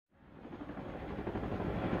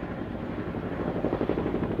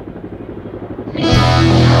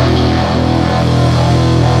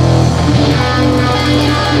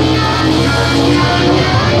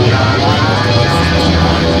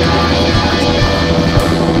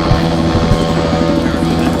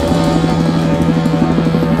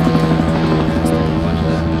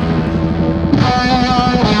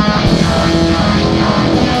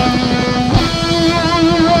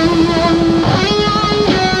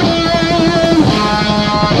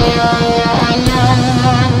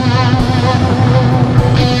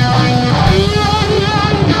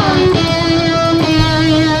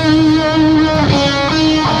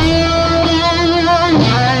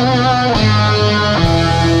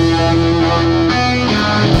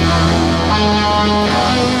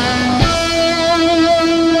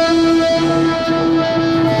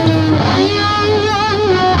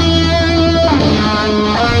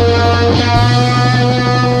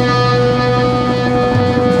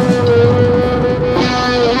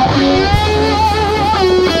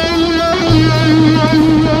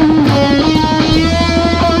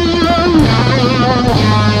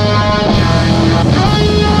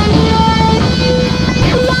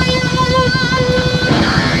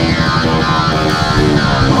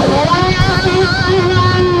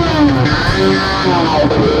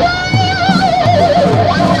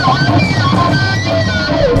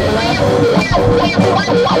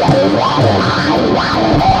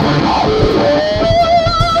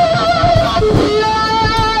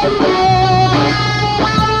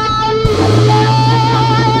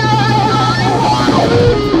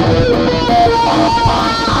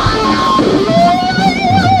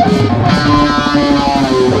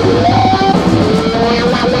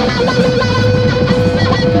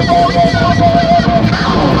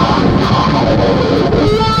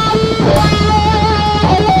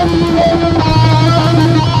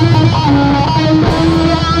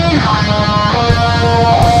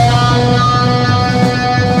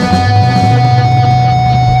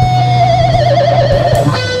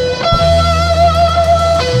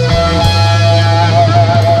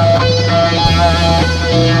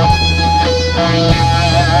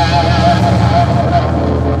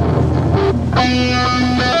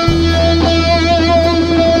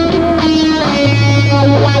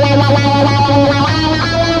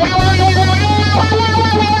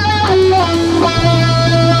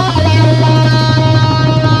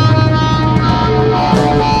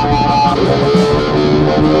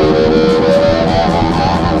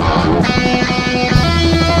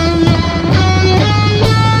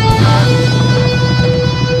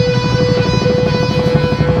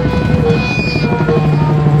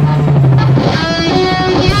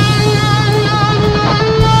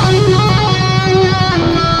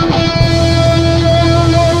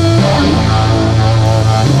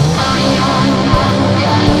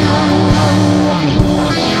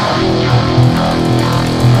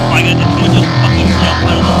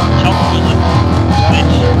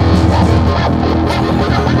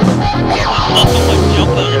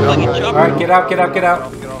Alright, get out, get out, get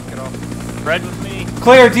out. Get off. Red with me.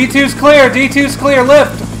 Clear, D2's clear, D2's clear,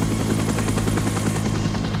 lift!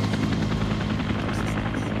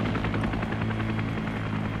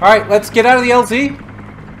 Alright, let's get out of the LZ.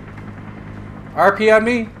 RP on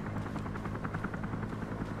me.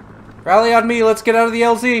 Rally on me, let's get out of the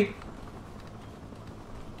LZ.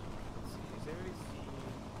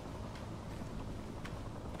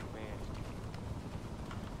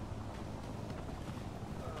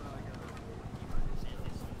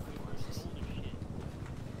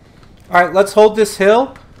 Alright, let's hold this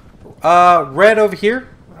hill. Red over here.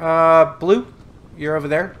 Blue, you're over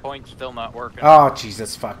there. Point's still not working. Oh,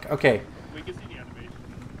 Jesus, fuck. Okay. We can see the animation.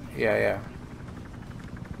 Yeah, yeah.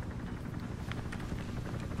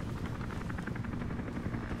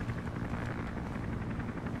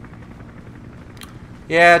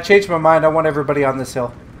 Yeah, changed my mind. I want everybody on this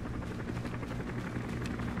hill.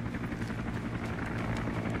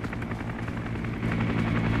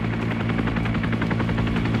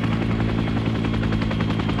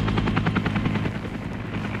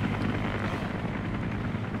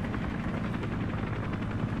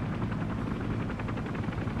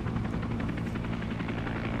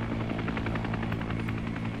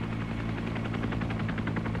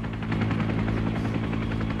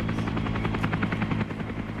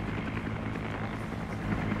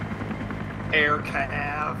 Air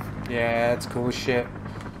cav. Yeah, it's cool as shit.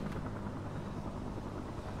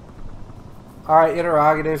 Alright,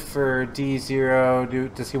 interrogative for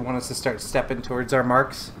D0. Does he want us to start stepping towards our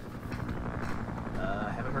marks?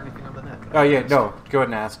 I haven't heard anything on the net. Oh, yeah, no. Go ahead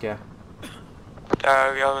and ask, yeah.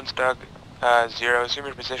 Elements, Doug. 0, assume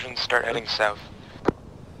your position, start heading south.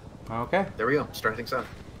 Okay. There we go. Start heading south.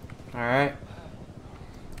 Alright.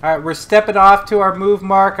 Alright, we're stepping off to our move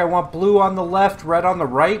mark. I want blue on the left, red on the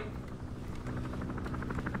right.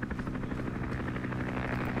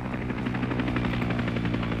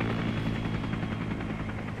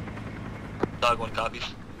 Dog 1 copies.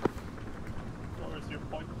 Where's your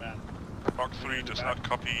point, man? Dog-3 does not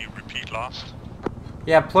copy, repeat last.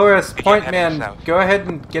 Yeah, Plurus, Begin point heading man, south. go ahead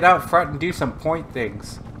and get out front and do some point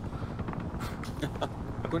things.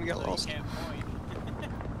 I'm gonna get lost. Can't point.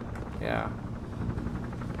 Yeah.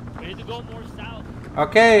 We need to go more south.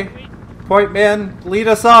 Okay, point man, lead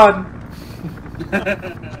us on.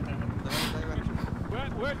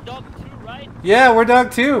 We're Dog-2, right? Yeah, we're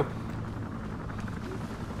Dog-2.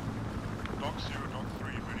 Dog-0, Dog-3,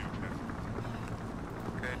 video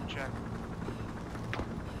check. Good check.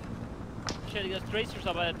 Shit, there's tracers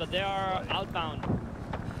up ahead, but they are outbound.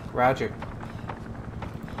 Roger.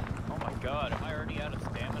 Oh my god, am I already out of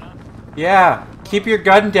stamina? Yeah, keep your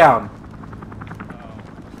gun down.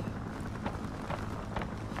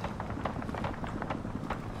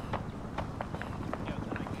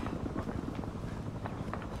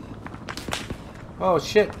 Oh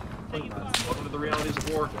shit. Welcome to the realities of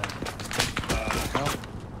war.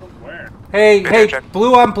 Where? Hey, Video hey, check.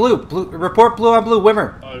 blue on blue. Report blue on blue,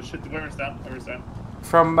 Wimmer. Oh shit, the Wimmer's down. Wimmer's down.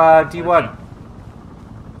 From D1.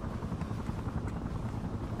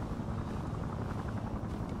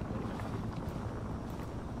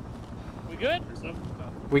 We good? Where's up?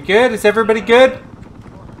 We good? Is everybody good?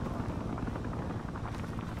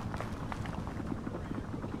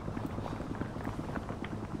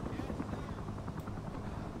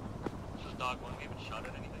 Dog 1 gave a shot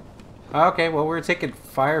at anything. Okay, well we're taking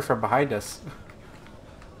fire from behind us.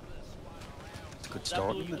 Good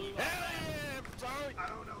start, Blue, isn't it? blue.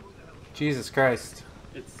 Jesus Christ.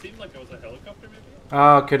 It seemed like it was a helicopter, maybe?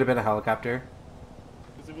 Oh, it could have been a helicopter.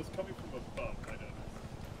 Because it was coming from above, I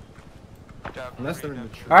noticed. Dog Unless 3, they're in the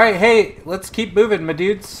Dog tree. Alright, hey, let's keep moving, my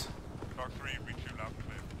dudes. Dog-3, we too loud to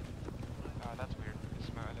live. Oh, that's weird.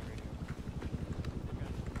 It's my other radio.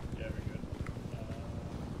 Yeah,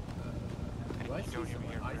 we're good. Don't hear me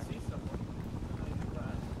here, Brian.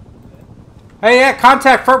 Hey, yeah,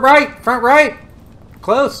 contact, front right, front right.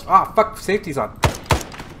 Close. Oh, fuck, safety's on.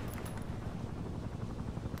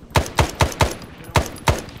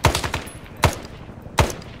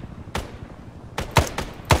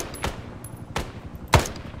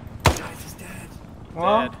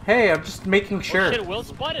 Well, Dead. hey, I'm just making Oh sure. shit, Will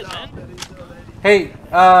spotted, man. Hey,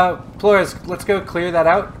 Flores, let's go clear that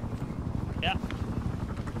out. Yeah.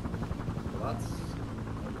 Well, that's...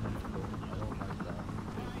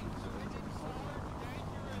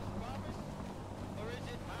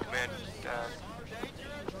 Man,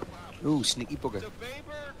 Ooh, sneaky bugger. He's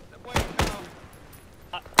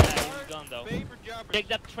gone though. Take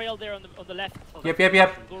that trail there on the left. Yep, yep,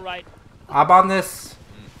 yep. Go right. I'm on this.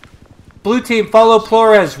 Blue team, follow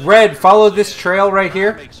Flores. Red, follow this trail right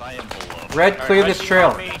here. Red, clear this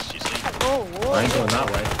trail. I ain't going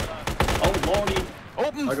that way.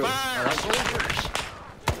 Oh,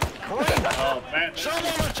 man.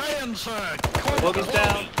 Boogie's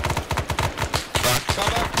down.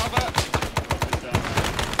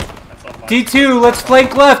 D2, let's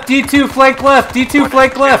flank left. D2, flank left. D2,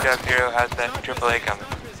 flank left. Dog-0 has that AAA coming.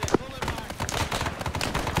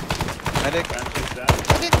 Medic.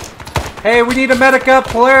 Hey, we need a medic up,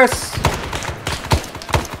 Polaris.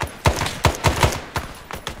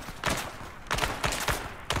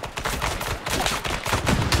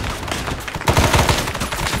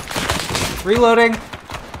 Reloading.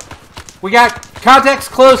 We got contacts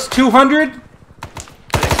close, 200.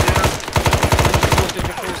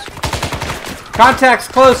 Contacts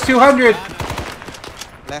close, 200.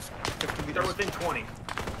 Left. 50 They're meters. within 20.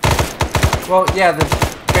 Well, yeah, the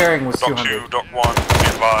bearing was Dog 2, 200. Dog 1, be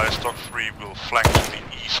advised, Dog 3 will flank to the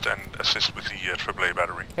east and assist with the AAA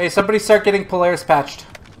battery. Hey, somebody start getting Polaris patched.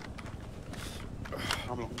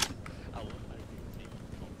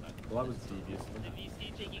 Well, that was devious. The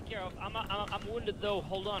VC taken care of. I'm wounded though.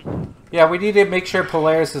 Hold on. Yeah, we need to make sure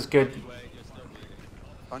Polaris is good.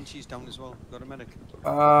 Banshee's down as well. Got a medic.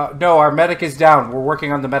 No, our medic is down. We're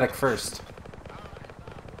working on the medic first.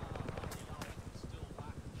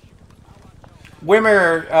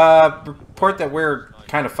 Wimmer, report that we're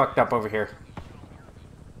kind of fucked up over here.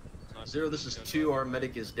 0, this is 2. Our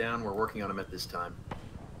medic is down. We're working on him at this time.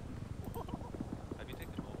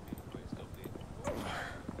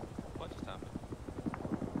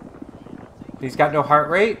 He's got no heart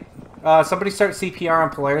rate. Somebody start CPR on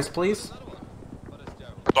Polaris, please.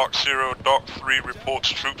 Dog 0, Dog 3 reports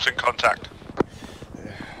troops in contact.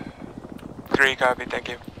 3, copy, thank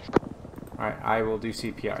you. Alright, I will do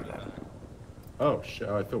CPR then. Oh, shit.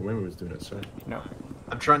 I thought Wimmer was doing it, sorry. No.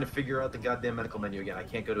 I'm trying to figure out the goddamn medical menu again. I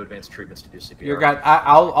can't go to advanced treatments to do CPR. You're got.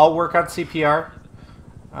 I'll work on CPR.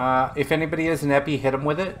 If anybody has an epi, hit him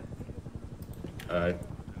with it.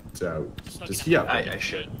 So, does he have? I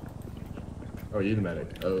should. Oh, you're the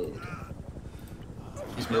medic. Oh.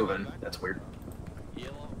 He's moving. That's weird.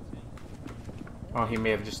 Oh, he may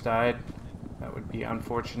have just died. That would be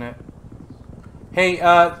unfortunate. Hey,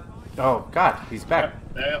 oh god, he's back.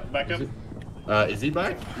 Yeah, back up. Is he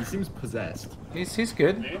back? He seems possessed. He's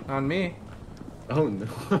good on me. Oh no.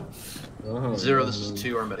 Oh, 0, no, this is no.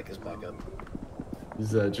 2. Our medic is back up.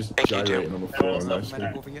 He's just Thank you, gyrating on the floor. Medic Nicely.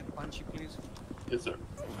 moving it. Banshee, please. Yes, sir.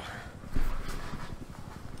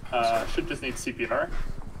 Should just need CPR.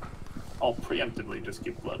 I'll preemptively just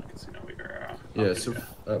give blood because you know we're. Yeah. So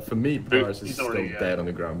for me, Polaris is He's still already, dead on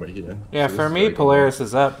the ground right here. Yeah, So for this me, like- Polaris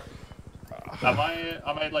is up. Am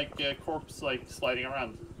I like corpse like sliding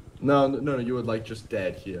around? No. You were like just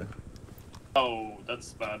dead here. Oh,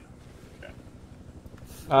 that's bad.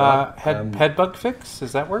 Okay. Head bug fix?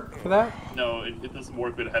 Does that work for that? No, it doesn't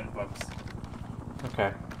work with head bugs.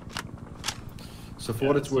 Okay. So for Yeah,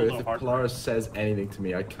 what it's it's still worth, no if hard Polaris says anything to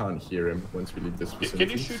me, I can't hear him once we leave this vicinity.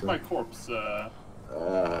 Can you shoot so- my corpse? You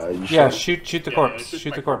Yeah, should- shoot the Yeah, corpse. shoot Shoot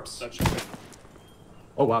my the corpse. That should work.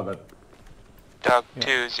 Oh wow, that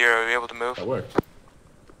Dog-2, 0, are you able to move? worked.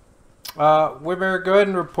 Wimmer, go ahead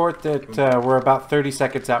and report that we're about 30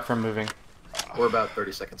 seconds out from moving. We're about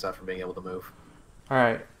 30 seconds out from being able to move.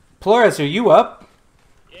 Alright. Polaris, are you up?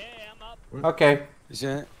 Yeah, I'm up. Okay.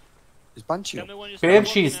 Is Banshee Tell up? me when you start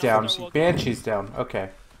Banshee's walking, I'll down. start walking. Banshee's down. Okay.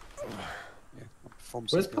 Yeah. Perform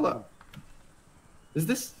Where's CPR. Polaris? Is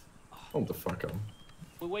this? Oh the fuck on.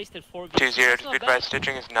 We wasted 4 2-0, games. to That's be not bad. advised,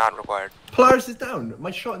 stitching is not required. Polaris is down.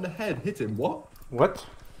 My shot in the head hit him. What? What?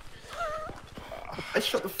 I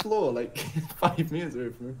shot the floor like 5 meters away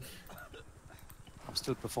from him. I'm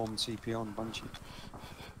still performing CPR on Banshee.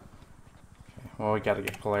 Well, we gotta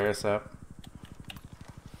get Polaris up.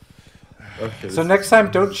 Okay. So next time,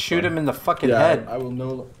 don't shoot him in the fucking Yeah, head. I will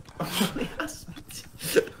know.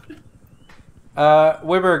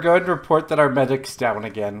 Wimmer, go ahead and report that our medic's down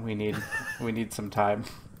again. We need some time.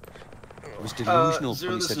 It was delusional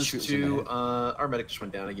 0, when he this said is shoot us in the 2. head. Our medic just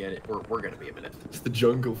went down again. We're gonna be a minute. It's the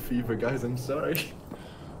jungle fever, guys. I'm sorry.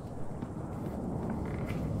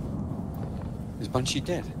 Is Banshee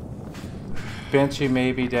dead? Banshee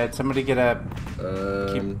may be dead. Somebody get a...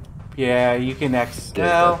 Yeah, you can X... Get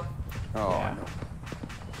Well... Oh, Yeah. no.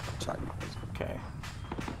 Sorry. Okay.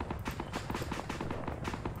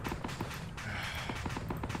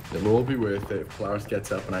 It will all be worth it if Polaris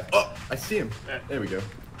gets up and I see him. Yeah. There we go.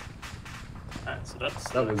 Alright, so that's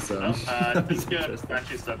That was, I that was think interesting.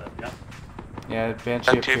 Banshee's done it. Yeah. Yeah,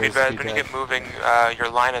 Banshee Dog-2, be appears to advised, be when you dead. get moving, your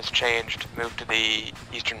line has changed. Move to the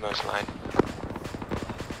easternmost line.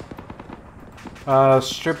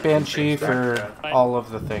 Strip Banshee for all of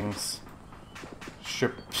the things.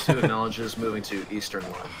 Strip... 2 acknowledges moving to eastern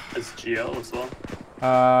line. It's GL as well.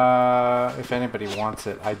 If anybody wants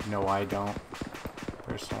it, I know I don't.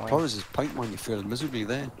 Personally. Torres is pipe mine, you failed miserably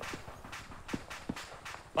there.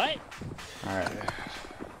 What? Alright.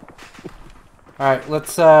 Alright,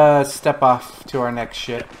 let's step off to our next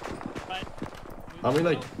shit. Are we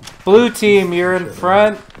like... Blue team, you're in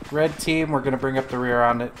front. Red team, we're gonna bring up the rear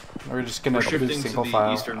on it. We're just gonna We're do shifting to single the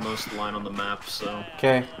file. easternmost line on the map, so...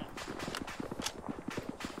 Okay.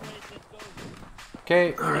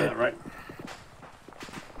 Okay. Yeah, right.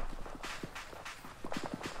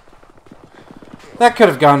 That could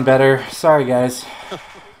have gone better. Sorry, guys.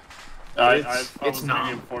 I It's was really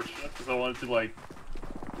not. unfortunate because I wanted to like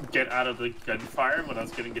get out of the gunfire when I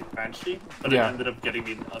was getting it Banshee, but Yeah. it ended up getting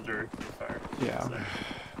me under the fire. Yeah. So,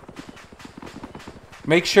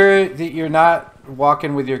 Make sure that you're not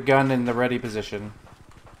walking with your gun in the ready position.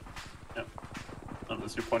 yeah.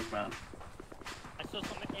 That's your point, man. I saw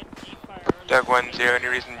some empty fire. Doug 1-0, any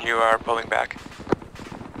reason you are pulling back?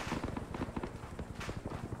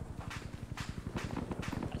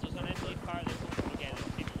 I saw some empty fire. There's one again.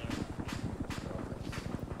 There's people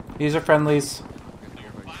there. These are friendlies.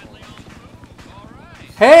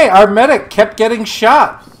 Hey, our medic kept getting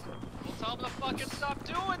shot. Well, tell them to fucking stop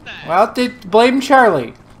doing that. Well, they blame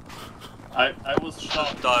Charlie. I was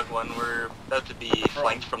shot Dog 1, we're about to be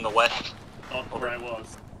flanked from the west. not where I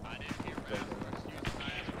was. I didn't hear that. Excuse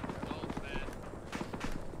me. Oh, man.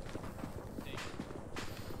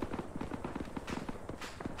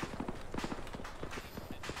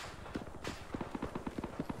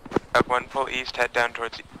 Doug 1, pull east, head down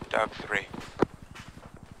towards Doug 3.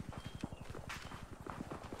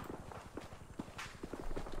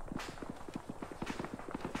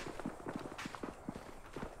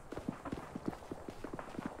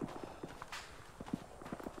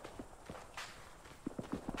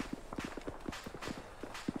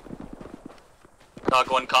 Dog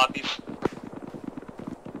 1 copies.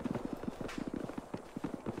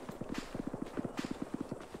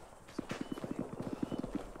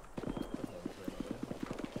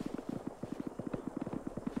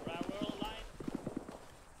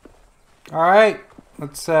 Alright,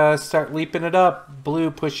 let's start leaping it up.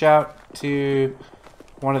 Blue, push out to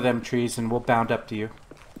one of them trees and we'll bound up to you.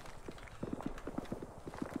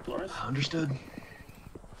 Flores? Understood.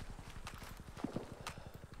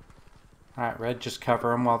 Alright, Red, just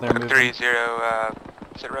cover them while they're Doug moving. 3-0,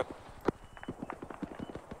 sit rep.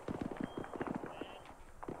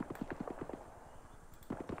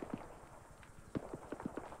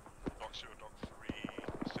 Dog 0, Dog 3,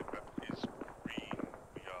 sit rep is green.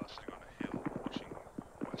 We are sitting on a hill pushing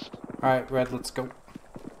west. Alright, Red, let's go.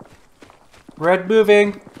 Red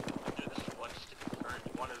moving. This is 1 to confirm.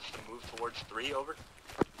 You want us to move towards 3, over?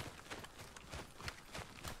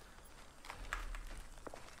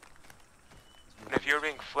 And if you're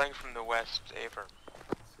being flanked from the west, affirm.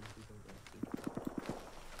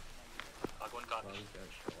 Dog 1 copies.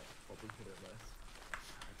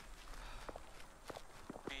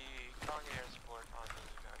 Be calling air support on the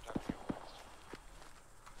Doug 3 west.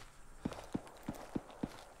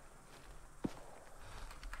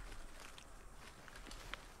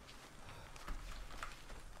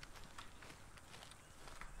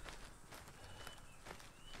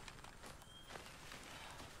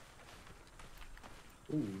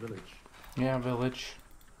 Ooh, village. Yeah, village.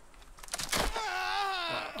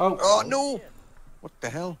 Oh, Oh no! What the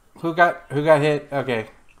hell? who got hit? Okay.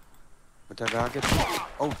 What did I get?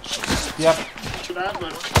 Oh, Yep. Too bad,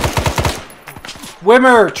 but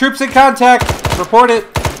Wimmer, troops in contact. Report it.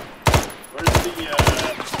 where's the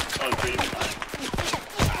oh, green?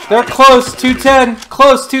 They're close. 210.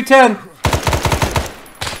 Close. 210.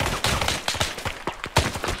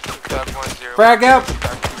 Doug 1-0. Frag out. Doug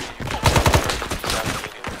 3, you can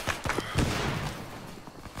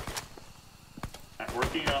Alright,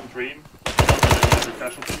 working on Dream. Other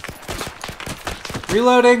casualties.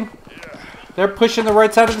 Reloading. They're pushing the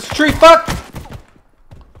right side of this tree. Fuck.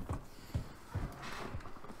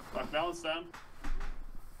 Knock balance down.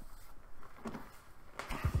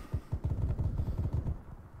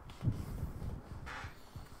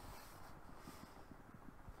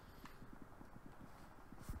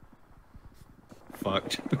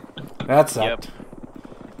 Fucked. That sucked.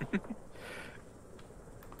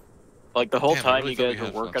 Like the whole Damn, I time really you thought we guys were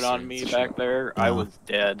had working fun on seeing me this back shit. there, I was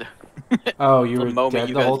dead. Oh, you The were moment dead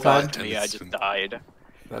you the guys whole got time? to me, I just died.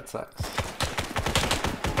 That sucks.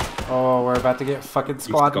 Oh, we're about to get fucking You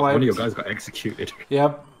squad got, one of your wiped. guys got executed.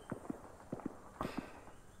 Yep.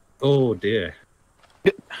 Oh dear.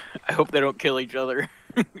 I hope they don't kill each other.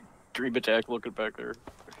 Dream attack looking back there.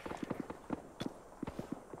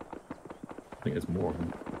 I think there's more of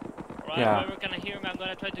them. Right, Yeah. whoever can hear me, I'm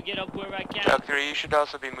gonna try to get up wherever I can. Dog-3, you should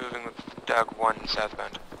also be moving with Dog-1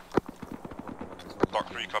 southbound.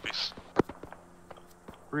 Dog-3 copies.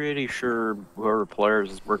 Pretty sure whoever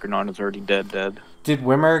players is working on is already dead. Did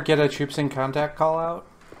Wimmer get a troops in contact call out?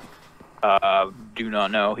 Do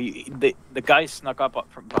not know. The guy snuck up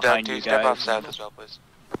from behind Dog-2, you step off guys south as well, please.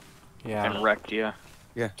 Yeah. and wrecked you.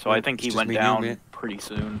 Yeah. So I think he it's just went me and you, down mate. pretty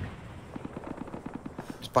soon.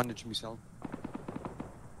 Just bandaging myself.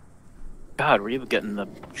 God, were you getting the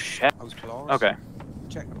shit? I was Polaris. Okay.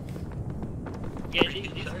 Check. Yeah,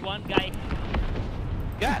 this one guy.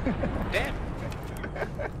 God damn.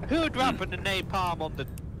 Who dropping the napalm on the...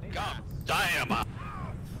 God damn.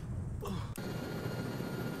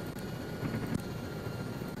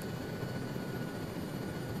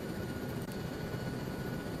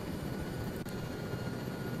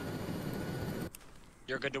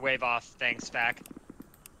 You're good to wave off. Thanks, Fac.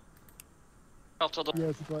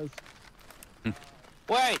 Yeah, surprise.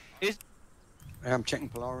 Wait, is... I'm checking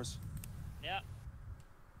Polaris. Yeah.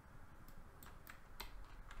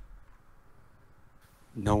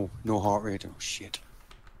 No heart rate. Oh shit.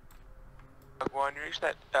 Dog-1, you reach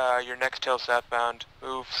that, your next hill southbound,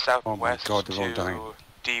 move southwest God, they're all dying.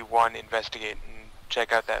 to D1, investigate, and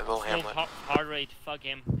check out that little Oh, hamlet. heart rate. Fuck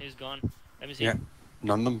him. He's gone. Let me see. Yeah.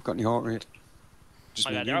 None of them got any heart rate. Just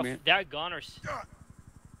Oh me my God, and you, mate. they're goners.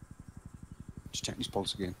 Just checking his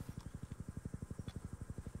pulse again.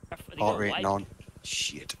 They Heart got rate wiped. none.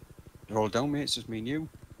 Shit. They're all down, mate. It's just me and you.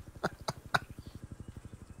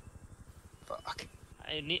 Fuck.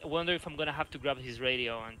 I wonder if I'm gonna have to grab his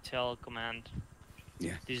radio and tell command.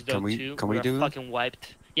 Yeah. This Can we- Dog-2, can we we're do that? fucking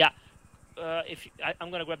wiped. Yeah. I'm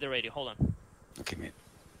gonna grab the radio. Hold on. Okay, mate.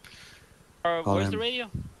 Where's the radio?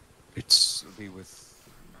 It'll be with.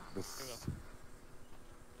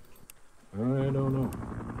 I don't know.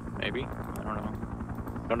 Maybe. I don't know.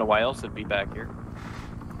 Don't know why else it'd be back here.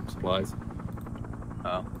 Supplies.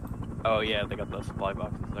 Oh. Oh yeah, they got the supply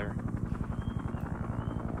boxes there.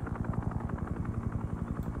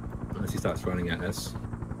 Unless he starts running at us.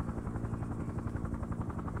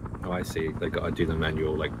 Oh, I see. They got to do the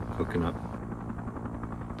manual, like, hooking up.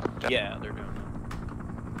 Yeah, they're doing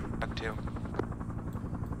it. Dog-2.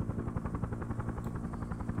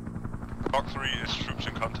 Dog-3 is troops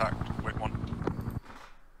in contact. Wait 1.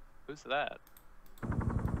 Who's that?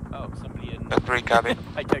 Oh, somebody in Dog-3, copy.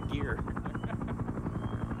 high-tech gear.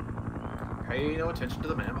 Pay no attention to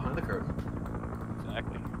the man behind the curtain.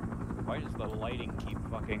 Exactly. Why does the lighting keep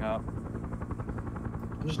fucking up?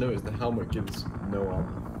 I just noticed the helmet gives no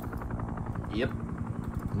armor. Yep.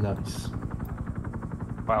 Nice.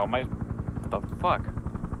 Wow, what the fuck?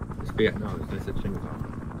 It's Vietnam, there's no such thing as armor.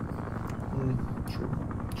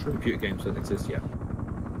 True. Computer games don't exist yet.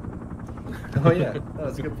 Oh yeah,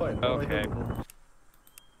 that's a good point. Okay.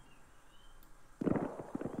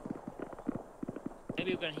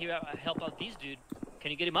 Maybe we can help out this dude. Can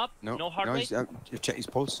you get him up? No heart rate? he's, you check his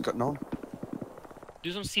pulse. He's got none.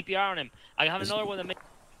 Do some CPR on him. I have another one that makes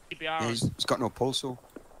CPR Yeah, on he's got no pulse, so.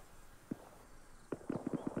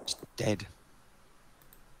 He's dead.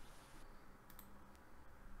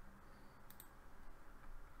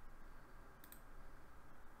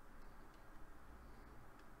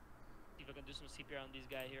 See if I can do some CPR on this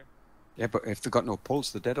guy here. Yeah, but if they've got no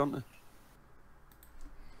pulse, they're dead, aren't they?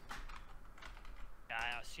 Yeah,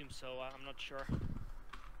 I assume so. I'm not sure.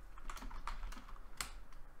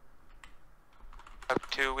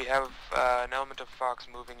 Dog-2, we have an element of Fox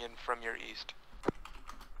moving in from your east.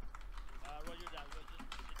 Roger that.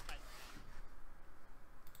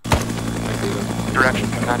 Direction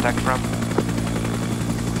of contact from?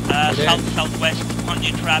 Southwest, on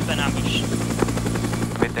your trap and ambush.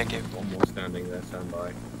 Wait, thank you. One more standing there, stand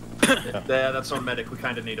by. Yeah, that's our medic. We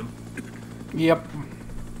kind of need him. Yep.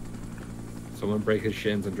 Someone break his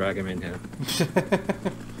shins and drag him in here.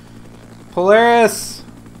 Polaris!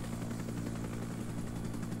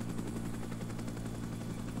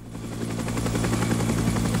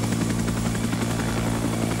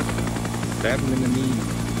 Stab him in the knee.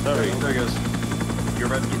 There he goes. You're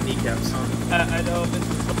about to get kneecaps on. I know,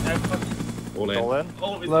 All in.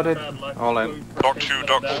 Always Loaded. bad luck. All in. Dog-2,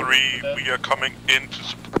 Dog-3, we are coming in to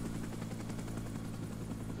support.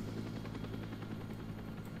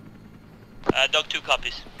 Dog-2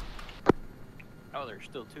 copies. Oh, there's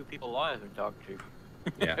still 2 people alive in Dog-2.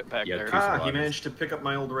 Yeah, Back yeah, there. two Ah, survivors. he managed to pick up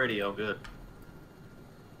my old radio. Good.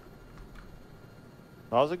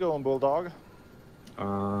 How's it going, Bulldog?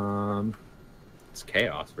 It's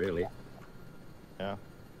chaos, really. Yeah.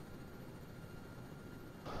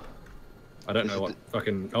 I don't know what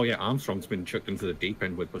fucking. Oh yeah, Armstrong's been chucked into the deep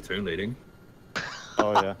end with platoon leading.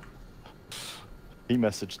 Oh yeah. He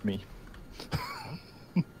messaged me.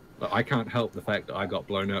 But I can't help the fact that I got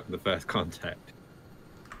blown up in the first contact.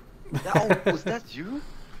 Was that you?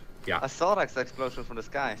 Yeah. I saw that explosion from the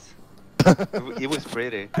skies. It was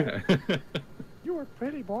pretty. You were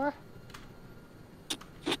pretty boy.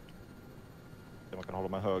 Man kan hålla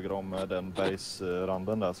mig höger om den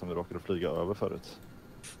bergsranden där som vi råkade flyga över förut.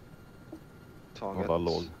 Hålla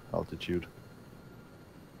låg altitude.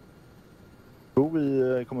 Jag tror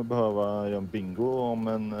vi kommer behöva göra en bingo om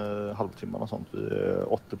en halvtimme och sånt. Vi är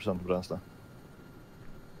 80% bränsle.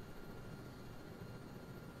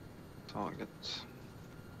 Taget.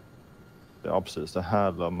 Ja, precis. Det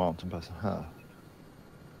här är mountain passen här.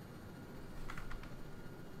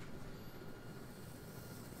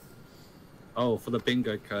 Oh, for the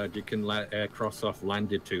bingo card, you can cross off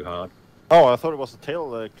landed too hard. Oh, I thought it was a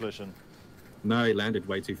tail collision. No, he landed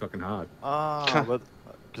way too fucking hard. Ah, but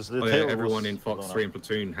because the Oh, tail yeah, everyone was in Fox 3 and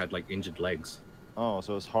Platoon had like injured legs. Oh,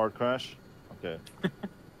 so it's hard crash? Okay.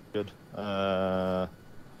 Good.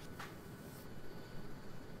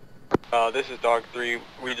 This is Dog-2.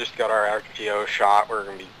 We just got our RTO shot. We're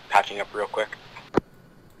going to be patching up real quick.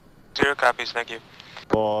 0 copies, thank you.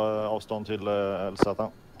 Vad avstånd till LZ?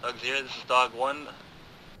 Dog-0, this is Dog-1.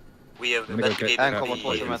 We have I'm gonna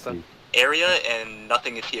go investigated the area and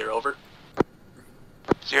nothing is here, over.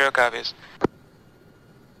 0 copies.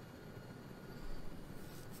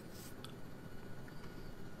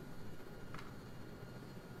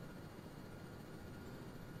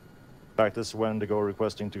 Practice when to go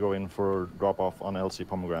requesting to go in for drop-off on LC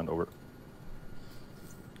Pomegranate, over.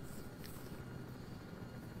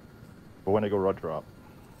 But when they go roger up.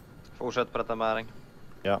 Fortsätt på detta märing.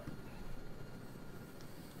 Ja.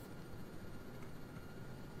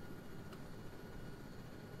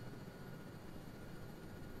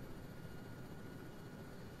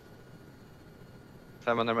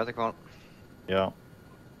 $500 kvar. Ja.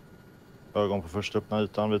 Ögon på första öppna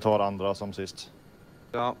ytan. Vi tar andra som sist.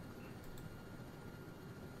 Ja.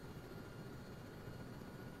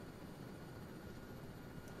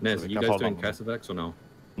 Nez, are you guys doing Cassavex or no?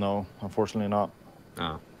 No, unfortunately not.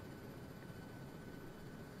 Ah.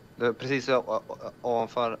 Det är precis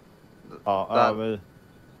ovanför. Ja,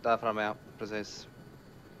 där framme, ja. Precis.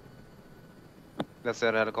 Jag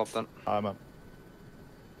ser helikoptern. Jajamän.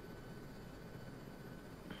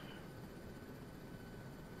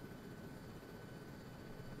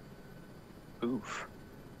 Oof.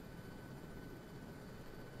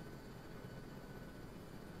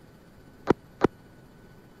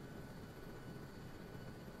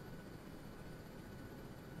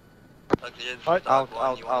 Out.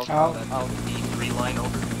 D3 line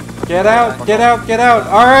over. Get out, get out, get out.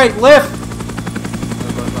 All right, lift.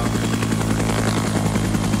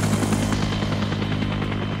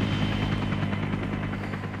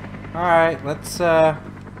 All right, let's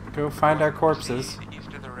go find our corpses.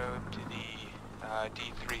 East of the road to the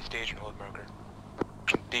D3 station hold marker.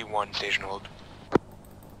 D1 station hold.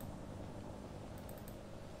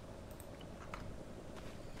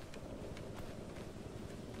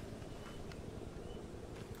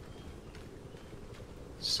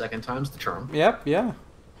 Second time's the charm. Yep, yeah.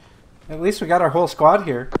 At least we got our whole squad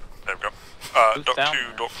here. There we go.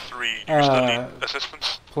 Dog-2, Dog-3, do you still need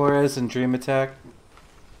assistance? Flores and Dream Attack.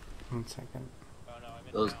 1 second.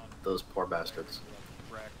 Those poor bastards.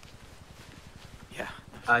 Yeah.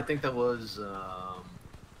 I think that was I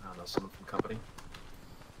don't know, someone from company.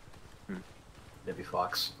 Maybe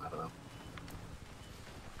Fox. I don't know.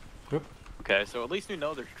 Oop. Okay, so at least we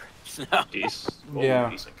know there's traps now.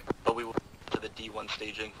 Yeah. But we will to the D1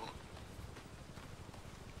 staging.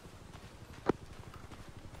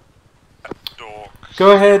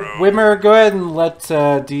 Go ahead, Wimmer, go ahead and let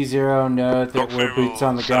D0 know that we're boots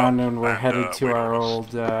on the ground and we're headed to our old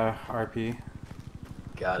RP.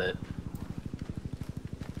 Got it.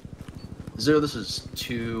 0, this is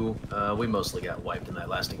 2. We mostly got wiped in that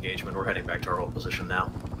last engagement. We're heading back to our old position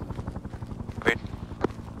now. Wait.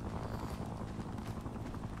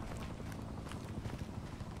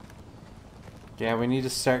 Yeah, we need to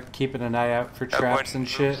start keeping an eye out for traps and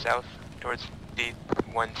shit. South towards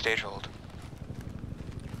D1 station hold.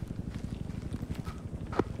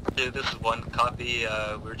 Dude, this is 1 copy.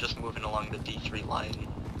 We're just moving along the D3 line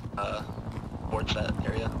towards that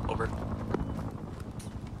area. Over.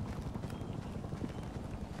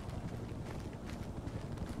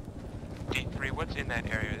 D3, what's in that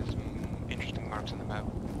area? There's some interesting marks on the map.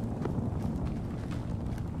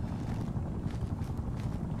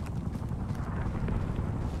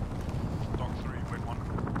 Dog-3, wait 1.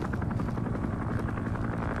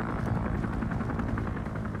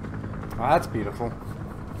 Oh, that's beautiful.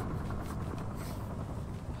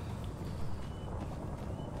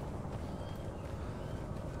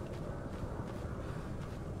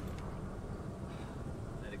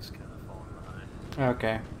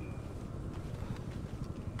 Okay.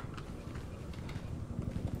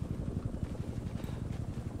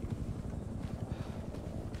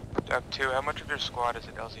 Dog-2, how much of your squad is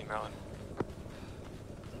at LZ Melon?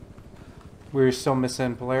 We're still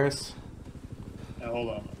missing Polaris. Yeah, hold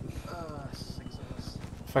on. 6 of us.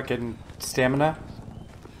 Fucking stamina.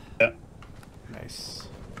 Yeah. Nice.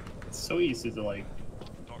 It's so easy to like.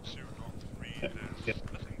 Dog-2, Dog-3, Get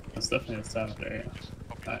it's definitely a sound there.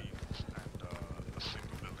 Yeah.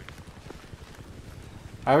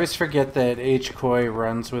 I always forget that HCOY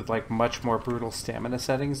runs with like much more brutal stamina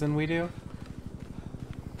settings than we do.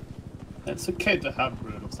 It's okay to have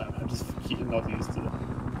brutal stamina. I'm just not used to it.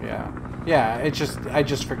 Yeah. Yeah, I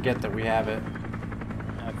just forget that we have it.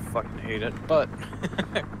 I fucking hate it, but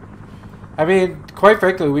I mean, quite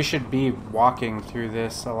frankly, we should be walking through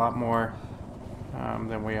this a lot more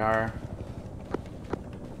than we are.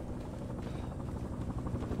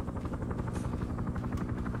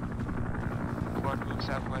 Squad move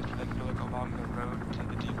southwest and then look along the road to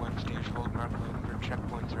the D1 stage. Hold mark look for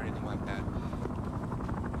checkpoints or anything like that.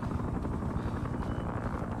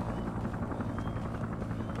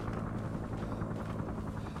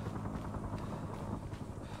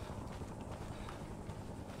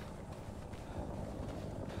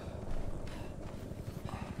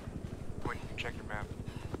 Check your map.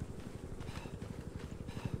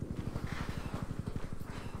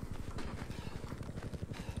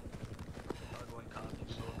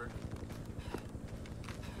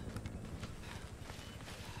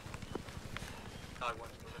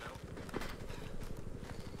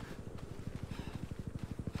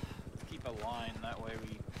 keep a line. That way,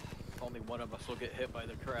 only one of us will get hit by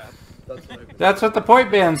the crap. That's what the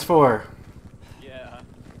point band's for. Yeah.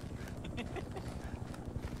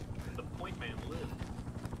 The point man lived.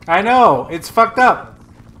 I know, it's fucked up.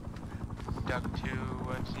 Dog-2,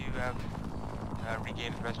 once you have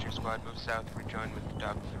regained the rest of your squad, move south, rejoin with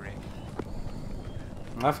Dog-3.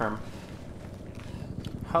 Affirm.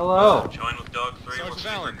 Hello. Join with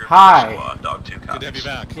Dog-3. Hi. Dog-2 copies. Good to have you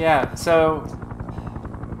back. Yeah, so...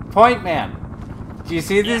 Point man. Do you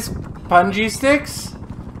see these bungee sticks?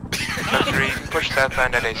 Dog-3, push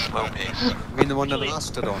southbound at a slow pace. You mean the one that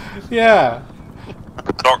lasted on? Yeah.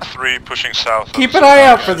 Dog-3 pushing south. Keep an eye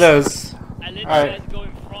out for those. Alright.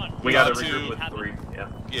 We gotta regroup with 3, yeah.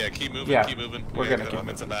 Yeah, keep moving, Yeah, keep moving. we're gonna keep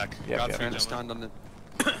moving. Back. Yep, Godfrey, yep. Stand on the...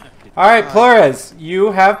 Alright, Flores,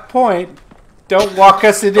 you have point. Don't walk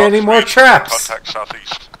us into any more traps. Contact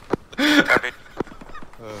southeast.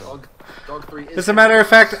 Dog-3 is... As a matter of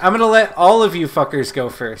fact, I'm gonna let all of you fuckers go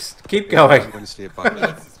first. Keep going. I'm gonna stay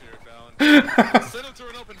back. Send him to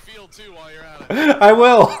an open field too while you're at it. I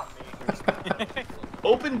will.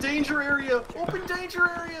 Open danger area! Open danger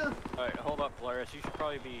area! Alright, hold up, Polaris. You should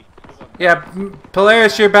probably be... Yeah,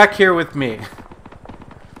 Polaris, you're back here with me.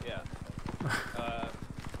 Yeah.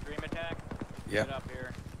 Dream attack. Yeah. Get up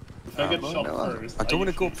here. If I get shot first, I don't want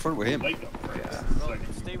to go up front with him.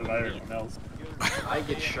 I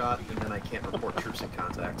get shot and then I can't report troops in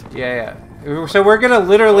contact. Yeah. So we're gonna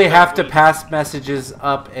literally have to pass messages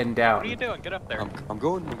up and down. What are you doing? Get up there. I'm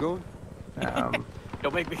going.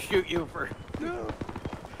 Don't make me shoot you for... No.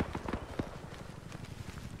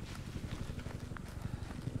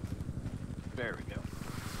 There we go.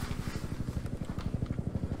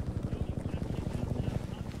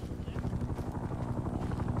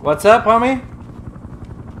 What's up, homie?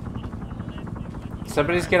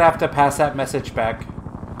 Somebody's gonna have to pass that message back.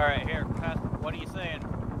 Alright, here. Pass. What are you saying?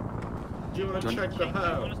 Do you want to check the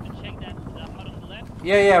house?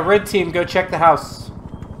 Yeah, red team, go check the house.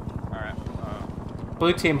 Alright.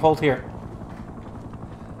 Blue team, hold here.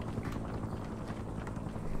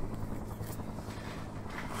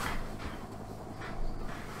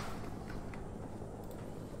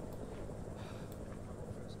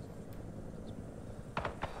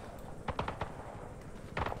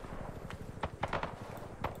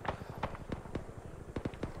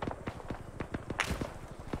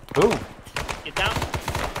 Ooh. Get down.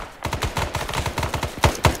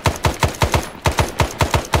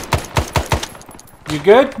 You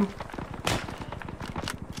good?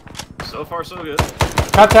 So far, so good.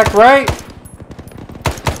 Contact right.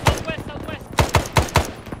 Southwest, southwest.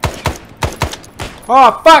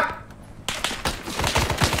 Oh, fuck!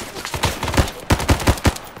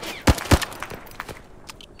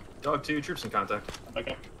 Dog-2, troops in contact.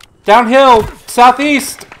 Okay. Downhill,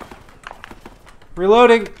 southeast.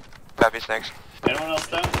 Reloading. Copy, thanks. Anyone else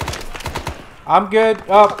down? I'm good.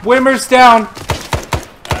 Wimmer's down.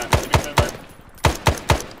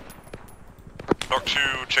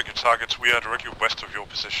 Dog-2, check your targets. We are directly west of your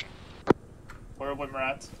position. Where are Wimmer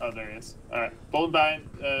at? Oh, there he is. Alright. Pull him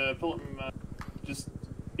behind. Pull him just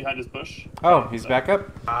behind this bush. Oh, he's back up?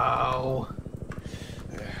 Ow.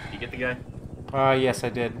 You get the guy? Yes, I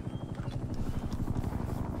did.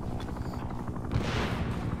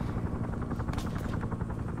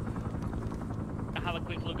 Have a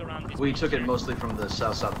quick look around this. We took it mostly from the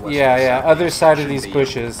south-southwest. Yeah, yeah, other side of these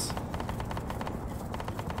bushes.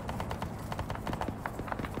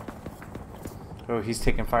 Oh, he's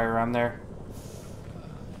taking fire around there.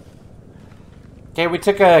 Okay, we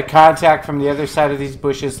took a contact from the other side of these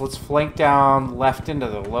bushes. Let's flank down left into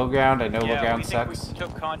the low ground. I know low ground sucks. We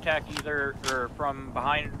took contact either from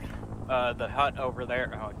behind the hut over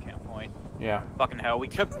there. Oh, I can't point. Yeah. Fucking hell. We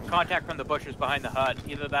took contact from the bushes behind the hut.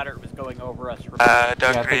 Either that or it was going over us.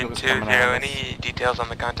 Doug Green 2-0, any details on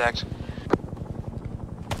the contacts?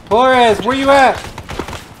 Flores, where you at?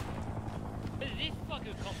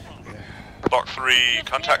 Dog-3,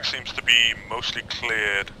 contact seems to be mostly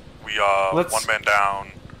cleared. We are one man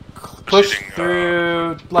down. Push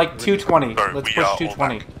through like 220. Sorry, Let's push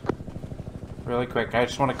 220. Really quick. I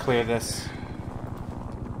just want to clear this.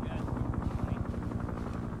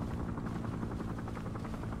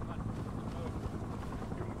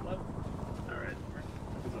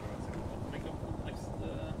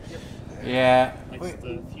 Yeah.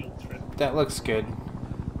 That looks good.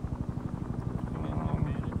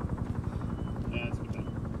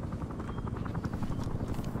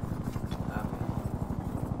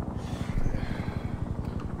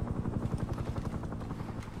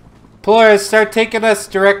 Flores, start taking us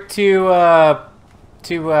direct to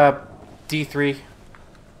D3.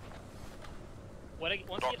 What did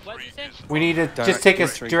you say? We need to just take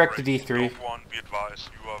us direct to D3. Dog-1, be advised,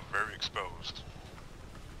 you are very exposed.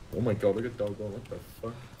 Oh my god, look at Dog-1, what the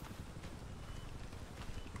fuck?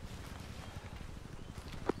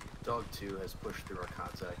 Dog-2 has pushed through our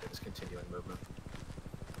contact and is continuing movement.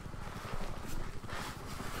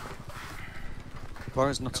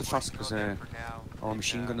 Flores, not so fast because our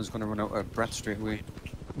machine gunner's going to run out of breath straight away.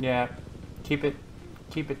 Yeah, keep it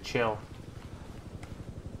chill.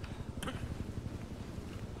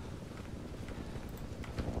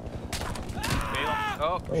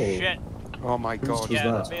 Oh, shit. Oh my god.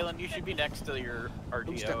 Yeah, Balin, you should be next to your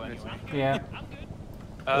RTO anyway. Yeah.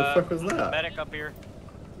 What the fuck was that? Medic up here.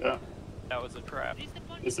 Yeah. That was a trap.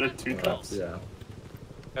 Is there 2 traps? Yeah.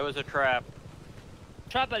 That was a trap.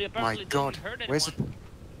 Trap, but apparently god, didn't hurt where's it?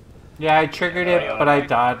 Yeah, I triggered it, but I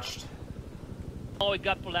dodged. Oh, it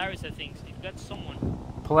got Polaris, I think. It got someone.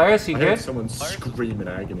 Polaris, you I good? heard someone scream in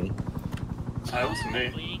agony. That was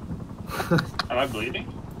me. Am I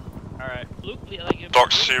bleeding? Alright.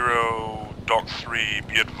 Dog-0, Dog-3,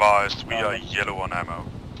 be advised, we are yellow on ammo.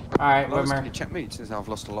 Alright, Flores, Wimmer. can you check me? It says I've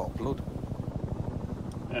lost a lot of blood.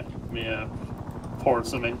 Yeah, me pour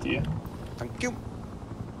some into you. Thank you.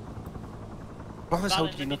 Flores, how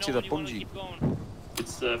did you not see the bungee?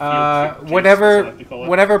 It's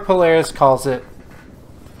whenever Polaris calls it.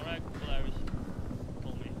 Alright, Polaris.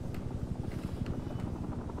 Call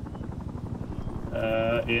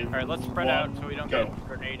me. Alright, let's spread out so we don't get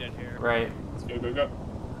grenaded here. Right. Let's go.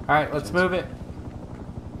 Alright, let's move it.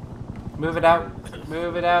 Move it out.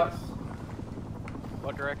 Move it out.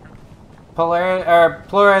 What direction?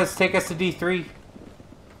 Flores, take us to D3.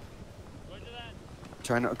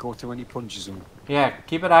 Try not to go to any punch zone. Yeah,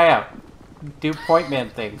 keep an eye out. Do point man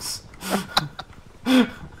things. We're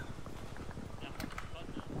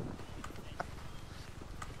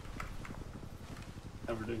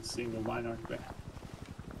doing single line, aren't we?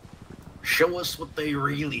 Show us what they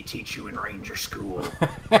really teach you in Ranger School.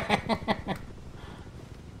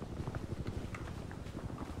 Alright.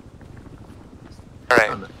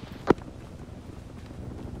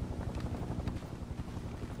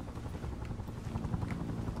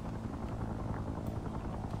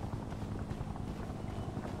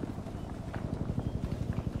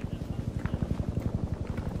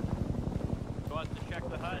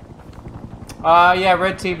 Yeah,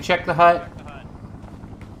 red team, check the hut.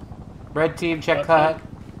 Red team, check the hut.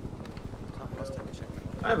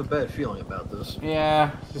 I have a bad feeling about this.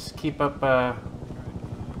 Yeah, just keep up,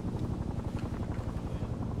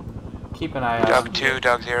 keep an eye out. Dog-2,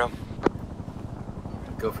 Dog-0.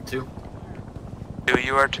 Go for 2.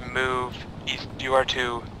 You are to move east, you are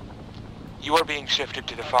being shifted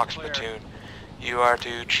to the Fox platoon. You are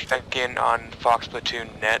to check in on Fox platoon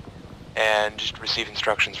net and just receive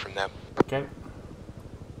instructions from them. Okay.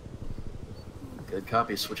 Good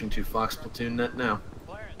copy. Switching to Fox platoon net now.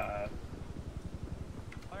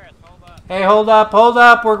 Hey, hold up,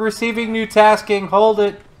 we're receiving new tasking, hold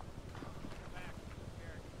it.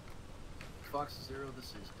 Fox 0,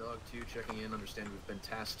 this is Dog-2 checking in. Understand we've been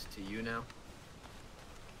tasked to you now.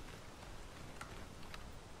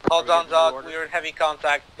 Hold on, Dog. We're in heavy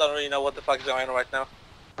contact. Don't really know what the fuck is going on right now.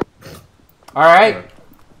 Alright.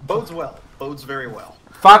 Bodes well. Bodes very well.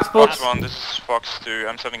 Fox 1, this is Fox 2.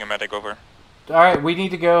 I'm sending a medic over. Alright, we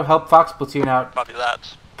need to go help Fox Platoon out. Copy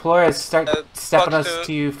that. Flores, start stepping us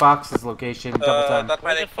to Fox's location double time. That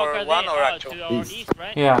medic for 1 or actual? To our east,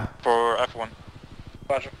 right? Yeah. For F1.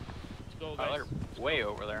 Roger. Oh, they're way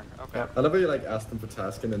over there. Okay. Yep. I love how you like asked them for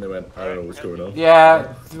tasking and they went, I don't know what's going on.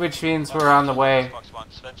 Yeah, which means we're on the way. Fox 1,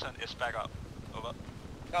 Svensson is back up. Over.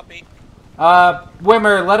 Copy.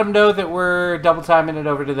 Wimmer, let them know that we're double timing it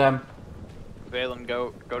over to them. Valen,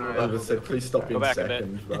 go to I was said, please stop being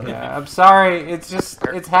second. Right? Yeah, I'm sorry. It's just,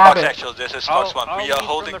 it's habit. Fox actual, this is Fox 1. We are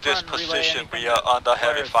holding this position. We are under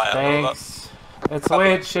heavy fire. Thanks. It's the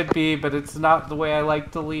way it should be, but it's not the way I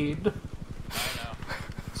like to lead.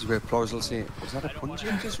 This is where Plors will say, was that a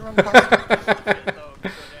punching just run past?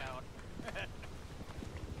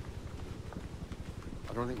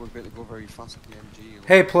 I don't think we'll be able to go very fast with the MG.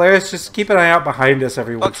 Hey, players, just keep an eye out behind us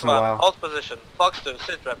every once in a while. Hold position. Fox 2,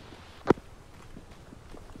 sit rep.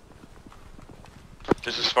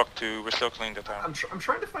 This is Fox 2. We're still cleaning the town. I'm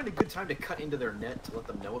trying to find a good time to cut into their net to let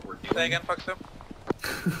them know what we're doing. Say again, Fox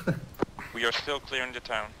 2. We are still clearing the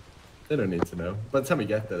town. They don't need to know. By the time we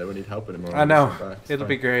get there, they won't need help anymore. I know. It'll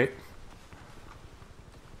be great.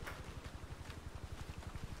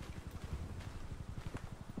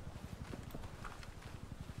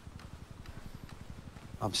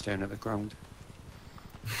 I'm staring at the ground.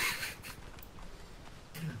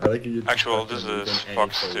 I like you. Actual, this is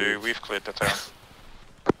Fox 2. We've cleared the town.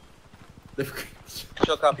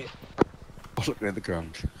 Show copy. Looking at the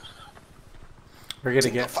ground. We're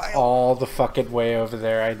gonna get all the fucking way over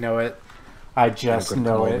there. I know it. I just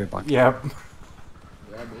know it. Yep. Yeah,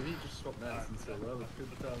 maybe just swap nets and say, well, let's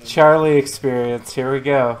put the town in. Charlie experience. Here we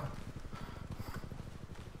go.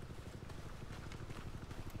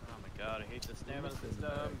 Oh my god, I hate the stamina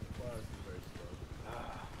system.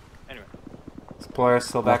 Anyway. Is Polaris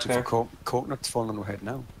still back there? Coconut's falling on our head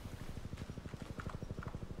now.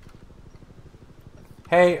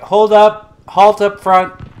 Hey, hold up. Halt up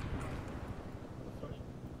front.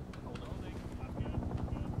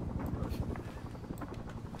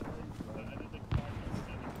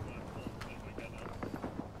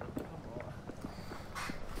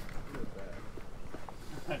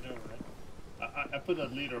 I know, right? I put a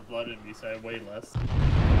liter of blood in me, so I weigh less.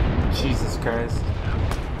 Jesus Christ.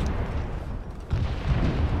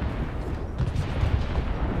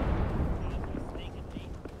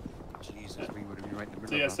 Jesus, we would have been right in the middle.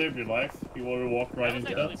 So yeah, saved your life. You would have walked right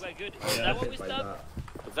into that. Quite good. Is that what we stopped?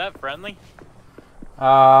 Was that friendly?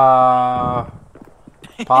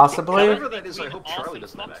 Possibly. Whatever that is, I hope Charlie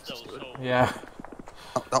doesn't have access to it. Yeah.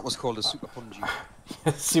 That was called a super punji.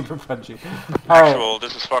 Super punchy. Alright. Actual,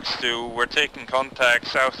 this is Fox 2. We're taking contact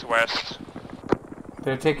southwest.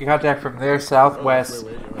 They're taking contact from their southwest.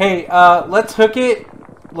 Hey, let's hook it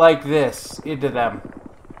like this into them.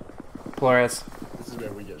 Flores. This is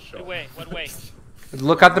where we get shot. What way?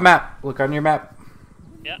 Look at the map. Look on your map.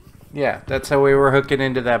 Yeah. Yeah, that's how we were hooking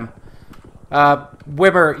into them.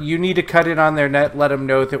 Wimmer, you need to cut in on their net. Let them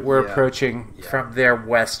know that we're approaching from their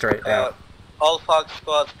west right now. All Fox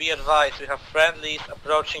squads, be advised, we have friendlies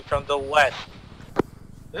approaching from the west.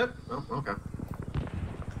 Yep. Oh, okay.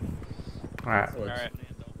 Alright. Alright.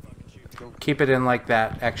 Keep it in like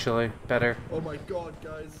that, actually. Better. Oh my god,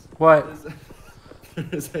 guys. What?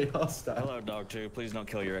 There's a hostile. Hello, Dog-2. Please don't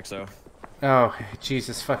kill your XO. Oh,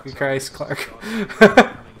 Jesus fucking Christ, Clark.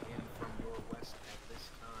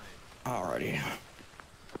 Alrighty.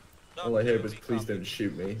 All I heard was, please don't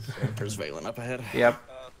shoot me. So. There's Valen up ahead. Yep.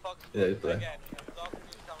 Yeah, he's there.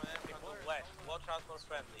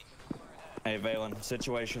 Hey, Valen,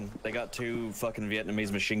 situation. They got 2 fucking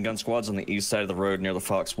Vietnamese machine gun squads on the east side of the road near the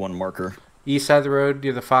Fox 1 marker. East side of the road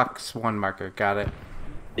near the Fox 1 marker. Got it.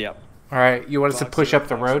 Yep. Alright, you want us to push up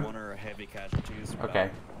the road? Fox 1 are heavy casualties, okay.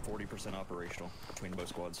 40% operational between both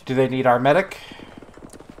squads. Do they need our medic?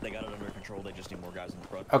 They got it under control, they just need more guys in the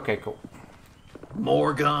front. Okay, cool.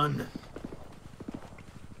 More gun.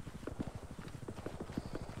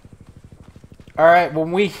 Alright,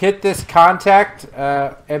 when we hit this contact,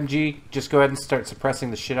 MG, just go ahead and start suppressing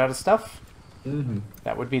the shit out of stuff.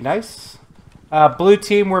 That would be nice. Blue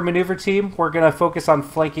team, we're maneuver team. We're going to focus on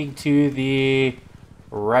flanking to the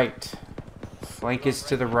right. Flank is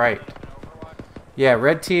to the right. Yeah,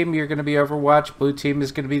 red team, you're going to be Overwatch. Blue team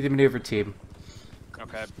is going to be the maneuver team.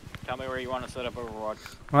 Okay. Tell me where you want to set up Overwatch.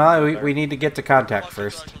 Well, we need to get to contact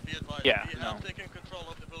first. Yeah, We have taken control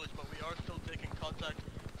of the village, but we are still taking contact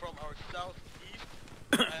from our southeast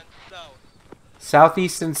and south.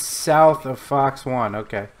 Southeast and south of Fox 1,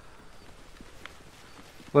 okay.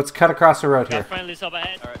 Let's cut across the road here. Got friendlies up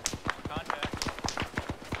ahead. Alright. Contact.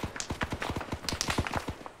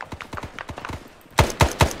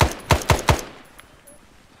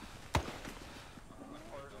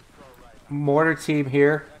 Mortar team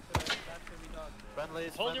here.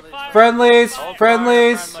 Friendlies, Hold your fire. Friendlies,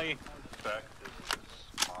 friendlies. Friendly. Yeah,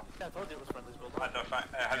 I told you it was friendlies, Bill.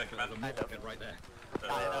 I had a command. Right there.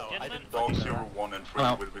 I didn't. Dog 0, 1, and 3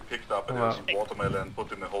 Hello. will be picked up at Hello. LC watermelon and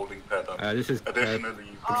put in a holding pattern. This is Additionally,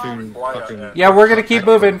 you platoon require fucking- Yeah, we're gonna keep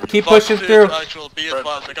moving. Keep pushing Fox through. 2 Actual, be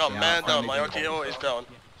advised, I got man down. My RTO is down.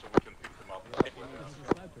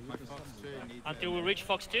 Until we reach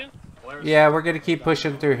Fox 2. Yeah, we're gonna keep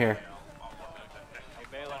pushing through here.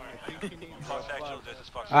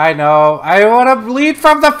 I know. I want to lead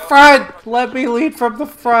from the front. Let me lead from the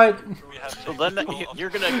front. So then you're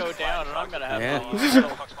gonna go down, and I'm gonna have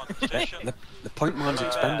The point man's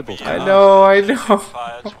expendable. I know. I know.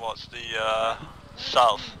 Fire towards the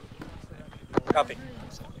south. Copy.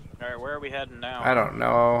 Alright, where are we heading now? I don't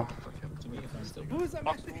know.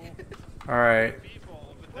 All right.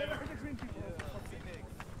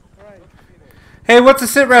 Hey, what's a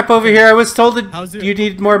sit rep over here? I was told that you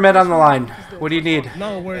need more men on the line. What do you need?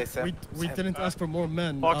 No, we didn't ask for more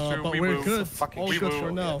men, but we're good. All good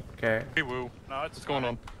for now. Okay. No, what's going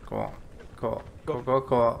on? Cool. Cool. Cool. Cool.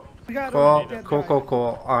 Cool. Cool. Cool. Cool.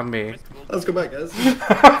 Cool. On me. Let's go back, guys.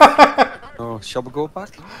 Oh, shall we go back?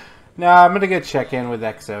 No, I'm gonna go check in with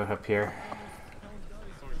EXO up here.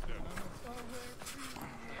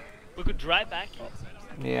 We could drive back.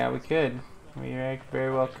 Yeah, we could. We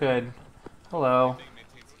very well could. Hello.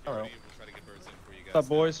 Hello. What's up,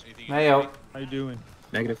 boys? Heyo. How you doing?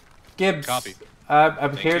 Negative. Gibbs. Copy.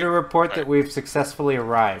 I'm here to report that we've successfully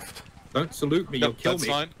arrived. Don't salute me, you'll kill That's me.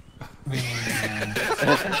 fine.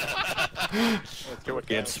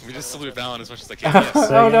 Gibbs. We just salute Valen as much as I can. Yes.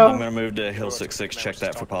 Oh no. I'm gonna move to Hill 6-6, check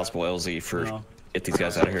that for possible LZ for get these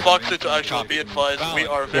guys out of here. Fox 2 to actual, be advised, we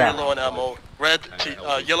are very Yeah. low on ammo. Red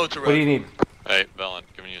to, yellow to red. What do you need? Hey, Valen,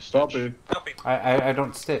 giving you a stitch. I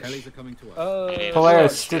don't stitch. Hellies are coming to us.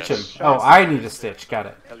 Polaris, stitch him. Oh, I need a stitch. Got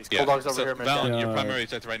it. Yeah. So, Valen, your primary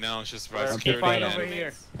objective right now is just provide security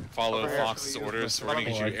and follow Fox's orders. We're gonna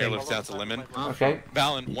get you airlifts out to Lemon. Okay.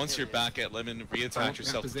 Valen, once you're back at Lemon, reattach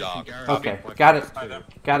yourself to Dog. Okay. Got it.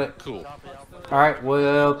 Got it. Cool. All right.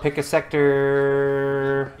 We'll pick a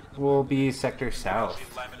sector. We'll be sector south.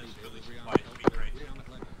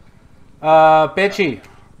 Banshee.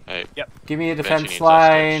 Hey. Yep. Uh, Give me a Banshee defense needs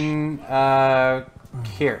line.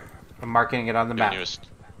 Here. I'm marking it on the map.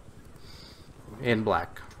 In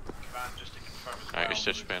black. Alright, your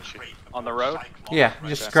stitch, Banshee. On the road? Yeah,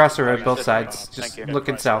 just across the road, both sides. Just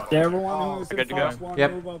looking south. Good to go?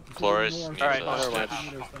 Yep. Flores. Alright,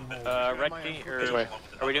 red key, or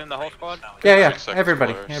are we doing the whole squad? Yeah, yeah.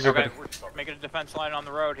 Everybody. Everybody. Okay, we're making a defense line on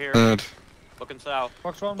the road here. Good. Looking south.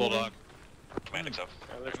 Bulldog. Command accept.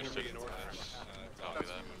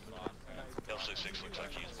 L66 looks like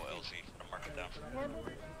he's LZ. I'm marking down.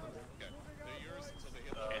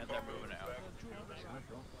 And they're moving out.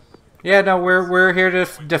 Yeah, no, we're here to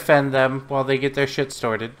defend them while they get their shit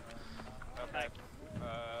sorted. Okay.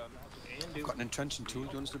 Got an entrenching tool. Do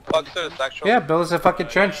you want us to? Fox 2 is actual. Yeah, build us a fucking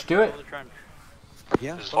trench. Do it.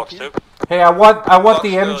 Yeah. This is Fox 2. Hey, I want Fox the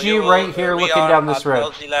 2, MG you will- right here we looking are down this at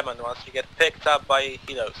road. LZ Lemon once you get picked up by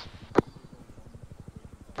helos.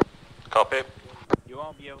 Copy. You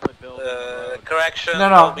won't be able to build. Correction. No,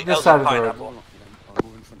 will be this LZ side of the road. Pineapple. I'll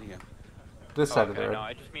move in front of you. This side of the Okay, road. no,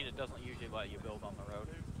 I just mean it doesn't usually let you build on the road.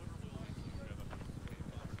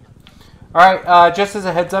 Alright, just as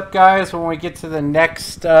a heads up, guys, when we get to the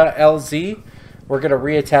next LZ, we're going to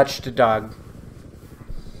reattach to Dog.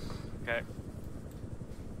 Okay.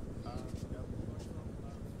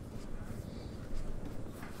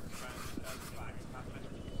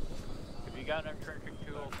 If you got an entrenching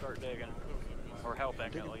tool, start digging. Or helping,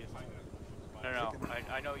 at least. No,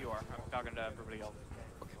 I know you are. I'm talking to everybody else.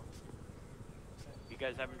 You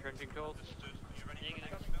guys have entrenching tools?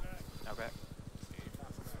 Okay.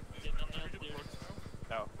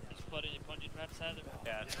 No. Just put in your punji traps out of it.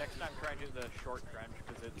 Yeah, next time try and do the short trench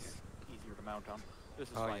because it's easier to mount on. This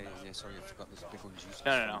is Oh fine. yeah. Sorry, I forgot this big one's used.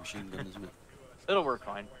 No. Machine gun, isn't it? It'll work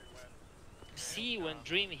fine. See, when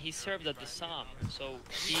dreaming, he served at the SOM, so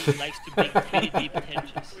he likes to dig pretty deep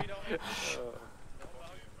trenches.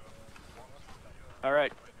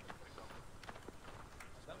 Alright.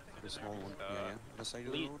 The small one. Yeah. The side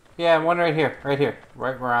of the road. Yeah, one right here.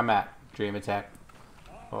 Right where I'm at. Dream attack.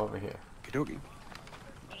 Over here. Kidoki.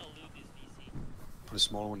 Put a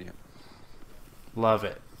small one here. Love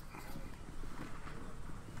it.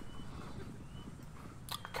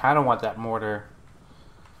 Kind of want that mortar.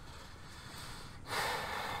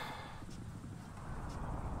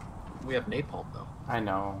 we have napalm though. I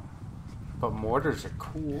know, but mortars are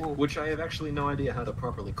cool. Which I have actually no idea how to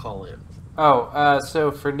properly call in. Oh,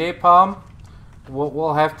 so for napalm, what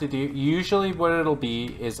we'll have to do, usually what it'll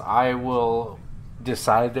be is I will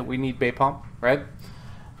decide that we need napalm, right?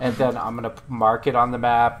 And then I'm going to mark it on the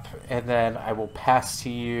map, and then I will pass to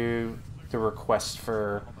you the request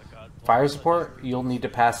for fire support. You'll need to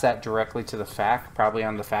pass that directly to the FAC, probably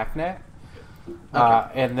on the FACnet.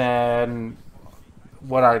 And then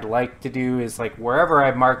what I'd like to do is, like, wherever I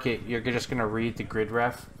mark it, you're just going to read the grid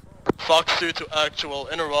ref. Fox 2 to actual,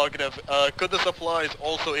 interrogative. Could the supplies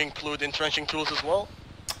also include entrenching tools as well?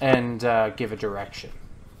 And give a direction.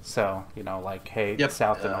 So, you know, like, hey,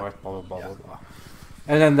 south and north, blah, blah, blah, blah, blah.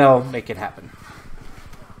 And then they'll make it happen.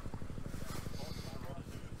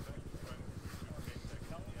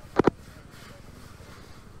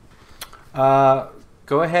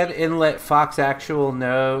 Go ahead and let Fox Actual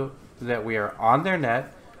know that we are on their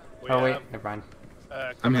net. Wait, never mind.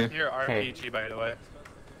 I'm here. RPG, by the way.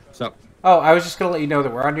 So. Oh, I was just going to let you know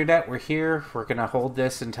that we're on your net. We're here. We're going to hold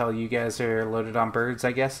this until you guys are loaded on birds,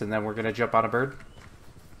 I guess, and then we're going to jump on a bird.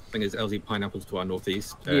 I think it's LZ Pineapples to our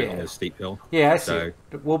northeast on the steep hill. Yeah, I see.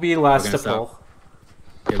 We'll be last to pull.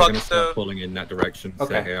 Yeah, we're going to start pulling in that direction.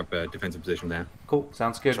 Okay. So we have a defensive position there. Cool.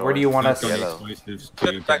 Sounds good. Where do you want us? Got any explosives to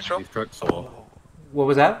detonate these trucks? Or... What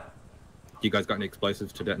was that? You guys got any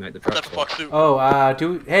explosives to detonate the trucks? Oh,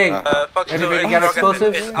 hey, anybody got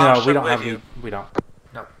explosives? No, we don't have any. We don't.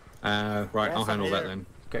 No. Right, I'll handle that then.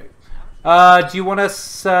 Okay. Do you want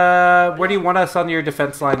us, where do you want us on your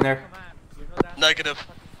defense line there? Negative.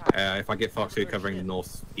 If I get Fox 2 covering the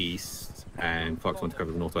northeast and Fox 1 to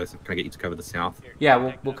cover the northwest, can I get you to cover the south?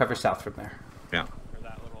 Yeah, we'll cover south from there.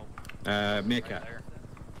 Yeah. Meerkat.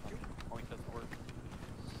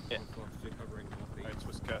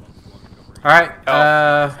 Alright,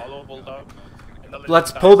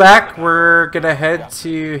 let's pull back. We're gonna head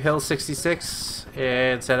to Hill 66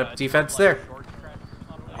 and set up defense there.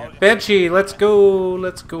 Banshee, let's go,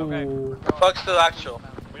 let's go. Fox 2 actual.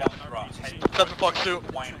 Set for Fox 2.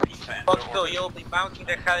 Fox 2, you'll be mounting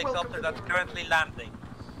the helicopter that's currently landing.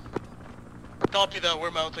 Copy that, we're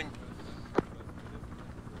mounting.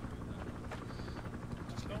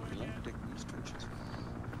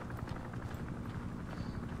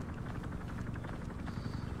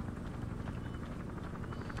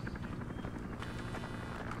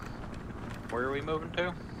 Where are we moving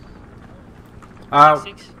to?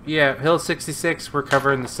 Yeah, Hill 66. We're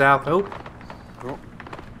covering the south. Oh.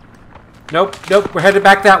 Nope. We're headed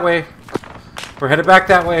back that way. We're headed back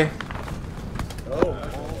that way.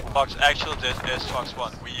 Fox actual, this is Fox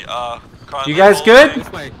 1. We are currently... You guys good?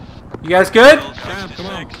 You guys good? Come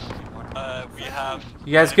on. We have...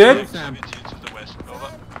 You guys good? To the west.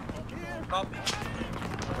 Over. Copy.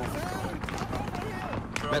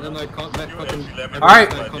 Let them know contact. Alright.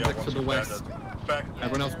 Contact to the west.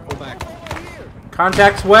 Everyone else pull back.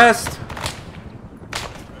 Contacts west.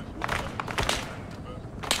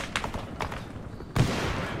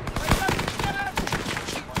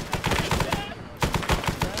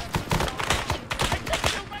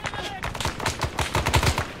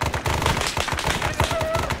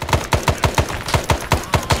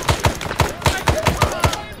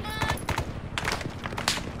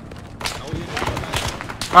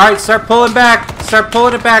 Alright, start pulling back. Start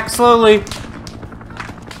pulling it back slowly.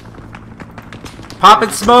 Popping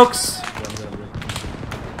smokes.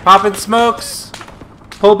 Popping smokes.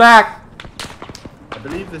 Pull back. I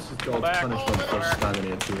believe this is God's punishment for standing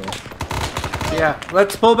here too long. Yeah,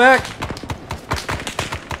 let's pull back.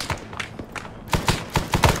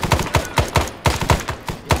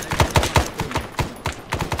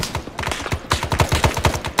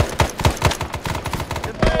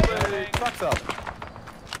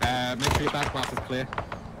 Make sure your back blast is clear.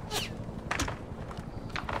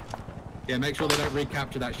 Yeah, make sure they don't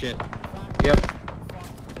recapture that shit. Yep.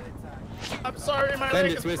 I'm sorry, my Send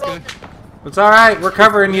leg it, is Swiska. broken. It's alright, we're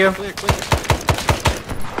covering you.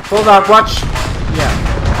 Bulldog, watch. Yeah.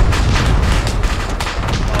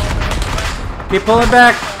 Keep pulling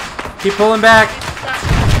back. Keep pulling back.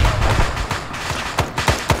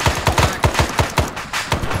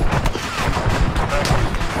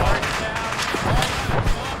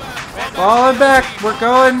 Falling back. We're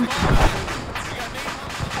going.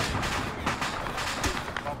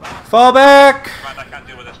 Fall back. I can't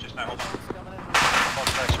deal with this just now. Hold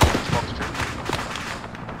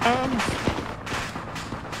on.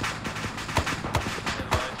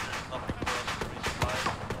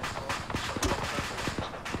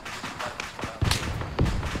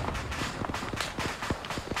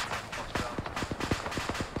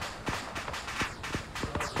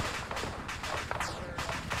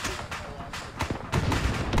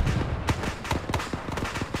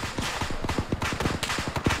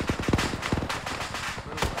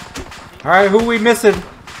 Alright, who we missing?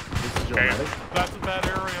 That's a bad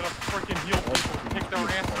area to freaking heal people. Kick their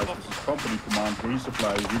ass to the Company command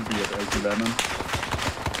resupply will be at 80 Lemon.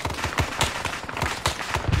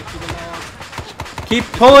 Keep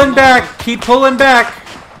pulling back. Keep pulling back.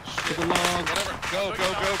 Go.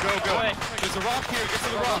 There's a rock here. Get to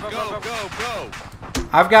the rock. Go.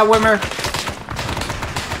 I've got Wimmer.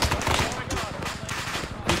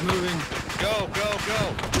 Keep moving. Go.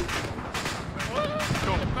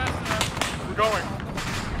 We're going.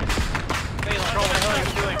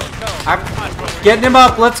 I'm getting him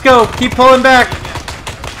up. Let's go. Keep pulling back.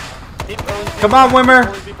 Come on,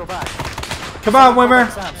 Wimmer. Come on, Wimmer.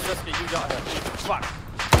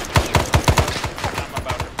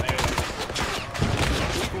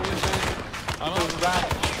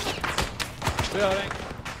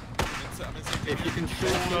 If you can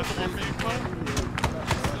shoot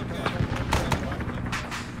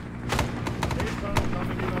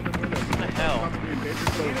What the hell?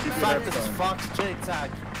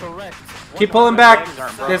 Correct. Keep pulling back.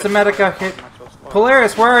 There's a medica hit.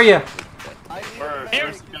 Polaris, where are you?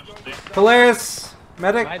 Polaris,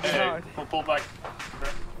 medic. Pull back.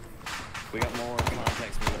 We got more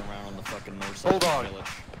contacts moving around on the fucking north side Hold of on. the village.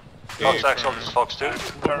 Fox Axel, this is Fox 2.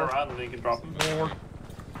 Turn around and you can drop more.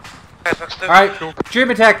 Alright, Dream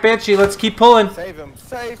Attack, Banshee, let's keep pulling. Save him.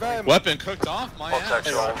 Save him. Weapon cooked off my Fox ass.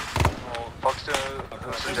 Axel. Fox 2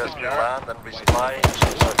 suggests we land and resupply.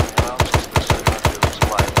 Circling around, so we're still going to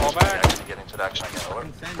resupply. Fall back. Actually get into the action again, over.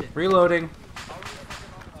 Reloading.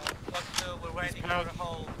 Fox 2, we're waiting for the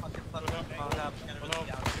whole fucking platform.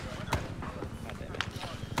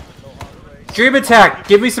 Dream Attack,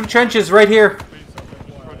 give me some trenches right here.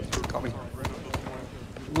 Got me.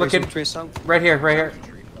 Looking right here, right here.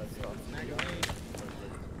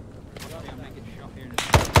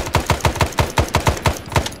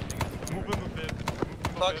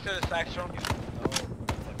 Fox 2 is action.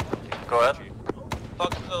 Go ahead.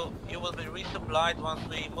 Fox 2, you will be resupplied once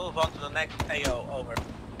we move on to the next AO, over.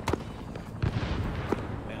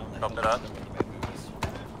 Copy that.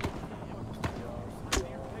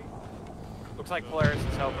 Looks like Polaris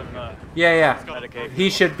is helping the Yeah. medication. He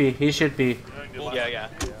should be. Yeah.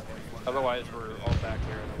 Otherwise, we're all back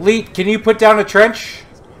here. Leet, can you put down a trench?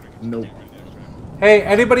 Nope. Hey,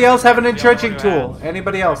 anybody else have an entrenching tool?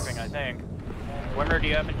 Anybody else? I think. Wimmer, do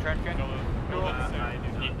you have entrenching?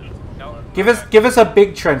 No. Give us a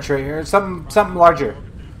big trench right here. Something larger.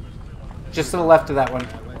 Just to the left of that one.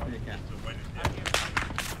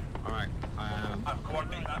 Alright.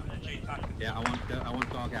 Yeah, I want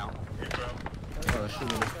dog out.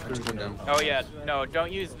 Oh yeah, no,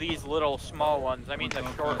 don't use these little small ones. I mean the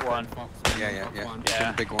short one. Yeah.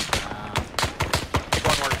 Yeah. Big one. Big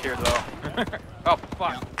one works here though. Oh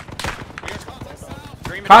fuck.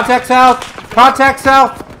 Contact south! Contact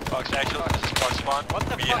south! Fox Axel, this is Fox 1.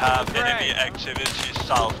 We have enemy activity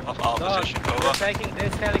south of our position, over. We're taking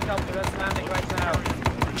this helicopter that's landing right now.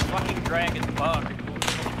 Fucking drag is bugged.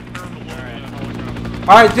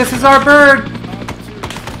 Alright, this is our bird!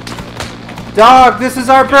 Dog, this is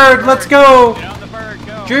our bird! Let's go! Get on the bird,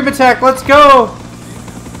 go! Dream Attack, let's go! Go.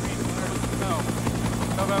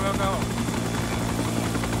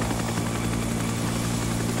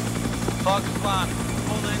 Fox 1,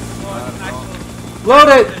 pull in towards Axel. Load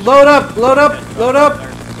it! Load up! Load up! Load up!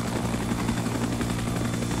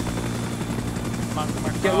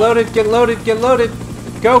 Get loaded! Get loaded! Get loaded!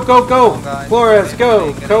 Go! Flores,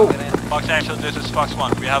 go! Fox Axel, this is Fox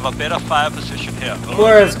 1. We have a better fire position here. Over.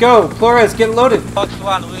 Flores, go! Flores, get loaded! Fox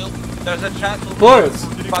 1, there's a chance we'll Flores!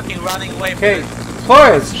 be fucking running away from Okay, this.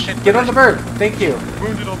 Flores, get on the bird. Thank you.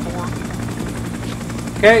 Wounded on board.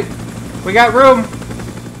 Okay, we got room.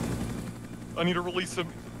 I need to release him.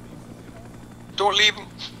 Don't leave him.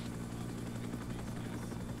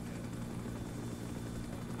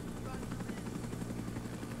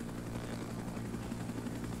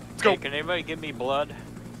 Let's go. Hey, can anybody give me blood?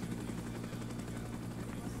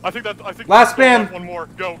 I think Last man. One more.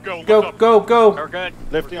 Go. Go. We're good.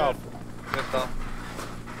 Lifting We're off. Lift off.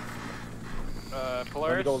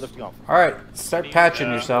 Polaris. Go lifting off. Alright, start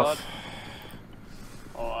patching yourself.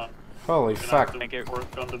 Oh, Holy fuck. Thank you.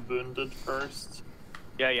 Work on the wounded first.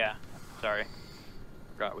 Yeah. Sorry.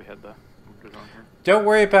 Forgot we had the wounded on here. Don't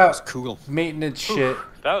worry about cool maintenance shit.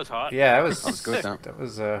 That was hot. Yeah, that was good. That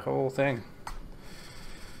was a whole thing.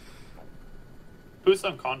 Who's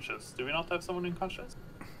unconscious? Do we not have someone unconscious?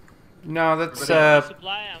 No, that's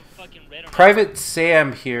Supply, I'm fucking red on Private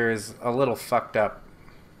Sam here is a little fucked up.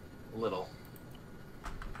 Little.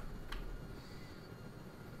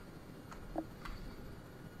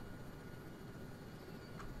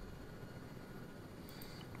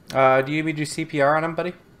 Do you need me to do CPR on him,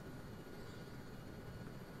 buddy?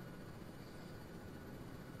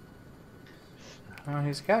 Oh,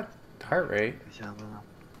 he's got heart rate.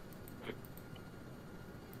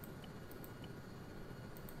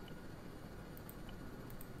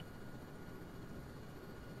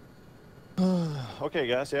 Okay,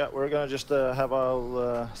 guys. Yeah, we're gonna just have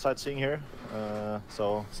our sightseeing here.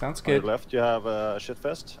 So sounds on good. your left you have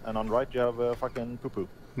Shitfest, and on right you have fucking Poo Poo.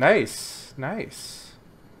 Nice, nice.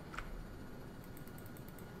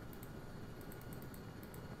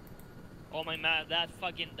 Oh my man, that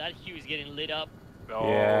hue is getting lit up. Oh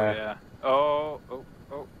Yeah. yeah. Oh.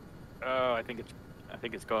 I think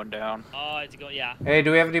it's going down. Oh, it's going. Yeah. Hey,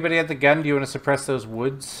 do we have anybody at the gun? Do you want to suppress those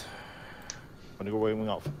woods? I'm gonna go waving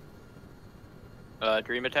off.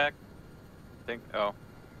 Dream attack. I think. Oh,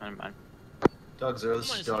 never mind. Dog-0,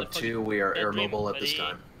 this is Dog-2. We are air mobile at this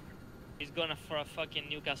time. He's going for a fucking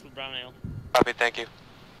Newcastle Brown Ale. Copy, thank you.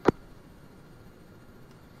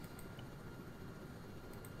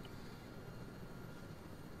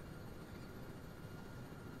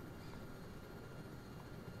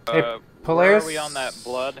 Hey, Where Polaris? are we on that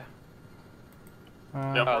blood?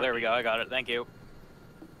 Oh, there we go. I got it. Thank you.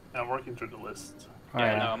 I'm working through the list.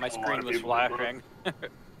 Yeah, no, my screen was flashing.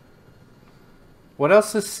 What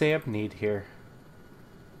else does Sam need here?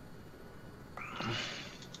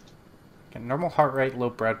 Okay, normal heart rate, low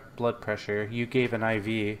blood pressure. You gave an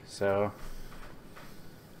IV, so...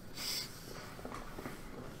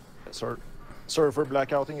 Sorry for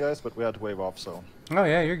blackouting, guys, but we had to wave off, so... Oh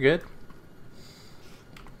yeah, you're good.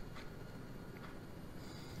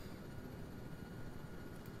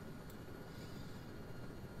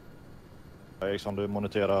 Eriksson, du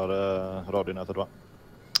moniterar radionätet, va?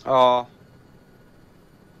 Ja.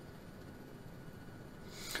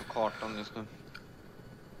 På kartan just nu.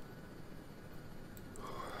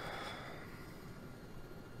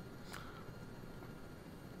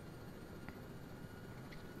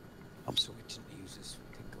 I'm sorry I didn't use this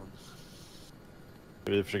fucking gun.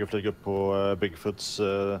 Vi försöker flyga upp på Bigfoots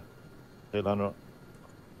hela nu då.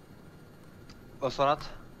 Vad sa du?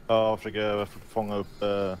 Ja, försöker fånga upp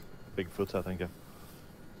Bigfoot här, tänker jag.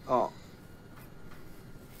 Ja.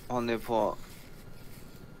 Han är på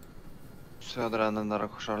södra änden där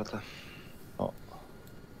och korsar lite. Ja.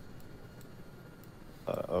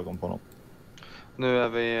 Ögon på honom. Nu är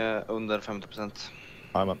vi under 50%.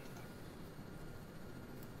 Jajamän.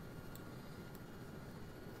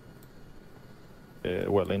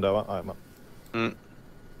 Welling där, va? Jajamän. Mm.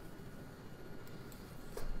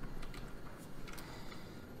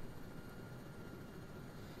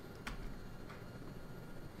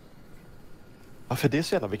 Varför är det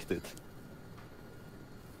så jävla viktigt?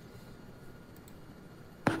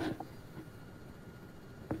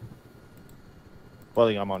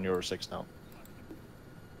 Welling, I'm on your 6 now.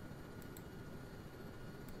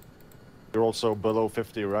 You're also below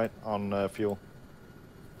 50, right? On fuel.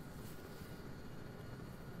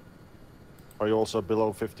 Are you also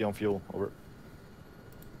below 50 on fuel? Over.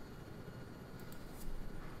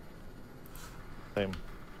 Same.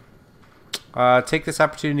 Take this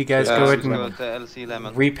opportunity, guys. Go ahead and LC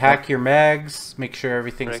Lemon. repack your mags. Make sure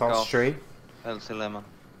everything's Break all off. straight. LC Lemon.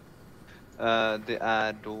 Det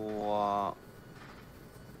är då...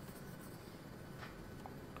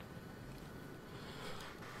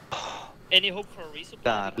 Any hope for a resupply?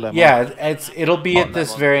 Där. Yeah, it'll be at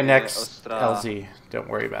this very next LZ. Don't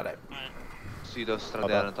worry about it. Sydöstra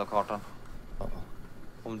delen av kartan.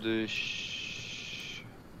 Om du...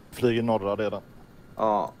 Flyger norra delen.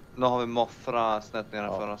 Ja, nu har vi Mothra snett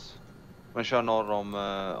nedanför oss. Men kör norr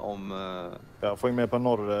om... Ja, får in med på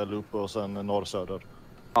norrloop och sen norr-söder.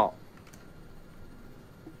 Ja.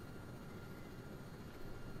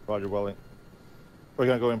 Roger, Welling. We're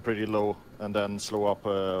gonna go in pretty low and then slow up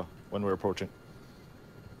when we're approaching.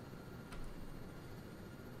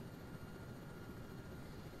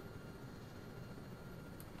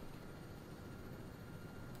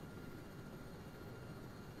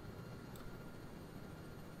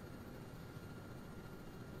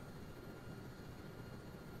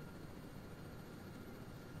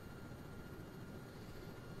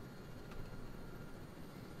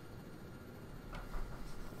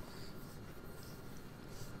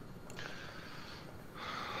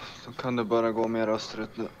 Så kan du bara gå mer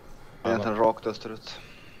österut nu. Egentligen rakt österut.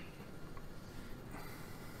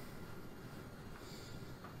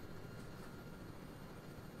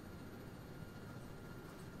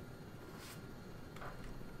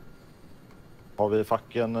 Har vi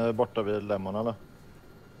facken borta vid Lemon, eller?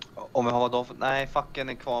 Om vi har dem... Nej, facken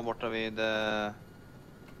är kvar borta vid...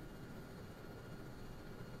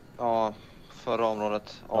 Ja, förra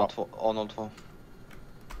området. A2, A02.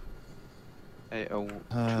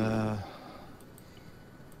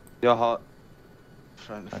 Jag har...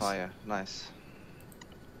 Friendly fire, nice.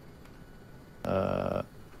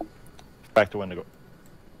 Back to Wendigo.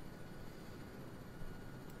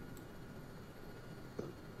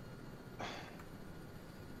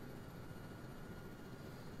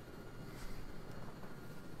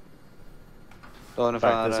 Då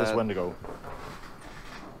ungefär... Back, this is Wendigo.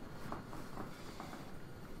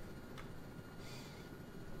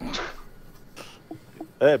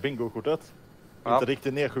 Bingo-kortet. Ja. Inte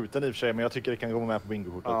riktigt nedskjuten i och för sig, men jag tycker det kan gå med på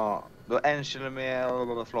bingo-kortet. Ja, då 1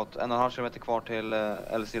 kilometer, förlåt, 1,5 kilometer kvar till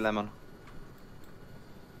LC Lemon.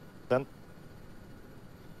 Then.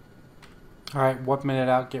 Alright, 1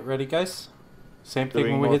 minute out, get ready guys. Same thing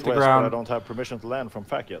Doing when we hit the northwest, ground. but I don't have permission to land from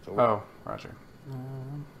FAC yet. Oh, roger.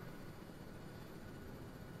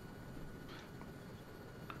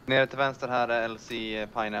 Nere till vänster här är LC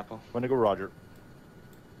Pineapple. Wendigo Roger.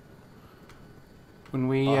 When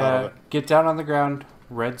we get down on the ground,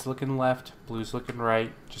 red's looking left, blue's looking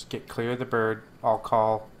right. Just get clear of the bird. I'll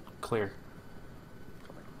call clear.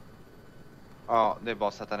 Ja, det är bara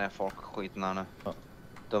att sätta ner folk skiten här nu.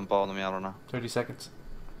 Dumpa av de jävlarna. 30 seconds.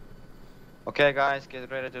 Okay guys,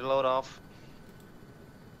 get ready to load off.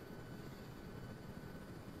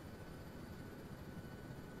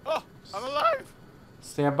 Oh, I'm alive!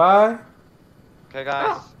 Stand by. Okay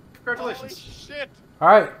guys. Congratulations. Holy shit!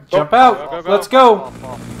 Alright, jump out. Let's go.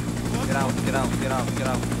 Get out, get out, get out, get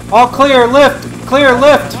out. All clear, lift. Clear,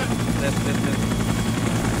 lift. Lift.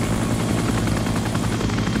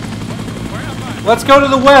 Let's go to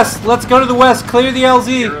the west. Let's go to the west. Clear the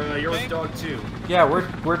LZ. You're with Dog-2. Yeah,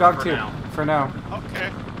 we're Dog-2 for now. Okay.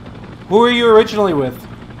 Who were you originally with? With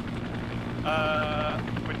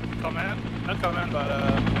command? Not command, but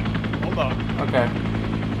hold on. Okay.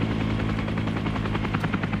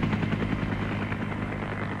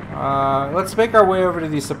 Let's make our way over to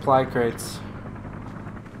these supply crates.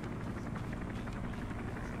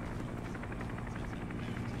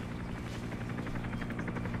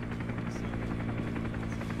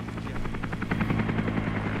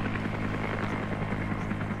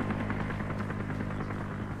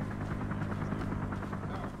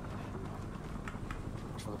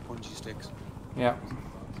 For the punchy sticks. Yeah.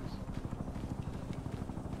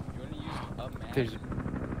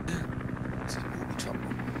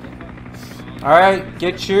 Alright,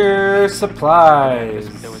 get your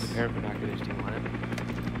supplies. There was a pair of binoculars. Do you want it?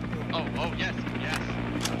 Oh, yes.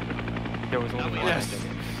 There was only one. Yes.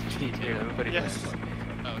 Here, let me put it Yes. here.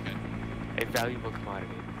 Oh, okay. A valuable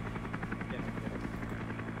commodity.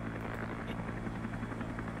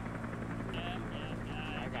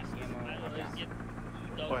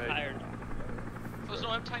 There's no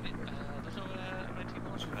M19. There's no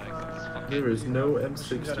M19 bags. There is no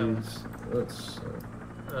M60s. That's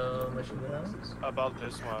machine gun about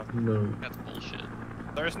this one. no. That's bullshit.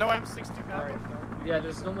 There is no M60 bags. Yeah,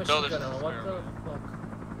 there's no machine gun ammo. What the fuck?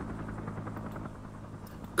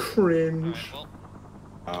 Cringe.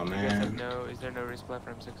 Oh Do you guys have man. no? Is there no resupply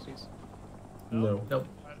for M60s? No. Nope.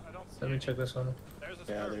 Let me check this one.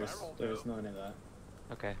 Yeah, there's none of that.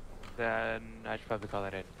 Okay, then I should probably call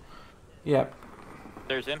that in. Yep.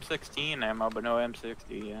 There's M16 ammo, but no M60.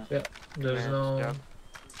 Yeah. Yeah. There's no.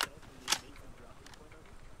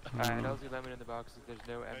 Alright, LZ Lemon in the box. There's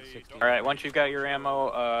no M60. All right. Once you've got your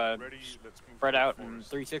ammo, spread out in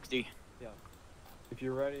 360. Yeah. If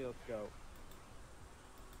you're ready, let's go.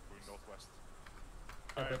 Northwest.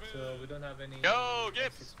 Okay, so we don't have any. Go,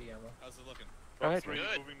 Gibbs! M60 ammo. How's it looking? Go ahead.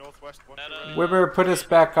 Moving northwest. Wibber, put us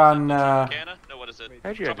back on No, what is it?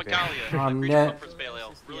 on net.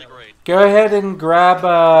 Really great. Go ahead and grab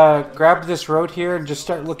grab this road here and just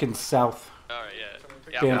start looking south. Alright, yeah.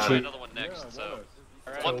 Yeah, I'm gonna try Banshee. another one next, so.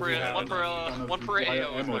 One per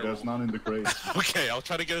AO. Ammo, there's none in the crates. Okay, I'll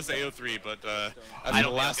try to get us AO3, but that's the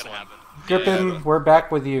last one. Grippin, we're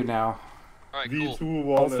back with you now. Alright,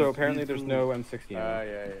 cool. Also, apparently there's no M60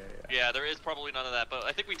 ammo. Yeah, there is probably none of that, but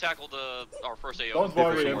I think we tackled our first AO. Don't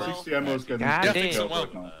worry, M60 ammo is getting so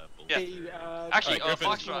well. Yeah. Actually,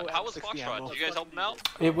 Foxtrot, how was Foxtrot? Did you guys help him out?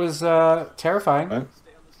 It was terrifying.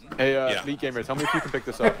 Hey, Fleet Gamer, tell me if you can pick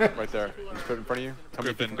this up right there. Just put it in front of you. Tell me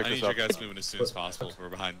if you Griffin, can pick I this need up. you guys moving as soon as possible. We're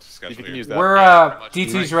behind schedule. If you can here. use that. We're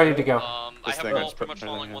DT's ready to go. I have them all pretty much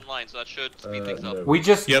following one line, so that should speed things up. We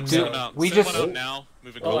just Yep, do, send out. we Send just one out now.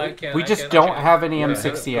 Moving Oh, I forward. can. we just don't have any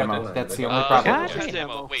M60 ammo. That's the only problem.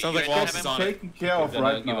 Wait, Sounds you like guys Wallace have is ammo? on it. taken care of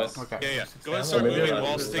right now. Okay. Yeah. Go ahead and start moving. We'll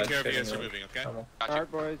also take care of you as you're moving, okay? Gotcha.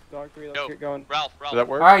 Alright, boys, Dog-3, let's Go. get going. Ralph. Does that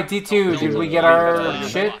work? All right, D2. Did we get our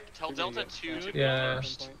shit? Tell Delta 2 to Yeah. go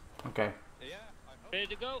first. Okay. Ready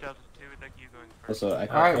to go? Also, All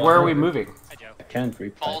right, where are we moving? I can't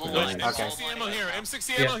replay Follow the line. M60 ammo here.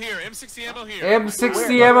 M60 ammo here. M60 ammo here.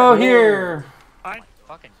 M60 ammo here.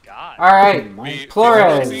 fucking god. All right,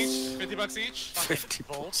 Flores. $50 each. 50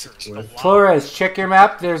 bucks. Flores, check your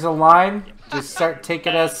map. There's a line. Just start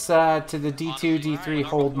taking us to the D2, D3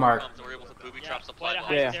 hold mark.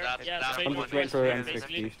 Yeah. I'm just waiting for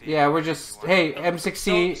M60. Yeah, we're just. Hey,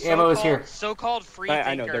 M60 ammo is here. So-called free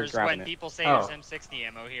I know, they're thinkers grabbing when it. people say Oh. there's M60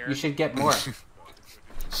 ammo here. You should get more.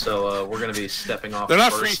 So we're gonna be stepping off. They're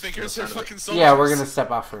not first free thinkers, they're fucking soldiers. Yeah, we're gonna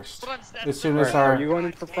step off first. As soon as Are our. you going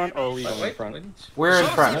in for front or are we going in front? We're in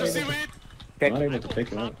front. Okay. Not able to pick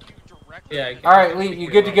him up. Yeah. All right, Lee, you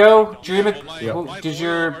good to go? Dream it. Yep. Did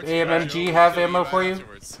your AMMG have ammo for you?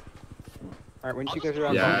 Alright, when you guys are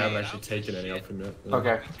on Yeah, I front. haven't actually taken any off him yet. Yeah.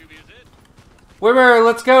 Okay. Wimmer,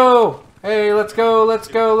 let's go! Hey, let's go! Let's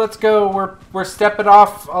go! Let's go! We're stepping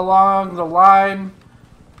off along the line,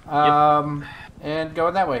 and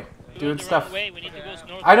going that way, doing stuff.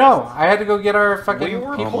 I know. I had to go get our fucking. We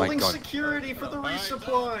were Oh my pulling God. security for the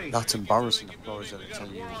resupply. That's embarrassing. Boys, I'm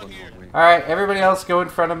telling you, one more way. All right, everybody else go in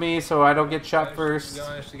front of me so I don't get shot first. You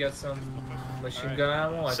managed to get some machine gun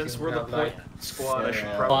ammo. I Since think we're we the have, point like, squad, I should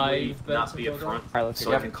 5 probably beds not in be up total. front, Alright, let's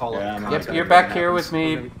so go. I can call Yeah, up. I'm Yep, not you're gonna back be here with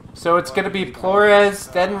me. So it's gonna be Flores,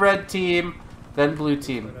 then red team, then blue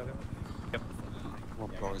team. Well,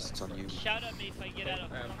 boys, it's on you. Shout at me if I get out of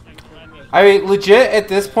contact. Remind me. I mean, legit at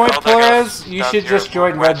this point, All that goes Flores, you down should here just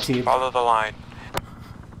join red west, team. Follow the line.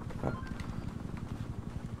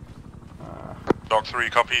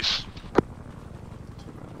 Dog-3, copies.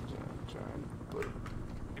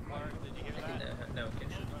 No, okay.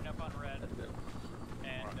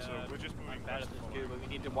 I'm bad at this too, but we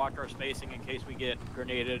need to watch our spacing in case we get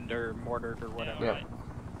grenaded or mortared or whatever. Yep.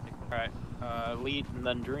 Alright, lead and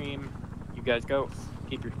then dream. You guys go.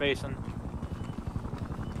 Keep your spacing.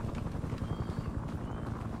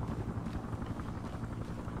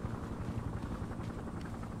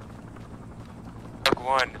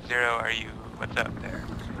 Dog-1, 0, are you? What's up there?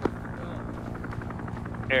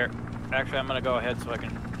 Here. Actually, I'm gonna go ahead so I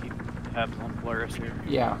can keep tabs on Flores here.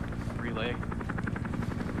 Yeah. Relay.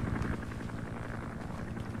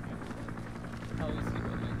 How is he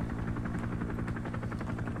moving?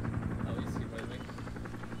 How is he moving?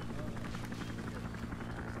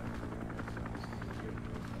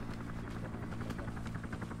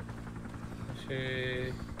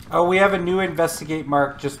 Actually, Oh, we have a new investigate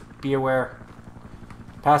mark. Just be aware.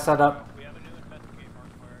 Pass that up. We have a new investigate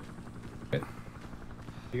mark.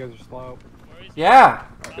 You guys are slow. Yeah,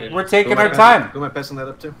 we're taking our time. Who am I passing that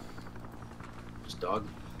up to? Just dog.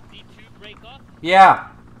 D2 break off. Yeah.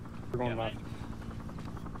 We're going left.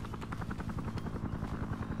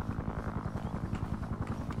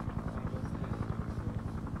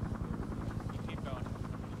 Keep going.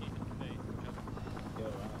 You need to stay. Just,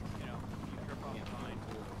 you know, keep your phone in mind.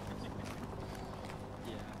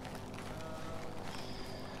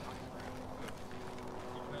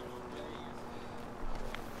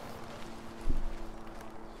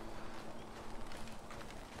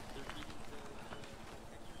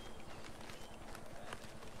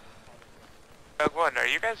 Dog-1, are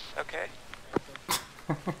you guys okay?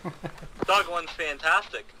 Dog-1's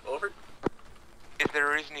fantastic. Over. Is there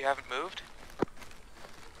a reason you haven't moved?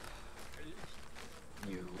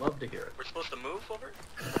 You love to hear it. We're supposed to move over?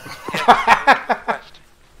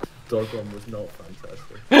 Dog-1 was not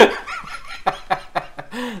fantastic.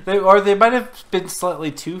 They might have been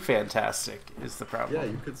slightly too fantastic, is the problem. Yeah,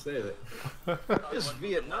 you could say that. This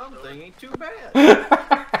Vietnam thing ain't too bad.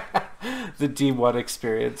 The D1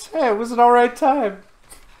 experience. Hey, it was an alright time.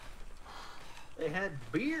 They had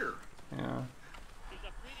beer. Yeah.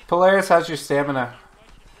 Polaris, how's your stamina?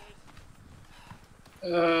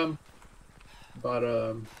 About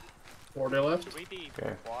 40 left. Should we be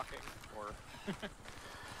Okay. walking or?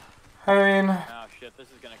 I mean, Oh shit, this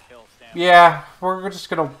is gonna kill stamina. yeah, we're just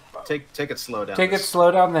gonna Take it slow down. take it slow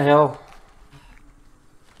down the hill.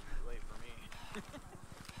 Too late for me.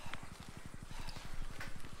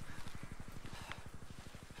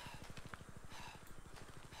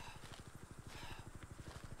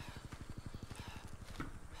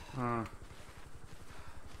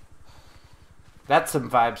 That's some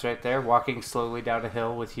vibes right there, walking slowly down a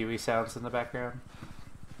hill with Huey sounds in the background.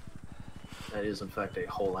 That is, in fact, a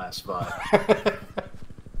whole ass vibe.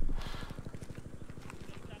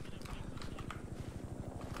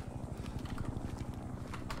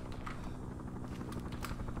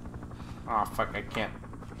 Oh fuck, I can't.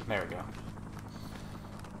 There we go.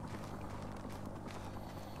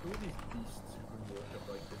 Who are these beasts who can walk up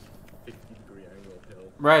like this 50-degree angle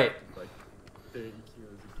hill? Right. Like 30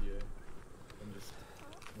 kilos of gear and just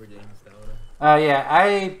regain stamina. Yeah,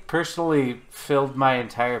 I personally filled my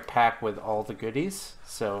entire pack with all the goodies,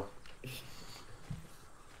 so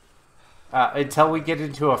Until we get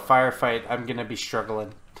into a firefight, I'm gonna be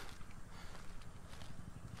struggling.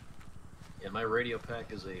 Yeah, my radio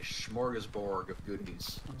pack is a smorgasbord of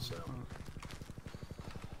goodies, so...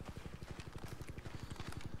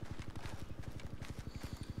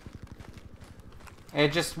 Hey,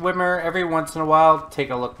 just Wimmer, every once in a while, take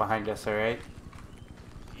a look behind us, alright?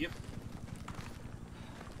 Yep.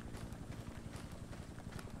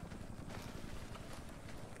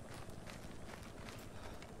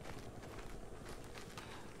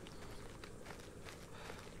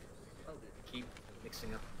 Keep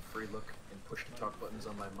mixing up free look and push to talk buttons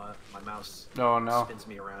on my mouse. Oh no. Spins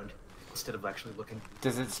me around instead of actually looking.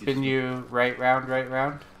 Does it spin you right round, right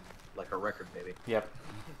round? Like a record, baby. Yep.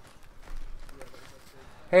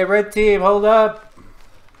 Hey, red team, hold up!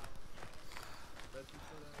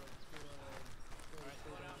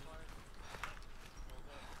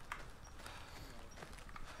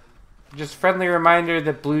 Just friendly reminder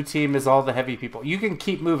that blue team is all the heavy people. You can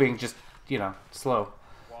keep moving, just, you know, slow.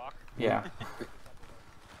 Walk. Yeah.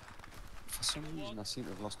 For some reason, I seem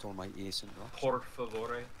to have lost all my ace and drops. Por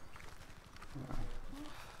favore.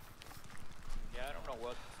 Yeah, I don't know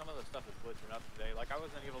what. Some of the stuff is glitching up today. Like, I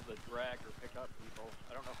wasn't able to drag or pick up people.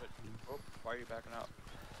 I don't know if it... Oh, why are you backing up?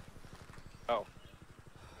 Oh.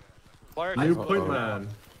 Polaris New point man.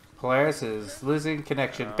 Polaris is losing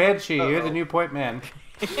connection. Banshee, you're the new point man.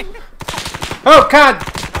 Oh, God!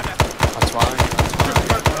 That's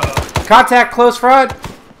why. Contact, close front!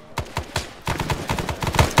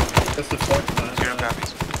 That's the point man. Zero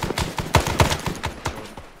copies.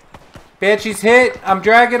 Banshee's hit. I'm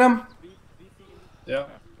dragging him. Yeah.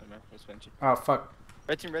 Oh, fuck.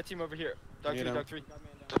 Red team over here. Dog-3.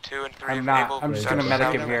 So 2 and 3 I'm not. enabled. I'm just gonna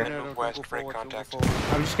medic him here. Move west, break contact.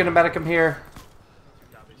 I'm just gonna medic him here.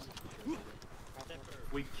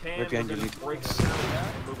 We can Maybe I need break sound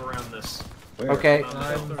and move around this. Okay.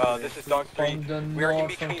 This is Dog-3. We're in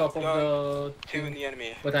between top of the Dog-2 and the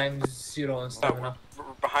enemy. But I'm 0 on stamina. We're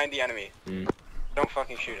behind the enemy. Don't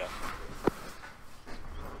fucking shoot us.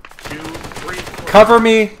 2, 3, 4.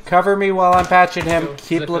 Cover me while I'm patching him.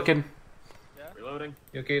 Keep looking. Reloading.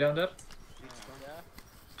 You okay down there?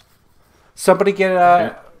 Somebody get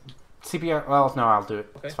CPR. Well, no, I'll do it.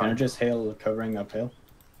 It's Can I fine. just hail covering uphill?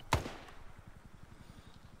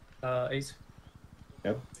 Ace.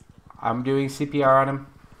 Yep. I'm doing CPR on him.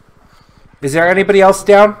 Is there anybody else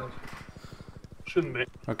down? Shouldn't be.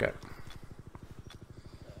 Okay.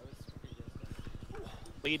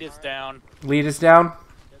 Lead is down. Lead is down.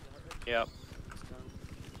 Yep.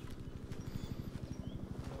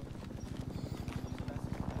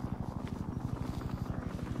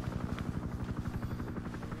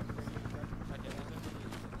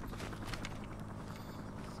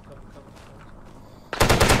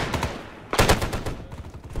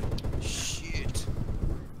 Shit.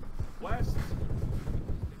 West.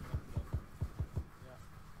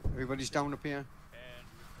 Everybody's down up here.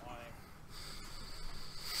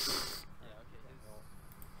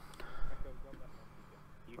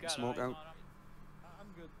 Smoke out.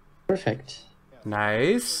 Perfect.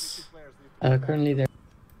 Nice. Currently there.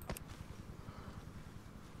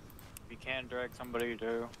 You can drag somebody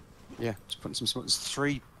to... Yeah, just putting some smoke. There's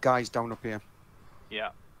 3 guys down up here. Yeah.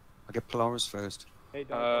 I'll get Polaris first. Get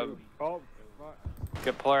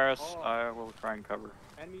Polaris. I will try and cover.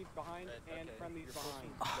 Enemies behind and friendlies behind.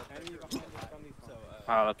 Enemies behind and friendlies behind.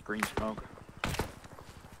 Oh, that's green smoke.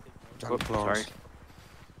 Down Whoops, Polaris. sorry.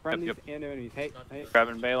 Friendlies and enemies. Hey, hey.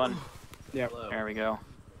 Grabbing Balin. Yeah. There we go.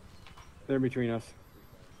 They're between us.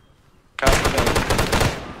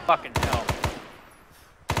 Fucking hell.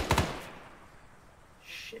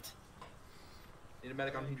 Shit. Need a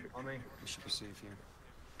medic on me. We should be safe here.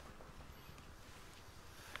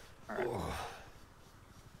 Alright.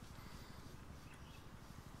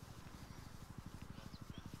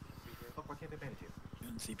 Fuck, why can't I bandage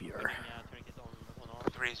you? CPR.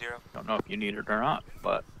 3-0. Don't know if you need it or not,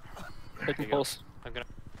 but... Hit the pulse. I'm gonna...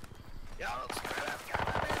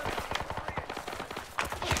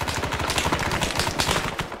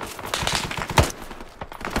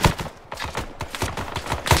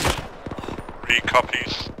 Three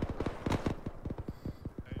copies.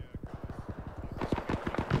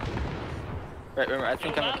 Right, I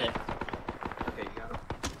think I'm okay. Okay, you got him.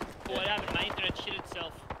 What happened? My internet shit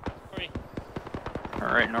itself. Sorry.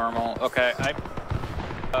 Alright, normal. Okay,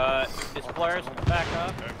 is Polaris back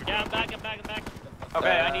up? Yeah, I'm back.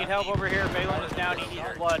 Okay, I need help over here. Balin is down, he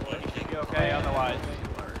needs blood, but he should be okay otherwise.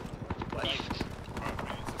 West.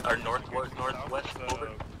 Or northwest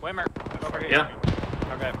over. Wimmer, over here.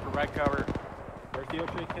 Yeah. Okay, provide cover. Where's the Oak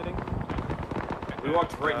hitting? We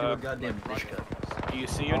walked right into a goddamn fish cut. Do you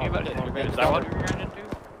see anybody? Is that what you're running into?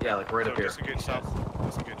 Yeah, like right up here. Disengage south.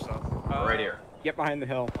 Disengage south. Right here. Get behind the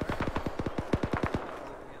hill.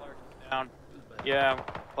 Down. Yeah,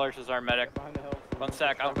 Polaris is our medic. Behind the hill. 1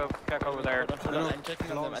 sec, I'll go check over there. I'm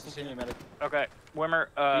checking on them. I think they need a medic. Okay, Wimmer,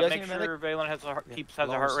 You guys make need a medic? sure Valen has has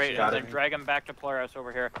a heart rate, Got and then it. drag him back to Polaris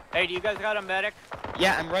over here. Hey, do you guys got a medic?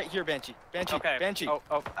 Yeah, I'm right here, Banshee. Banshee. Okay. Banshee. Oh,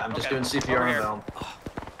 I'm just okay. doing CPR Over on here.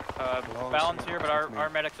 Val. Balance here, but our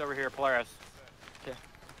medic's over here, Polaris. Okay.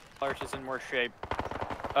 Polaris is in worse shape.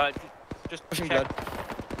 Just Pushing check. blood.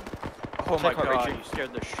 Oh my Check heart rate, god, Chief. you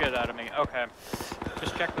scared the shit out of me. Okay.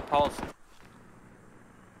 Just check the pulse.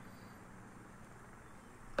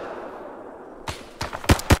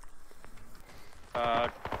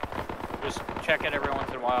 Just check it every once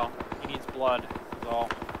in a while. He needs blood, is all.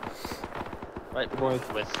 Right, boys.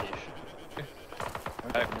 With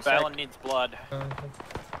Valen needs blood. I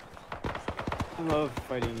love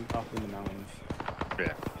fighting up in the mountains.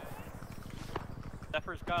 Yeah.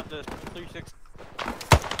 Zephyr's got this 360.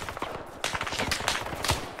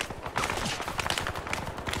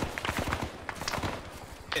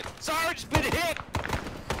 Sarge, been hit!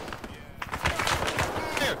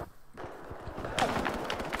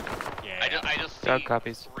 Yeah. I just see Dog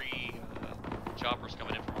copies. 3 choppers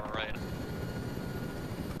coming in from our right.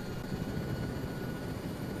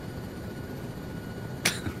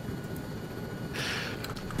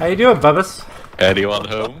 How you doing, Bubbas? Anyone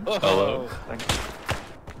home? Oh. Hello.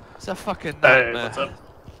 It's a fucking Hey, nightmare. what's up?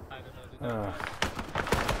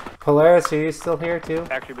 Polaris, are you still here too?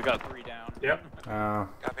 Actually, we got 3 down. Yep. Oh.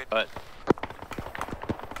 But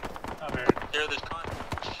I'm here. Here, there's contact.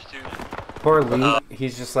 Poor Lee,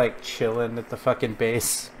 he's just like chilling at the fucking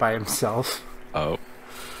base by himself. Oh.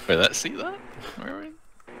 Wait, let's see that? Where are we?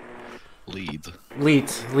 Lead.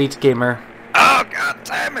 Leet gamer. Oh, god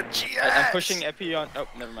damn it, GS! I'm pushing Epi on. Oh,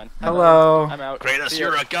 never mind. Hello. I'm out. Greatest, See ya.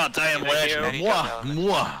 you're a goddamn legend. you. Mwah,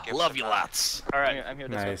 mwah. Love you lots. alright, I'm here.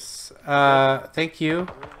 Nice. Thank you.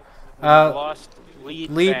 we lost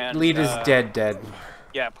Lead. Lead is dead.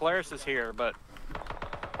 Yeah, Polaris is here, but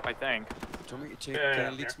I think. Do you want me to take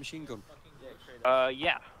Yeah. Leeds machine gun?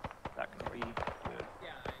 Yeah. That can be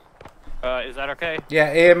good. Is that okay?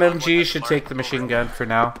 Yeah, AMMG should take the machine gun for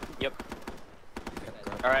now. Yep.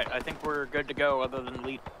 Alright, I think we're good to go other than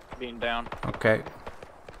Lead being down. Okay.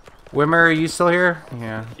 Wimmer, are you still here?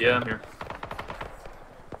 Yeah. Yeah, I'm here.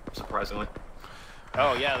 Surprisingly.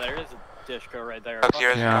 Oh yeah, there is a Dishko right there. Dog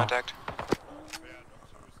 0 is in Yeah. contact.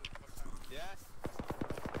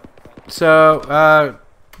 So,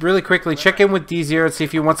 really quickly, check in with D0 and see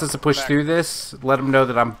if he wants us to push through this. Let him know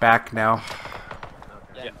that I'm back now.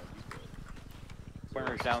 Yeah.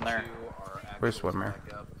 Swimmer's down there. Where's Swimmer?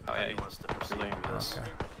 Oh yeah, He wants to proceed with this. Okay.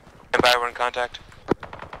 Stand by, we're in contact.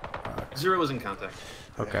 Zero was in contact.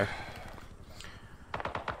 Okay.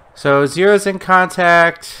 So, Zero's in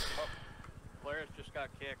contact. Polaris just got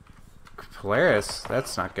kicked. Polaris?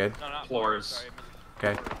 That's not good. No, not Polaris.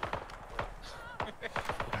 Okay.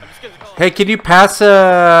 I'm just gonna call Hey, can you pass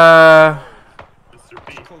Mr.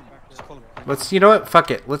 B. Let's, you know what?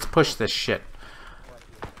 Fuck it. Let's push this shit.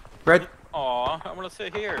 Red? Aw, I wanna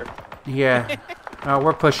sit here. Yeah.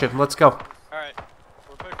 We're pushing. Let's go. Alright.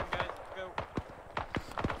 We're pushing, guys. Go.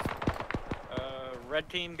 Red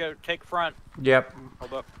team, go take front. Yep.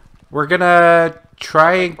 Hold up. We're gonna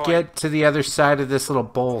try and Point. get to the other side of this little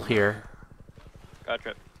bowl here.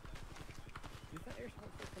 Gotcha.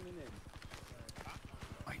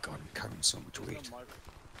 My god, I'm carrying so much weight.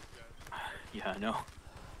 Yeah, I know.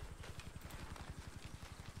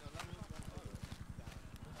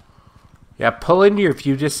 Yeah, pull in your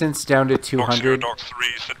view distance down to 200. Dog 3,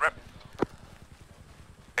 sit rep.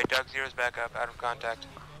 Hey, Dog 0 is back up, out of contact.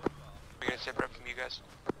 We're gonna sit rep from you guys.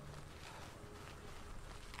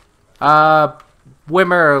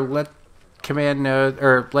 Wimmer, let command know,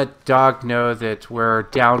 or let Dog know that we're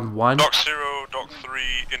down 1. Dog 0, Dog 3,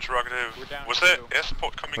 interrogative. Was there air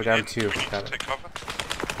support coming We're down in? 2. Do we need Got to it. take cover?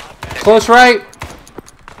 Close right!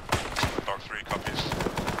 Dog 3 copies.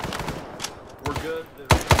 We're good.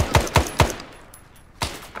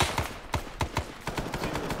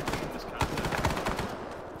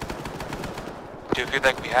 Do you feel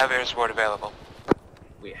like we have air support available?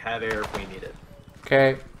 We have air if we need it.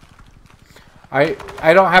 Okay.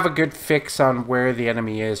 I don't have a good fix on where the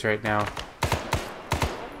enemy is right now.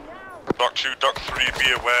 Dog 2, Dog 3,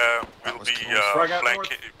 be aware. We'll be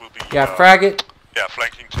flanking. We'll be Yeah, frag it. Yeah,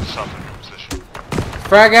 flanking to the south of your position.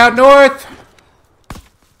 Frag out north!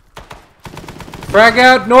 Frag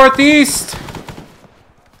out northeast!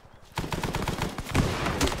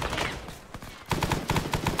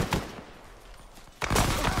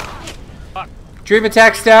 Dream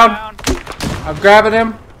attack's down. I'm grabbing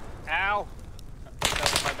him. Ow! That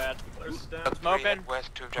was my Smoking.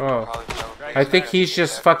 West to objective Oh. Hollywood. I think he's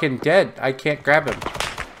just fucking dead. I can't grab him.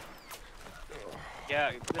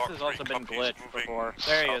 Yeah, this has also been glitched before.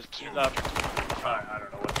 There he is. He's up. I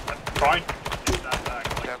don't know what I'm trying to do that back.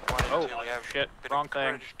 Oh, shit. Wrong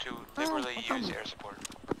thing. To liberally use air support.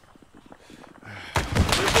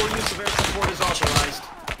 Liberal use of air support is authorized.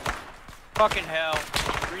 Fucking hell.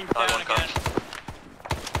 Green's down again.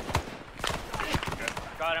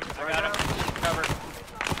 Got him. I got him. Cover.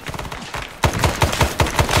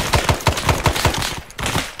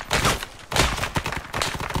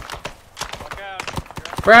 Look out.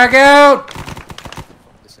 Frag out!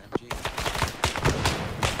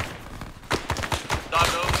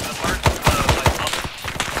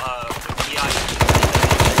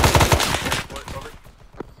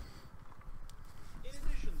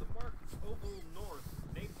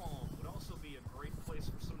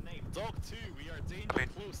 Dog-2, we are danger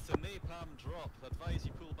close to Nape Can Drop. Advise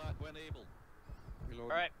you pull back when able.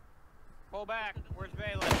 Alright. Pull back. Where's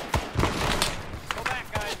Valen? Pull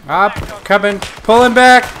back, guys. Pull Up, back. Go. coming, pulling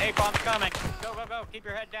back. Napalm's coming. Go, go, go. Keep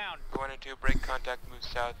your head down. 1 and 2, break contact, move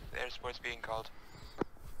south. Air support's being called.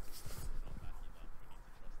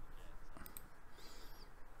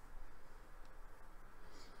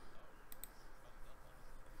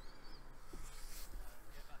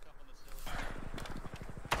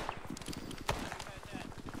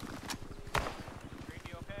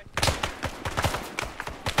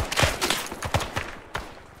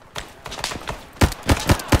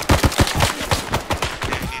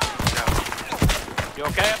 You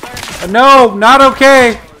okay up there? No, not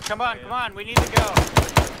okay. Come on. We need to go.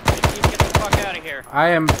 We need to get the fuck out of here. I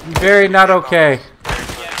am very not okay.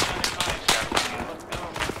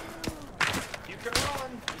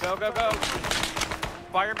 Go, go, go.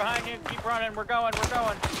 Fire behind you. Keep running. We're going.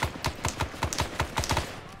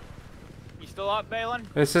 You still up, Balin?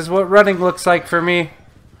 This is what running looks like for me.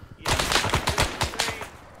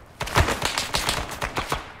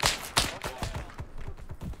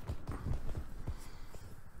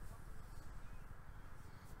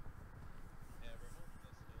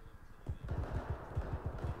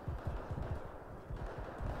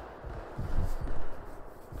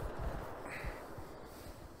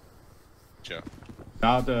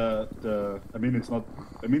 Now I mean it's not.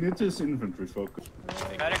 I mean it is infantry focus.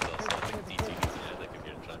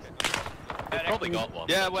 Probably got one.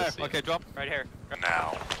 Yeah, where? Okay, drop. Right here.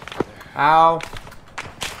 Now. Ow.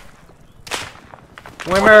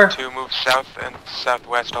 Wimmer. 2, move south and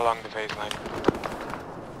southwest along the phase line.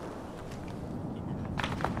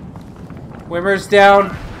 Wimmer's down.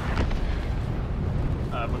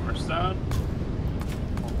 Wimmer's down.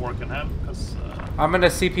 We're working him because. I'm gonna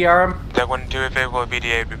CPR him. That 1 and 2, if able,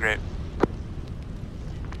 VDA would be great.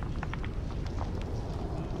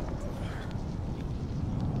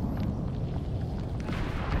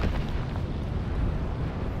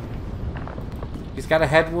 He's got a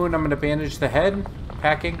head wound. I'm gonna bandage the head.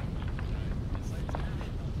 Packing.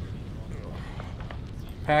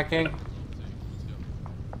 Packing.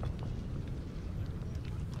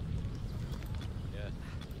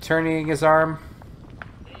 Turning his arm.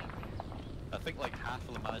 I think like half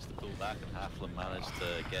of them managed to pull back and half of them managed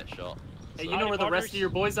to get shot. Hey, you know where the rest of your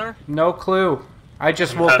boys are? No clue. I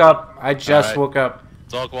just woke up. I just Alright. woke up.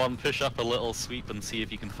 Dog 1, push up a little, sweep and see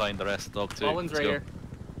if you can find the rest of Dog 2. Owen's right here.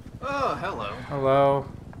 Oh, hello. Hello.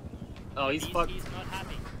 Oh, he's fucked. He's not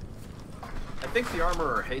happy. I think the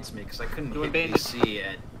armorer hates me because I couldn't Doing hit bandage. AC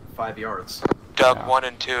at 5 yards. Doug 1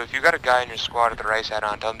 and 2, if you got a guy in your squad with the rice hat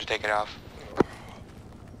on, tell him to take it off.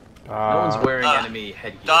 No one's wearing enemy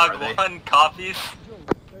headgear, Dog are they? 1 copies.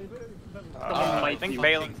 I think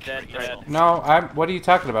Balin's dead. No, I'm. What are you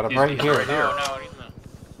talking about? I'm right here. No, he's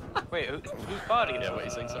not. Wait, whose body? Yeah, what are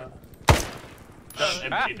you saying, sir?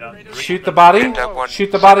 Shoot the body.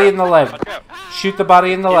 Shoot the body in the leg. Shoot the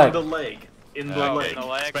body in the leg. In the leg. In the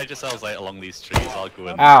leg. Spread yourselves out along these trees, I'll go in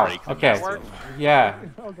and Ow. break them. Okay. Yeah.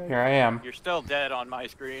 Here I am. You're still dead on my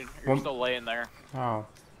screen. You're still laying there. Oh.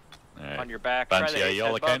 On your back. Try Banshee, the are you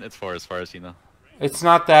all headbutt. accounted for as far as you know? It's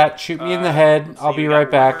not that. Shoot me in the head. I'll be right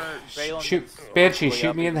back. Shoot. Banshee,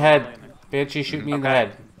 shoot me in the head. Banshee, shoot me in the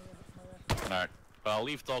head. Alright. Well, I'll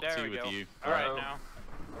leave Dog 2 with you. Alright now.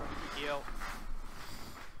 Heal.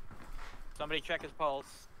 Somebody check his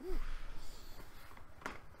pulse.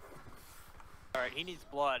 Alright, he needs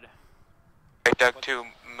blood. Right, Doug 2,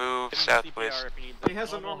 move south, please. CPR if he needs He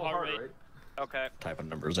has a normal heart rate. Okay. Typing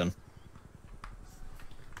numbers in.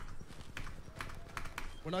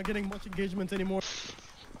 We're not getting much engagement anymore.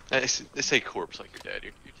 They say corpse like you're dead.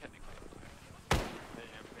 You're technically.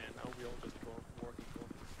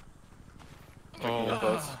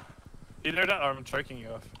 Oh. Either that or I'm choking you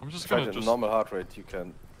off. I'm just At a normal heart rate, you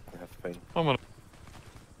can have pain. I'm gonna.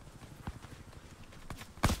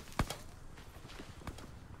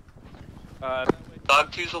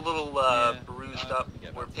 Dog-2's a little bruised up.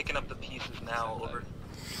 We're picking up the pieces now, over.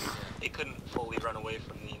 They couldn't fully run away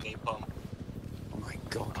from the napalm. Oh my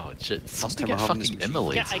god. Oh shit, Last something time get I haven't fucking been-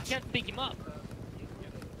 immolated. Yeah, I can't pick him up.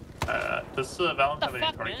 Does Valent have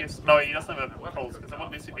any chronic case? No, he doesn't have a pulse. Is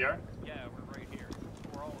someone do CPR? Yeah, we're right here.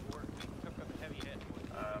 We took a heavy hit.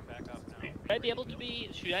 Back up now. Should I be able to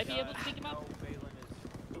pick him up?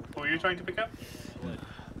 Who are you trying to pick up?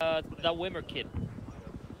 That Wimmer kid.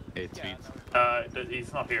 Hey, tweets.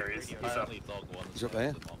 He's not here. He's up. He's up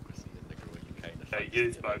there. Yeah, he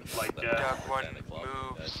is bugged. Like, Dog-1,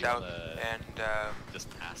 move south and just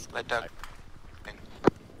ask. let Dog.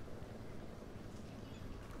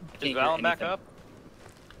 Is Valen back up?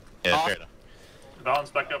 Yeah, fair enough.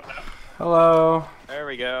 Valent's back up now. Hello. There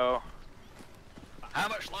we go. How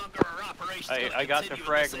much longer are operations? I got to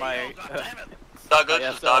frag my. Dog,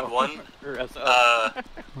 this is Dog-1.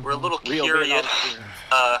 We're a little curious,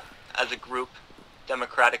 as a group,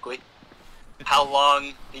 democratically, how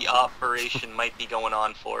long the operation might be going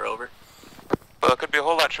on for, over. Well, it could be a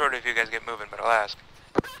whole lot shorter if you guys get moving, but I'll ask.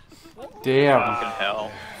 Damn. Fucking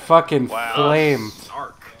hell. Fucking flamed.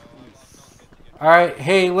 Alright,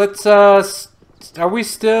 hey, let's, are we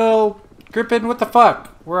still gripping? What the fuck?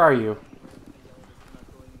 Where are you?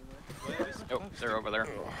 Oh, they're over there.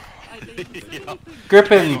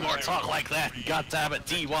 Grippin. More talk like that, goddammit,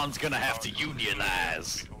 D1's gonna have to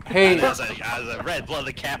unionize. Hey. As a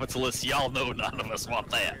red-blooded capitalist, y'all know none of us want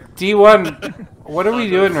that. D1, what are we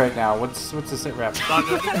doing right now? What's the sit rep? You turned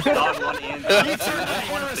the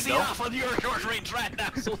heresy off on your short range right now,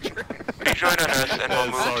 soldier. Join on us and we'll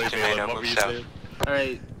move to Tomato, move south.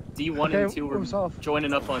 Alright, D1 and 2 we're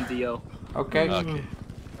joining up on DO. Okay. Alright.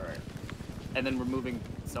 And then we're moving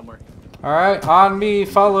somewhere. Alright, on me,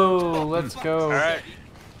 follow, let's go. Alright.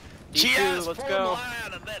 Cheers, let's go.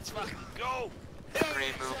 And let's fucking go. 3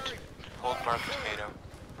 moved, hold mark Tomato.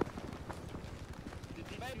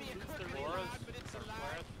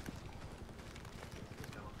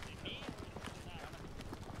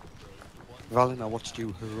 Valent, I watched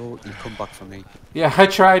you heroically come back for me. Yeah, I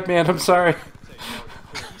tried, man, I'm sorry.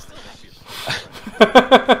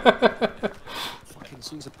 Fucking as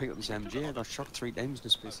soon as I picked up this MG, I got shot 3 times in the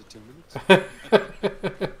space of 2 minutes.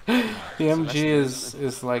 The MG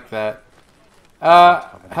is like that.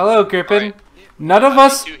 Hello, Grippin. None of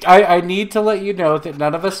us, I need to let you know that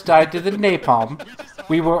none of us died to the napalm.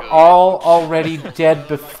 We were all already dead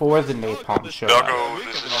before the napalm showed up. Doggo,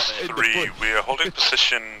 this is 3. We are holding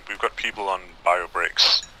position. We've got people on bio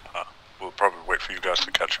breaks. We'll probably wait for you guys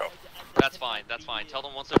to catch up. That's fine, that's fine. Tell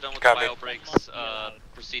them once they're done with the bio breaks,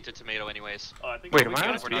 proceed to Tomato anyways. Wait, am I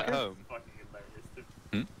on We're not speaker? home.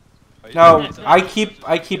 No, I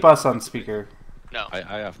keep us on speaker. No.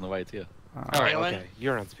 I have no idea. Alright, okay.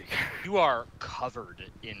 You're on speaker. You are covered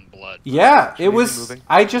in blood. Yeah, it was.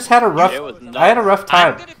 I just had a rough. I had a rough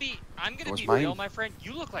time. I'm gonna be mine. real, my friend.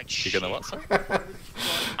 You look like shit. You gonna what, sir?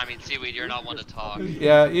 I mean, Seaweed, you're not one to talk.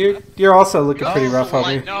 Yeah, you're also looking pretty rough,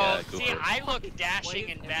 homie. No, Yeah, see, I look dashing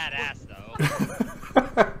and badass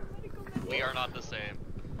though. We are not the same.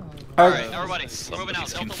 Alright, everybody, we're moving out.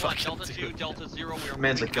 Delta 1, Delta 2, Delta 0. We are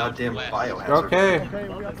Man's a moving goddamn west. biohazard. Okay.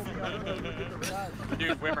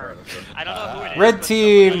 Dude, Wimmer. I don't know who it is. Red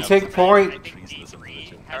team, take point.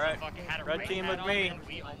 Alright, red team with me.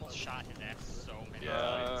 We almost shot his ass so many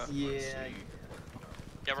Yeah.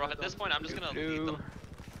 Yeah, bro, at this point, I'm just gonna lead them.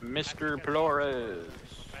 Mr. Flores.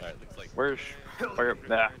 Where?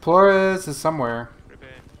 Nah. Flores is somewhere.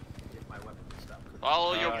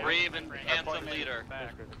 Follow your brave and handsome leader.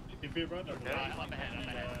 If you run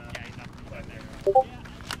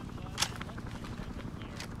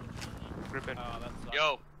Griffin.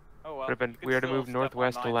 Yo. Griffin, we are to move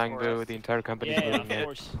northwest to Langbu. The entire company is moving it.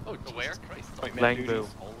 Oh, to where? Langbu.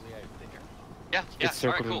 Yeah, It's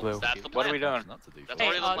circled in alright, blue. cool. That's the plan. What are we doing? That's Hey,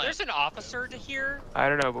 already the plan. there's an officer to here. I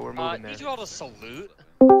don't know, but we're moving there. Need you all to salute.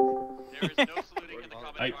 There is no saluting in the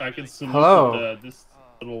company. I can salute Hello. this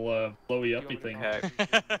little blowy uppy thing.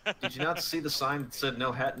 Did you not see the sign that said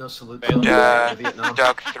no hat, no salute?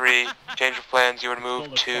 Dog 3, change of plans. You were to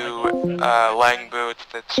move to Langbu.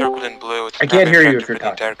 It's circled in blue. It's I can't hear you effective if you're for the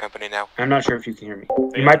talking. entire company now. I'm not sure if you can hear me.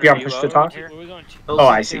 You might be on push to talk. Oh,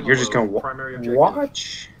 I see. You're just going to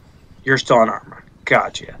watch. You're still on ARMA.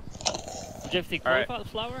 Gotcha. Drifty Alright.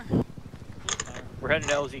 flower? We're heading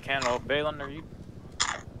to LZ Cantaloupe. Balin, are you...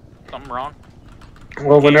 something wrong?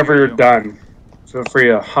 Well, whenever you're done, feel free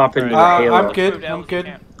to hop into the Halo. I'm good. I'm good.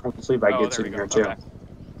 Hopefully, I get there in we here go. too. Okay.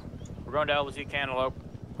 We're going to LZ Cantaloupe.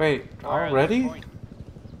 Wait, already?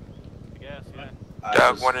 Yes, yeah.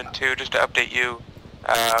 Dog 1 and 2, just to update you,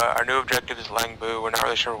 our new objective is Langbu. We're not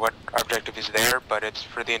really sure what our objective is there, but it's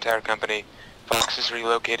for the entire company. Fox is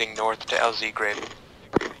relocating north to LZ grade.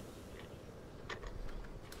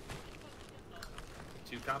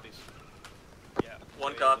 2 copies. Yeah.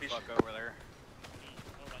 One copy. Over there.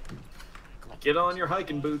 Get on your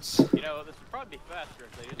hiking boots. You know, this would probably be faster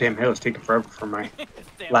if they did. Damn, hell, it's taking forever for my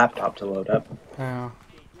laptop to load up. Yeah.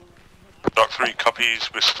 Dog-3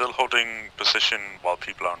 copies. We're still holding position while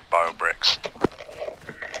people are on bio breaks.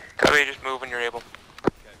 Copy, just move when you're able.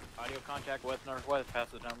 Okay. Audio contact west northwest, pass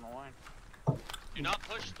it down the line. Do not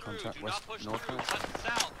push through. Contact Do west, not push northwest. through. Cut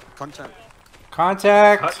south. Contact.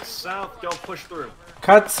 Contact. Cut south, don't push through.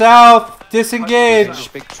 Cut south.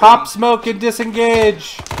 Disengage. Pop smoke and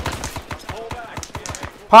disengage.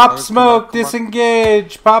 Pop smoke.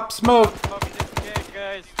 Disengage. Pop smoke. Disengage,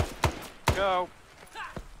 guys. Go.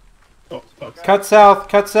 Cut south.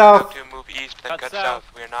 Cut south. To move east, then cut south.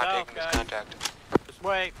 We are not taking this contact. This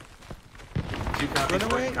way. 2 copies.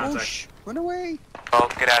 Run away, Contact. Osh! Run away! Oh,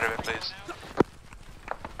 get out of it, please.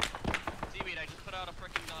 Seaweed, I just put out a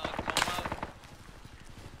freaking call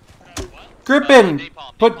out. Grippin.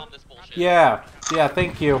 Napalm, Put. napalm this bullshit. Yeah. Yeah.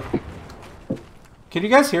 Thank you. Can you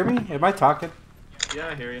guys hear me? Am I talking? Yeah,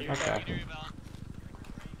 I hear you. Okay.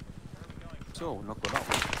 So, not going up.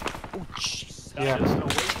 Oh, jeez. Yeah.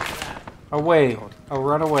 Away. I'll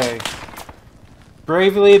run away.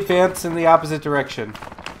 Bravely advance in the opposite direction.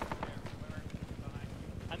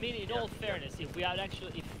 I mean, in all fairness, if we had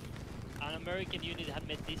actually, if an American unit had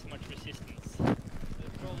met this much resistance, they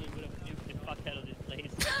probably would have nuked the fuck out of this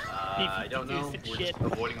place. I don't know. We're just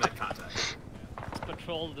avoiding that contact.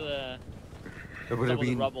 Patrol the. There would have some of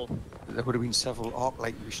the been rubble. there would have been several arc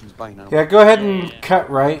light missions by now. Yeah, go ahead and cut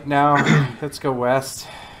right now. Let's go west.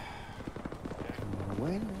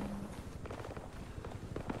 When?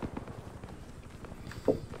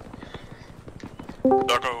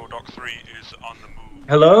 Dog-3 is on the move.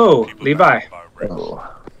 Hello, Levi.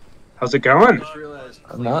 How's it going?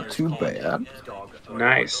 Not too bad.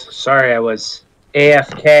 Nice. Sorry, I was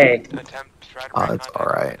AFK. It's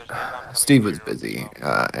alright. Steve was busy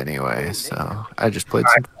anyway, so I just played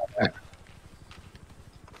some.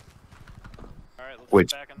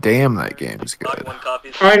 Which, damn, that game's good.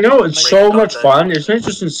 I know, it's so much fun. Isn't it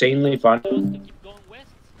just insanely fun?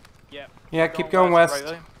 Yeah. Yeah, keep going west.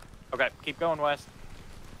 Right, okay, keep going west.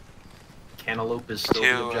 Cantaloupe is still the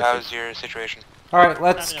 2, objective. how's your situation? Alright,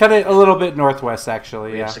 let's cut it a little bit northwest,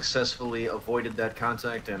 actually. We Yeah. have successfully avoided that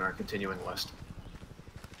contact and are continuing west.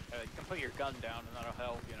 You can put your gun down and that'll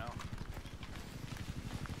help, you know.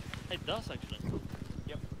 It does actually.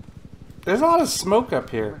 Yep. There's a lot of smoke up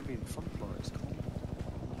here. Hey,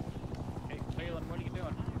 Phelan, what are you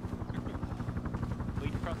doing?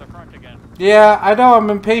 Lead from the front again. Yeah, I know, I'm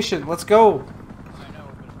impatient. Let's go. I know,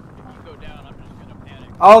 but if you go down, I'm just gonna panic.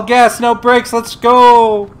 All gas, no brakes, let's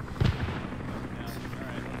go!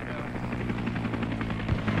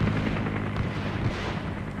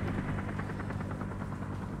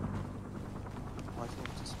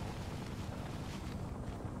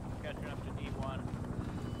 Catching up to D1.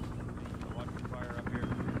 Watch the fire up here.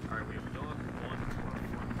 Alright, we have dog 1 to our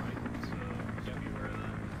front right, so be aware of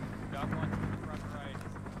that. Dog 1 to the front right.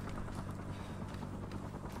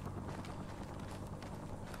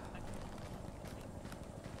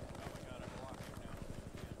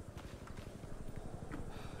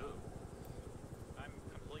 I'm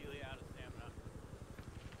completely out of stamina.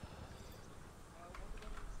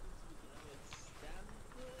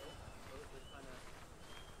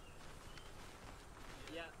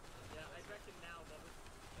 Yeah, I reckon now that was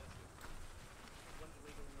one's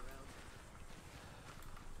wiggling around.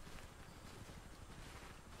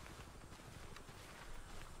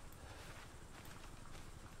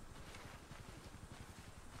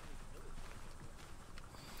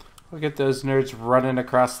 Look at those nerds running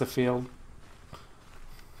across the field.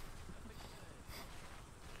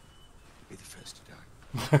 Be the first to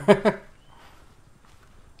die.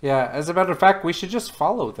 Yeah, as a matter of fact, we should just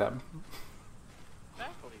follow them.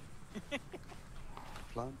 Exactly.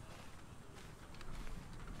 Plan.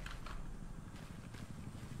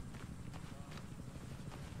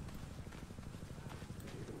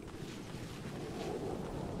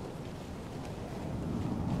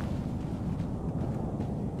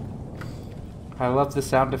 I love the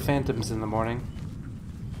sound of phantoms in the morning.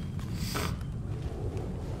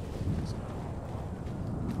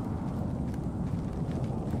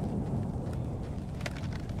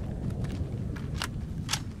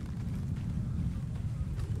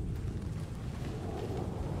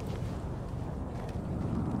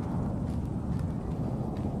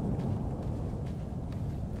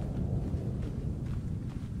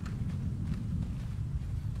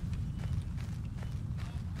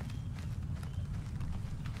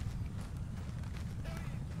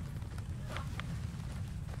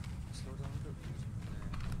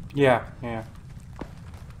 Yeah, yeah.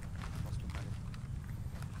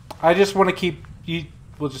 I just want to keep you.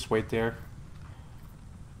 We'll just wait there.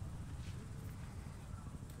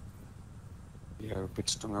 Yeah, we're a bit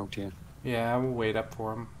strung out here. Yeah, we'll wait up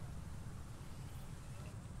for him.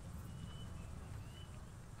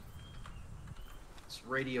 This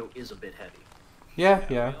radio is a bit heavy. Yeah,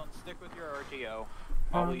 yeah. Stick with your RTO.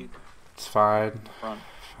 I'll lead. It's fine. Front.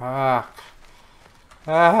 Fuck.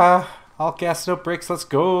 All gas, no brakes. Let's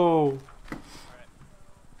go. The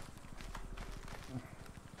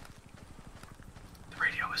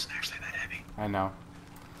radio isn't actually that heavy. I know.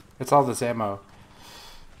 It's all this ammo.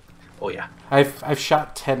 Oh yeah. I've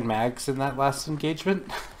shot 10 mags in that last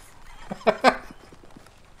engagement.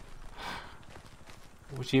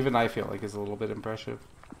 Which even I feel like is a little bit impressive.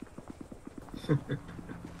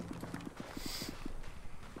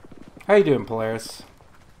 How you doing, Polaris?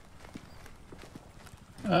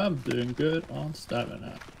 I'm doing good on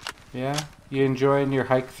stamina. Yeah? You enjoying your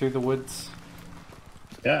hike through the woods?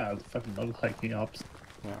 Yeah, I fucking love hiking up.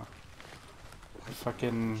 Yeah.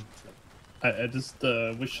 Fucking... I just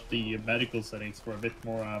wish the medical settings were a bit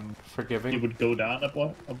more forgiving. It would go down a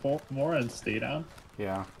bit more and stay down.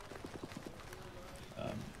 Yeah.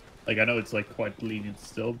 Like I know it's like quite lenient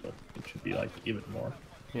still, but it should be like even more.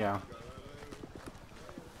 Yeah.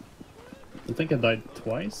 I think I died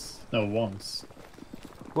twice. No, once.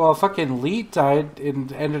 Well, fucking Lee died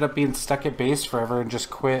and ended up being stuck at base forever and just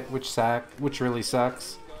quit, which really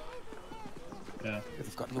sucks. Yeah.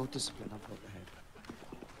 They've got no discipline up ahead.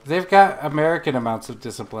 They've got American amounts of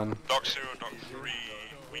discipline. Dog-2, Dog-3,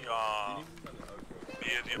 we are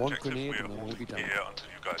near the One objective. grenade We're and then we'll be holding done. here until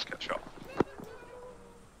you guys catch up.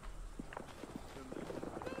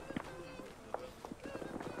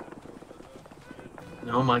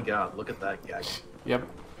 Oh my god, look at that guy. Yep.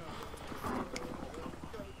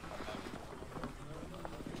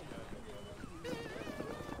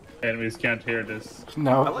 Enemies can't hear this.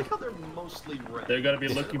 No. I like how they're mostly red. They're gonna be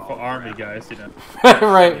looking for army guys, you know.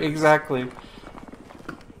 Right, exactly.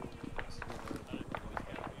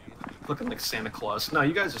 Looking like Santa Claus. No,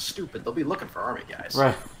 you guys are stupid. They'll be looking for army guys.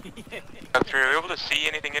 Right. Dog-3, are you able to see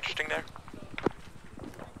anything interesting there?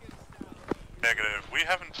 Negative. We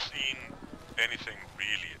haven't seen anything really.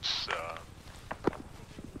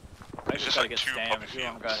 It's just like two poppy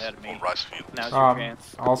fields or rice fields. Now's your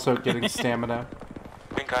chance. Also getting stamina.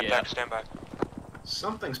 In contact, stand by.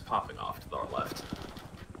 Something's popping off to our left.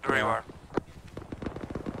 There you are.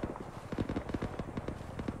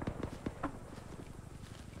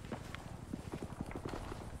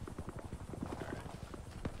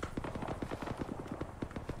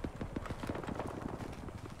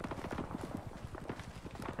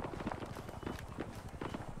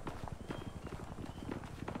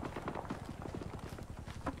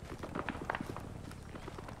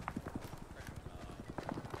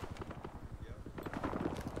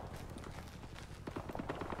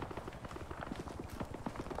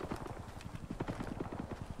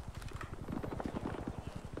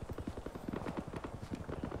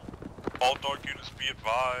 All dog units be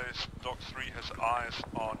advised, Dog-3 has eyes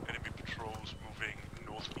on enemy patrols moving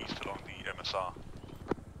northeast along the MSR.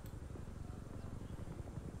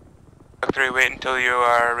 Dog-3, wait until you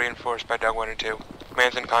are reinforced by Dog 1 and 2.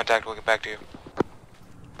 Command's in contact, we'll get back to you.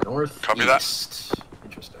 Northeast. Copy that.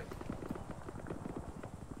 Interesting.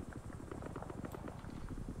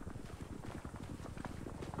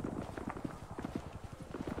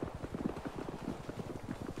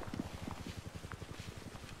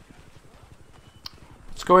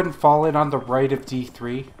 Let's go ahead and fall in on the right of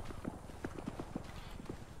D3.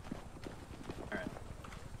 Alright.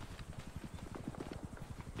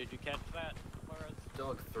 Did you catch that, Flores?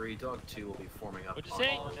 Dog-3, Dog-2 will be forming up. What'd you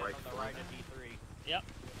say? on the right On the right of D3. Yep.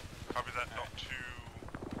 Copy that, Dog-2.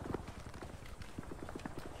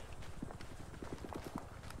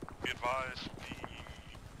 Be advised, the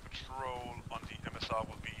patrol on the MSR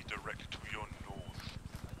will be direct to your north.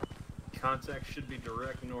 Contact should be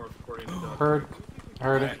direct north according to Dog. Heard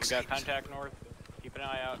it. We got contact north. Keep an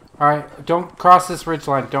eye out. Alright, don't cross this ridge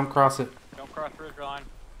line. Don't cross it. Don't cross ridge line.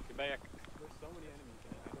 Get back.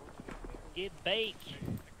 Get baked.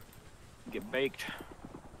 Get baked.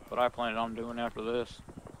 What I planned on doing after this.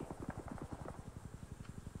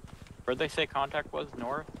 Where'd they say contact was?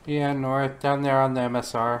 North? Yeah, north. Down there on the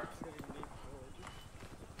MSR.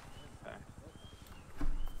 Okay.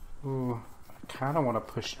 Ooh. I kind of want to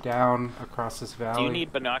push down across this valley. Do you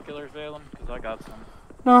need binoculars, Valen? Because I got some.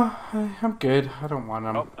 No, I'm good. I don't want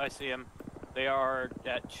them. Oh, I see them. They are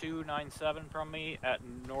at 297 from me at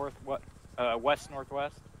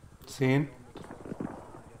west-northwest. Seen?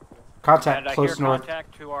 Contact and I close hear north.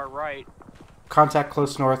 contact to our right. contact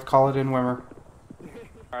close north. Call it in, Wimmer.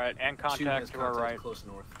 Alright, and 2 has contact to our contact right. close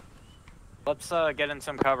north. Let's get in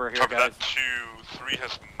some cover here, Copy guys. that. 2-3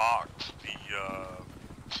 has marked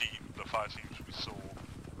the fire teams we saw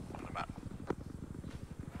on the map.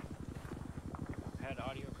 Had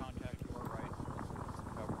audio contact to our right.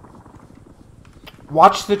 Some cover.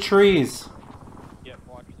 Watch the trees. Yep,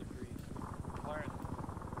 watch the trees. Clarence.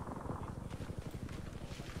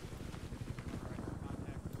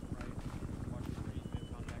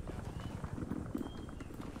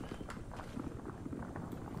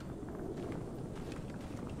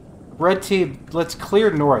 Red team, let's clear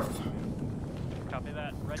north. Copy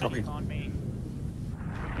that. Red Copy. team's on me.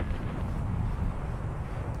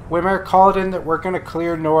 Wimmer, call it in that we're going to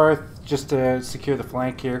clear north just to secure the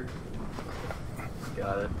flank here.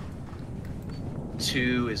 Got it.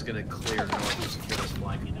 2 is going to clear north to secure this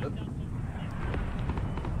flank. Yep.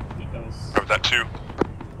 Copy that. 2.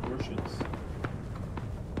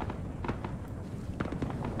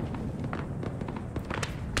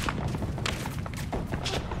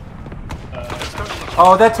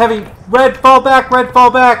 Oh, that's heavy. Red, fall back. Red, fall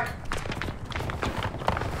back.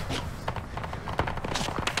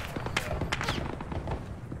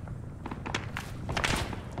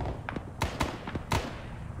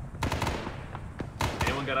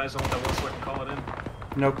 Anyone got eyes on what that was so I can call it in?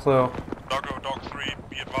 No clue. Dog-3,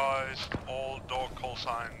 be advised, all dog call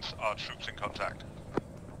signs are troops in contact.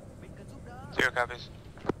 0 copies.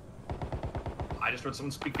 I just heard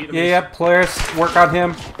someone speak Vietnamese. Yeah, Polaris, work on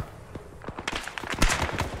him.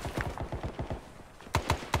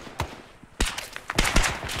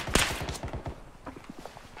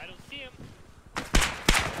 I don't see him.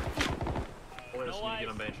 Polaris, you need to get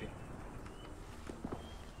on Banshee.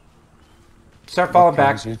 Start falling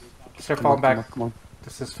back. Guys, yeah. Start Come falling on, back. come on.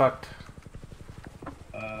 This is fucked.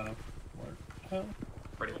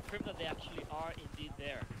 Confirm that they actually are indeed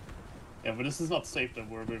there. Yeah, but this is not safe though.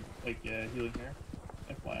 We're like healing here.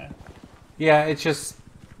 FYI. Yeah, it's just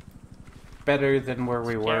better than where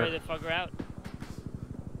we were. Carry the fucker out.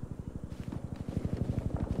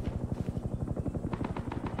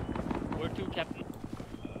 Where to, Captain?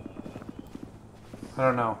 I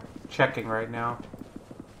don't know. Checking right now.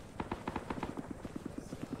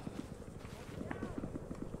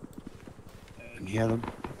 I can hear them.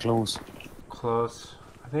 Close. Close.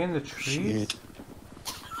 Are they in the trees? Shit.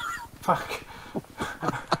 Fuck.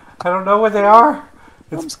 I don't know where they are.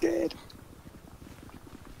 I'm scared.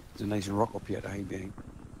 There's a nice rock up here to hide behind.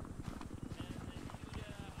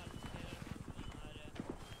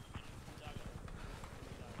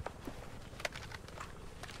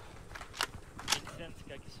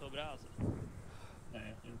 Ska inte sobra alltså.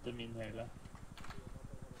 Nej, inte min heller.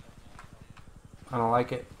 I don't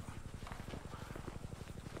like it.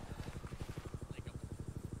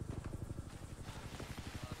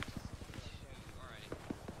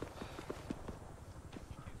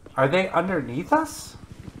 Are they underneath us?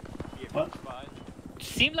 What?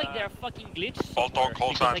 Seem like they're fucking glitched. All dog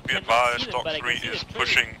call signs be advised, Dog-3 is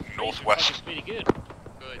pushing northwest. Pretty good.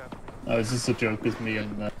 It's just a joke with me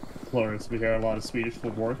and Flores. We hear a lot of Swedish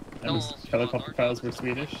for work, and his helicopter pilots were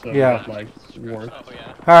Swedish, so Yeah. we got, like work.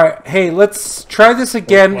 Alright, hey, let's try this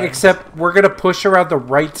again, except we're gonna push around the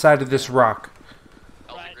right side of this rock.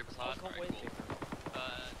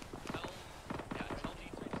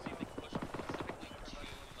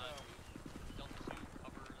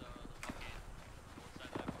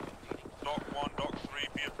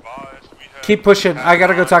 Keep pushing. I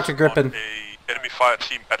gotta go talk to Grippin. Enemy fire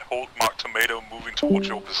team at Hold Mark Tomato moving towards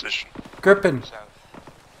your position. Grippin.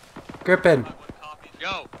 Grippin.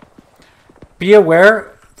 Yo. Be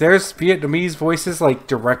aware, there's Vietnamese voices like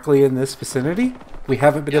directly in this vicinity. We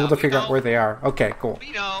haven't been able to figure out where they are. Okay, cool.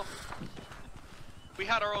 We know. We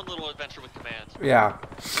had our own little adventure with command. Yeah.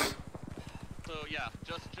 So yeah,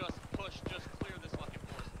 just push, just clear this fucking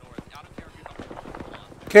forest north. I don't care if you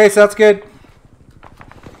have. Okay, sounds good.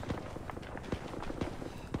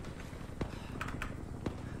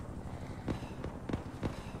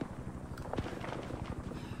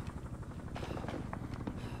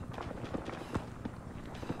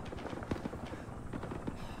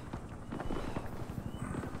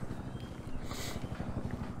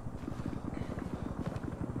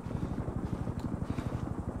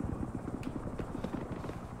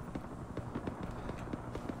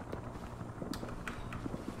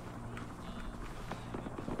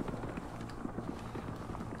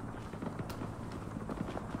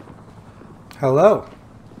 Hello.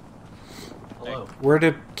 Hello. We're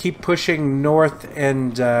to keep pushing north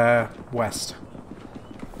and west.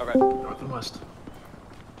 Okay. North and west.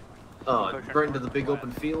 Right into the big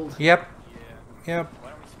open field. Yep. Yep. Why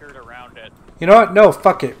don't we bunkered around it. You know what? No,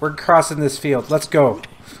 fuck it. We're crossing this field. Let's go.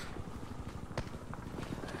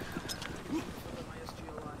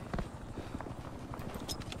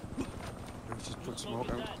 Just put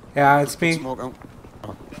smoke out. Yeah, it's me. Smoke out.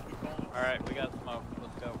 Oh. Alright, we got smoke.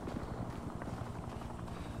 Let's go.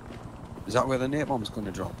 Is that where the Nape bomb's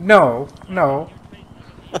gonna drop? No, no.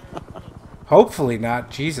 Hopefully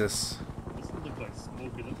not. Jesus. Doesn't look like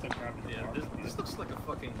smoke. It looks like grabbing the bar. This looks like a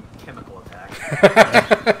fucking chemical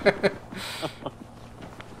attack.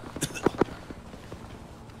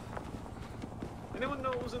 Anyone know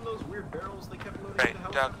what was in those weird barrels they kept loading Right, uh,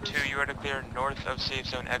 into Dog-2, you are to clear north of Safe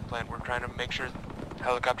Zone Eggplant. We're trying to make sure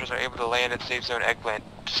helicopters are able to land at Safe Zone Eggplant.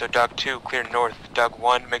 So Dog-2, clear north.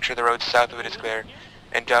 Dog-1, make sure the road south of it is clear.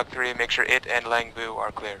 And Dog-3, make sure it and Langbu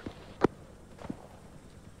are clear.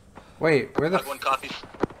 Wait, where the... Dog 1 copies.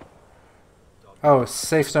 Oh,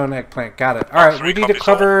 Safe Zone Eggplant. Got it. Alright, we need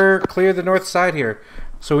to clear the north side here.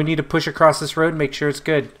 So we need to push across this road and make sure it's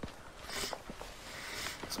good.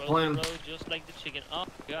 Plan. Road just like the chicken. Oh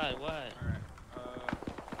god, what?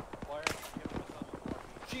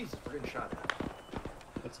 Jesus, we're getting shot at.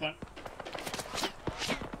 That's fine.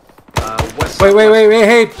 Wait,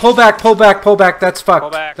 hey, pull back. That's fucked. Pull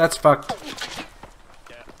back. That's fucked.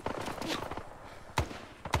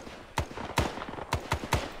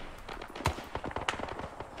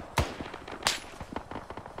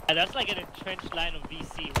 That's like an entrenched line of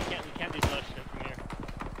VC. We can't dislodge them from here.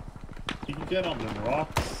 You can get on the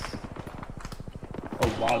rocks.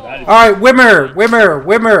 Oh wow, that is... Alright,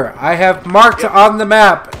 Wimmer. I have marked on the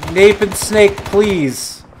map. Nape and Snake,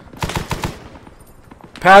 please.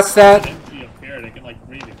 Past that.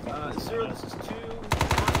 Zero, this is 2.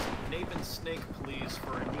 Nape and Snake, please,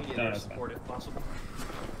 for immediate air support if possible.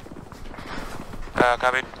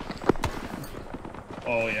 Copied.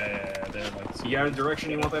 Oh yeah. They're like... You got a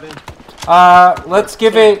direction you want that in? Let's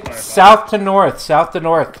give it south to north.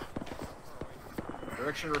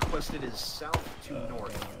 Direction requested is south to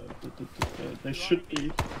north. They should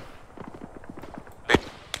be. I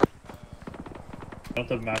don't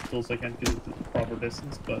have map tools, I can't get it to the proper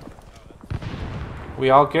distance, but... We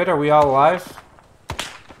all good? Are we all alive?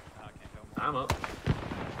 I'm up.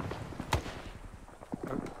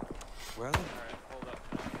 Well,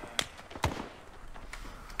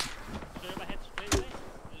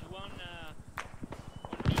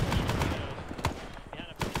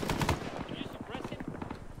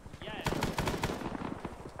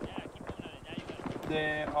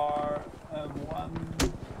 There are one...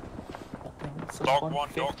 Dog 1,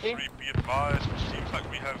 Dog 3, be advised. It seems like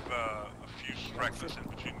we have a few stragglers in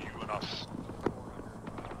between you and us.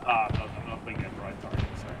 No, I'm not thinking of the right target,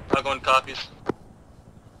 sorry. Dog 1 copies.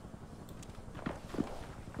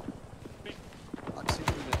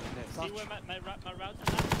 See where my route is at? There?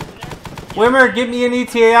 Wimmer, give me an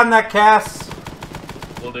ETA on that cast.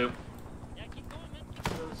 Will do. Yeah, keep going, man.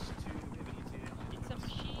 It's a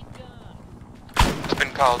machine gun. It's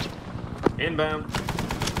been called. Inbound.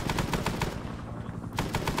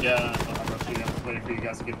 Yeah, I'm rushing. I'm waiting for you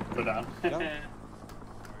guys to get put down.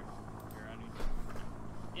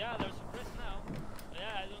 Yeah, there's a risk now. Yeah,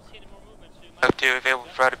 I don't see any more movement. So Dog-2, available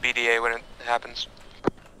for out of BDA when it happens.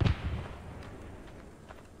 It's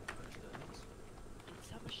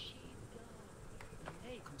a machine gun.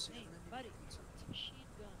 Hey, buddy, it's a machine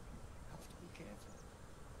gun. Have to be careful.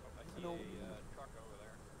 I see a truck over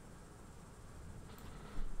there.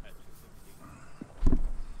 At 260. Let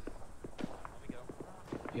me go.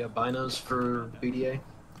 You have binos for BDA?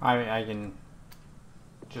 I can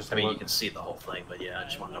just I mean, look. you can see the whole thing, but yeah, I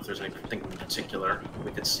just want to know if there's anything in particular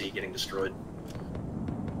we could see getting destroyed.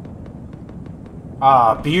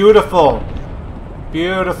 Ah, beautiful.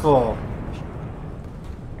 Beautiful.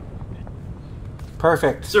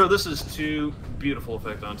 Perfect. Zero, this is 2. Beautiful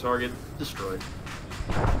effect on target. Destroyed.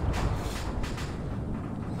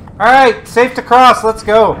 Alright, safe to cross. Let's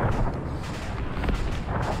go.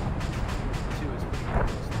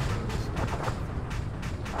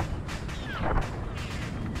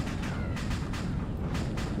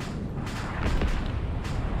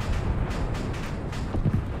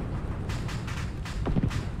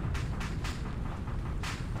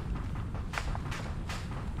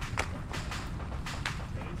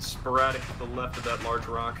 Sporadic to the left of that large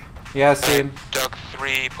rock. Yeah, seen.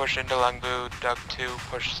 Dog-3, push into Langbu. Dog-2,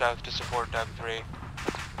 push south to support Dog-3.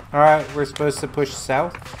 Alright, we're supposed to push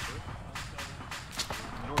south.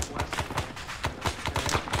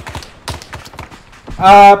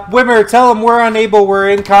 Wimmer, tell him we're unable. We're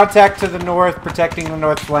in contact to the north, protecting the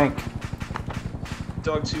north flank.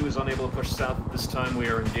 Dog-2 is unable to push south at this time. We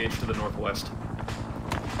are engaged to the northwest.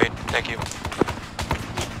 Great, thank you.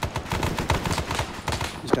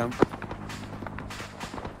 down.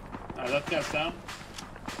 That guy's down.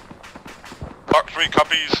 Dog-3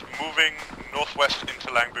 copies, moving northwest into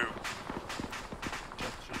Langbu.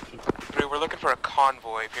 We're looking for a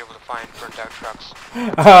convoy if you're able to find burnt out trucks.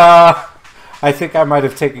 I think I might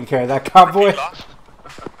have taken care of that convoy.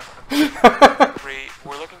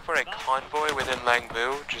 We're looking for a convoy within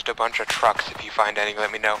Langbu, just a bunch of trucks. If you find any,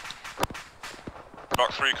 let me know.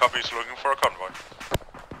 Dog-3 copies, looking for a convoy.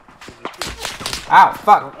 Ow,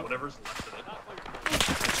 fuck. Whatever's left of it.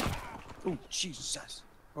 Oh, Jesus.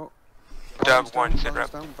 Oh. Dog-1, sit Van's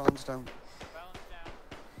rep. down, Van's down.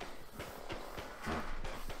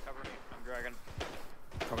 Cover me. I'm dragging.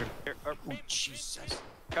 Cover. Here, Oh, Jesus.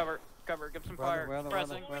 Cover. Give some fire.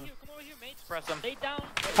 Pressing. Come over here, mate. Press them. Lay down.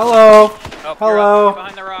 Hello. Oh, Hello. you're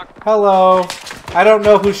behind the rock. Hello. I don't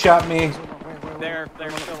know who shot me. They're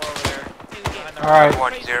still over there. All right.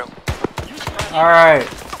 1-0. All right.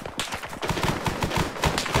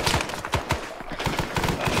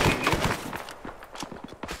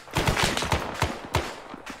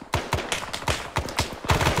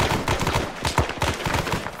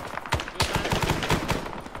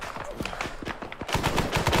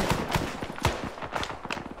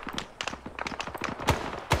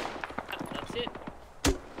 That's it.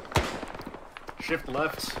 Shift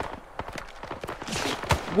left.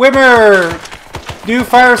 Wimmer! New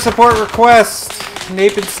fire support request.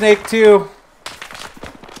 Nape and Snake 2.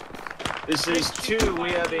 This is 2.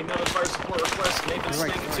 We have another fire support request. Nape and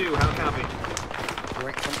Snake 2. How copy?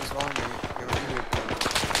 Right front as well,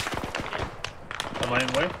 Am I in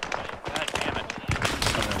way? God damn it.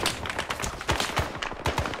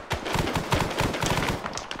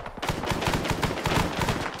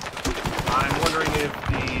 I'm wondering if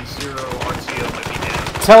the 0 RTO might be down.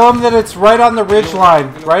 Tell them that it's right on the ridge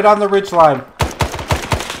line. Right on the ridge line.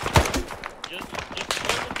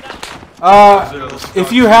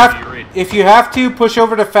 If you have to, push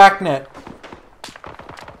over to FactNet.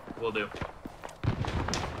 Will do.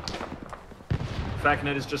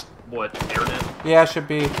 FactNet is just what? AirNet? Yeah, should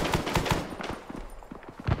be. This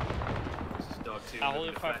is Dog-2. I'll hold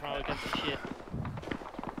it fire from against the shit.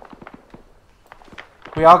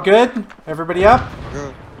 We all good? Everybody up?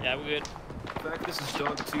 Good. Yeah, we're good. In fact, this is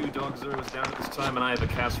Dog-2. Dog-0 is down at this time, and I have a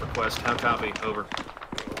cast request. How copy? Over.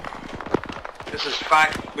 This is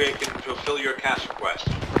Fact. We can fulfill your cast request.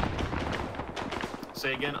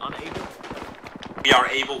 Say again, unable? We are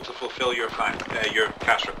able to fulfill your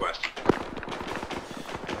cast request.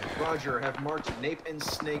 Roger, have marked Nape and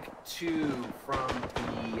Snake 2 from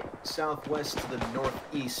the southwest to the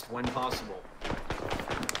northeast when possible.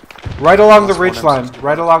 Right along the ridge line.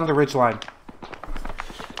 Right along the ridge line.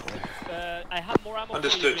 I have more ammo.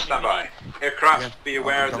 Understood, stand by. Aircraft, be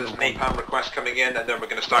aware there's napalm request coming in, and then we're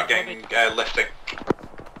going to start getting lifting.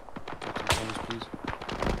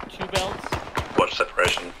 2 belts. Watch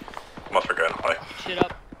separation. I'm off for ground high. Shit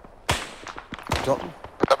up. Dalton.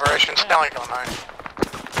 Separation, Stallion on 9.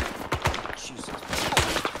 Jesus.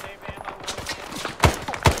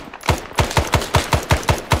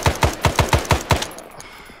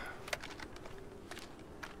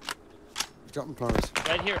 Dalton Flores.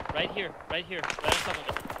 Right here. Right on top of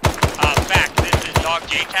it. Fact, this is Dog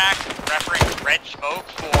JTAC, referring red smoke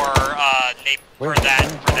for Nape for that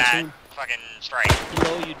fucking strike.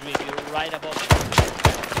 Below you, Dream. You're right above it.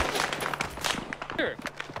 Here.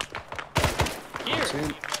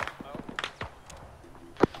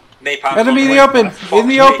 Napalm Enemy in the open. In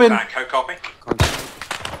the open. How copy?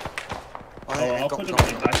 I'll put it on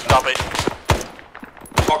the back. Stop it.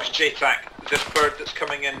 Fox JTAC. This bird that's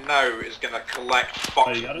coming in now is going to collect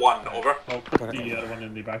Fox 1, over. I'll put the other one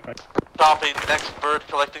in the backpack. Copy, next bird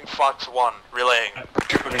collecting Fox 1. Relaying.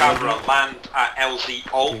 Chupacabra, land at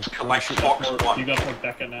LZ Alt, collect Fox 1. You got for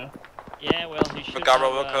Deca now? Yeah, well, he should have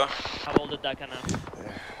all the Daka now.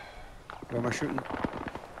 Where am I shooting?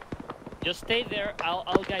 Just stay there, I'll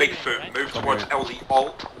guide Bigfoot, you, right? move towards LZ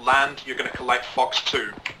Alt, land, you're going to collect Fox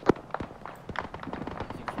 2.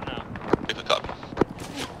 Good copy.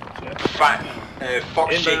 Fact,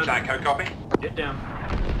 Fox Inbound. JTAC, how copy? Get down.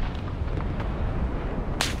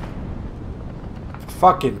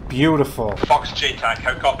 Fucking beautiful. Fox JTAC,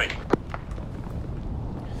 how copy?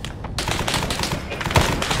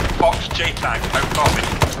 Fox JTAC, how copy?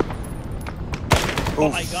 Oh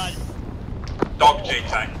my god. Dog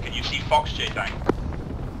JTAC, can you see Fox JTAC?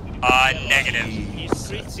 Negative. He's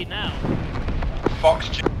crispy now. Fox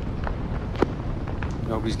J...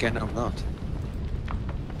 Nobody's getting out that.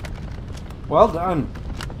 Well done.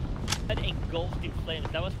 That engulfed in flames.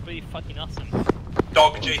 That was pretty fucking awesome.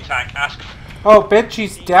 Dog JTAC, ask... Oh,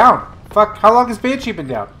 Banshee's down. Fuck, how long has Banshee been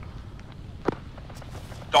down?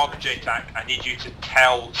 Dog JTAC, I need you to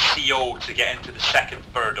tell CO to get into the second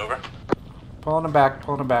bird, over. Pulling him back,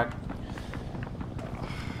 pulling him back.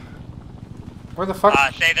 Where the fuck?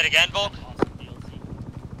 Say that again, Volk.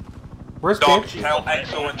 Where's Dog, Banshee? tell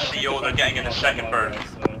XO and CO they're getting in the second bird.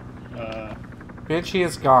 Banshee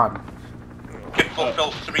is gone. Can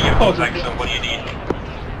fulfill 3 of those, XO. What do you need?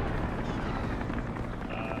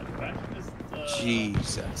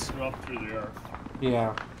 Jesus. Drop through the earth.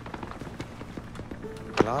 Yeah.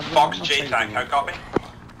 Fox JTAC, how copy?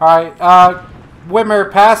 Alright,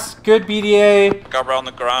 Wimmer, pass, good BDA. Cover on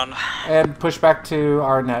the ground. And push back to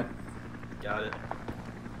our net. Got it.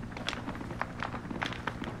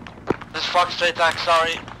 This is Fox JTAC,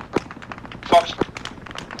 sorry. Fox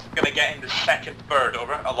gonna get in the second bird,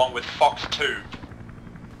 over, along with Fox 2.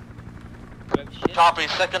 Copy,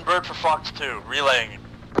 second bird for Fox 2, relaying.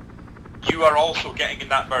 You are also getting in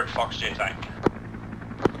that bird, Fox JTAC.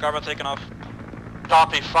 Cover taking off.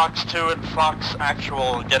 Copy, Fox 2 and Fox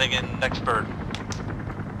Actual getting in next bird.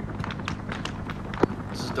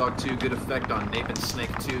 This is Dog-2, good effect on Nape and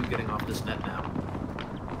Snake 2 getting off this net now.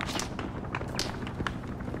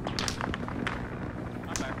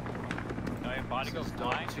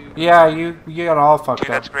 Yeah, you got all fucked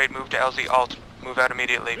Okay, up. that's great. Move to LZ alt. Move out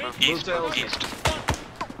immediately. Move east. Move east.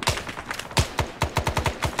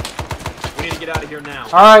 We need to get out of here now.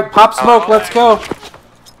 Alright, pop smoke, let's go.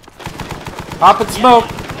 Pop and smoke.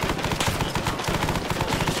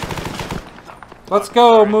 Let's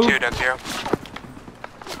go, move. 2, Doug 0.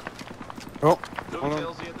 Oh, No hold on.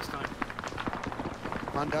 LZ at this time.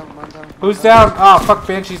 Man down, man down. Who's down? Oh, fuck,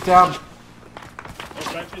 Banshee's down.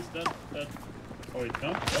 Oh, Banshee's dead. Oh, wait,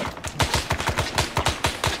 no?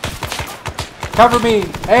 Cover me.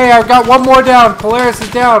 Hey, I've got one more down. Polaris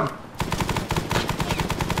is down.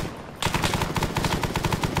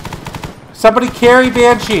 Somebody carry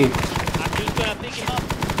Banshee. I'm just gonna pick him up.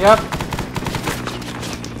 Yep.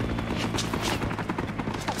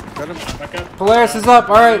 Got him. Back up. Polaris is up.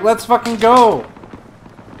 Alright, let's fucking go.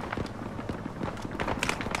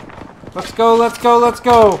 Let's go, let's go, let's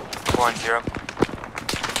go. 1-0.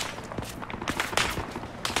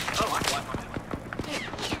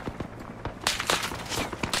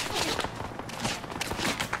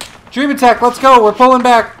 Dream attack, let's go. We're pulling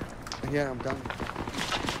back. Yeah, I'm done.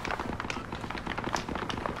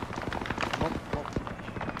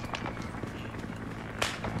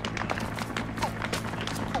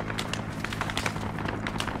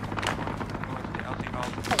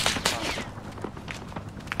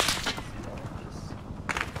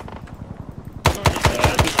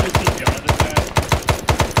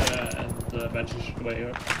 Banshee's should wait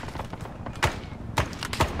here.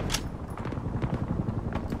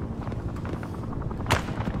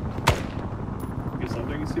 Get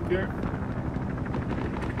something CPR?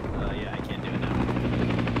 Yeah, I can't do it now.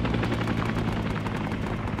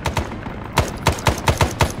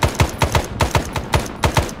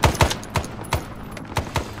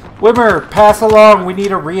 Wimmer, pass along. We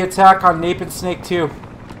need a re-attack on Nape and Snake 2.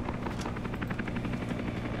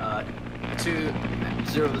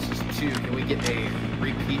 2-0, this is 2. Can we get a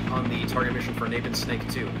repeat on the target mission for Nape and Snake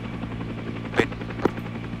 2?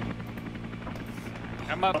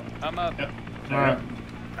 I'm up. I'm up. Yep. Alright.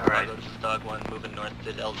 Alright, this is Dog 1 moving north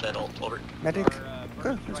to LZ alt, over. Medic.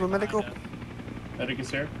 Good, there's one medic up. Medic is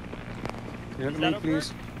here. Can you help me,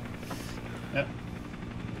 please? Yep.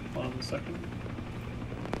 Hold on a second.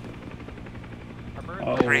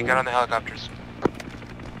 Oh. 3, get on the helicopters.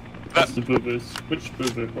 That's the boo-boos. Which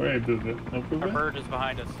boo-boo? Where are you, boo-boo? No boo-boo? Our bird is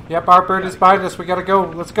behind us. Yep, our bird is behind us. We gotta go.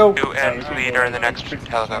 Let's go. 2 and lead are in the next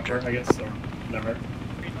helicopter. I guess so. Never.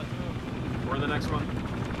 Or the next one?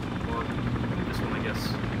 Or this one, I guess.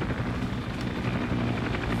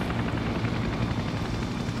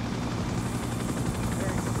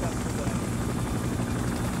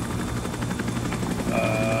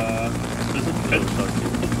 Does it fit?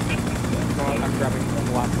 I'm grabbing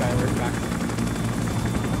the last guy right back.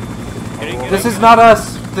 This is not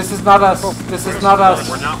us. This is not us. This is not us.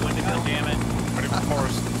 We're not Wendigo. Damn it. That's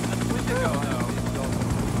Wendigo, though.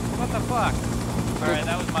 What the fuck? Alright,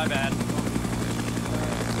 that was my bad.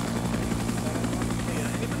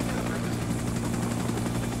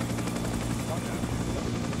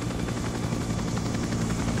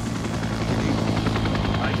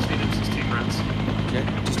 I just need him 16 rounds. Yeah,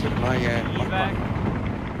 just hit my Evac?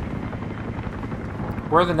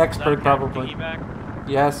 We're the next Is that bird, a captain probably. evac?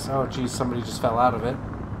 Yes. Oh, geez, somebody just fell out of it.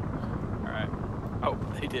 Alright. Oh,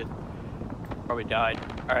 they did. Probably died.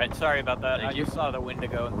 Alright, sorry about that. I just saw the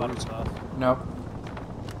Wendigo and thought it was us. Nope.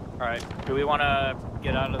 Alright, do we want to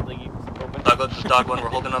get out of the open? Dog, this is Dog 1, we're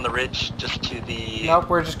holding on the ridge just to the Nope,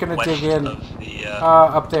 we're just gonna west dig in. of the,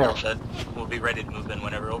 up there. shed. We'll be ready to move in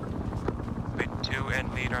whenever over. Wait, 2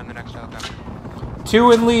 and lead are on the next helicopter.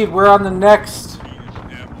 2 in lead, we're on the next.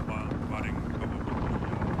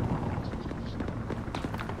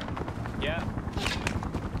 Yeah.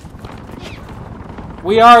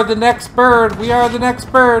 We are the next bird, we are the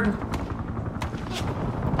next bird.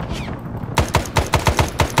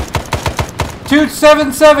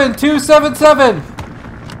 277, 277.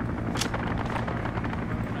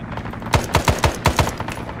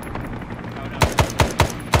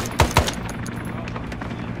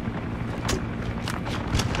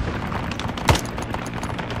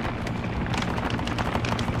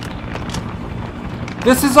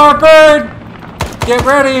 This is our bird! Get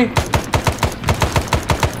ready!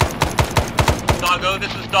 Doggo,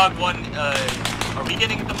 this is Dog 1. Are we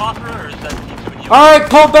getting the Mothra, or is that Team 2 and you? Alright,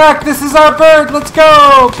 pull back! This is our bird! Let's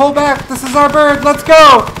go! Pull back! This is our bird! Let's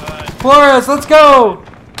go! Flores, let's go!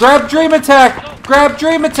 Grab Dream Attack! Grab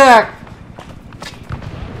Dream Attack!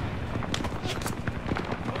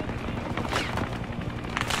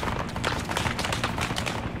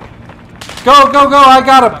 Go, go, go! I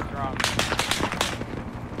got him!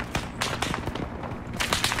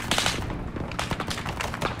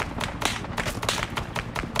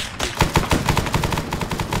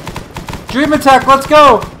 Dream Attack, let's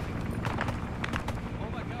go!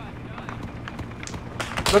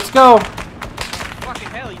 Let's go! Fucking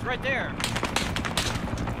hell, he's right there!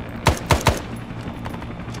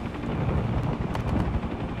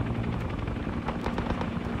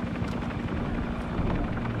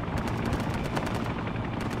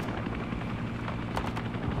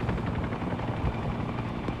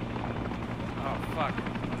 Oh, fuck.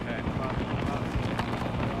 Okay.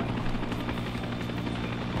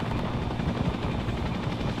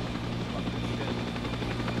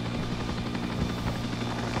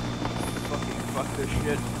 Fuck this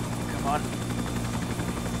shit. Come on.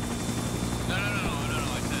 No.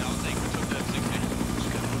 I was saying we took that 16.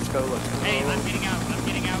 Let's go, let's go. Hey, I'm getting out.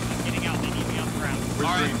 They need me on the ground.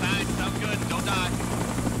 Alright, fine, sounds good. Don't die.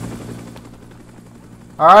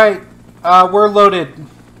 Alright, we're loaded.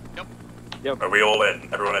 Yep. Are we all in?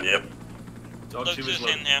 Everyone in? Yep. Dog 2 is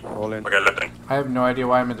loaded. All in. Okay, lifting. I have no idea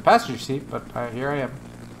why I'm in the passenger seat, but here I am.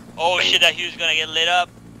 Oh shit, that Hugh's gonna get lit up.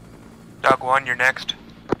 Dog 1, you're next.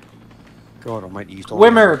 God, I might use all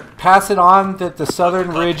Wimmer, pass it on that the southern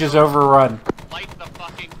ridge is overrun. Light the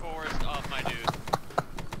fucking forest off, my dude.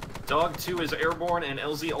 Dog 2 is airborne and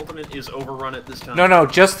LZ Ultimate is overrun at this time. No,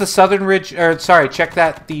 just the southern ridge, or sorry, check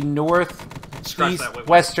that, the Scratch that way.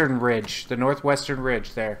 northwestern ridge, the northwestern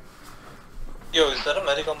ridge there. Yo, is that a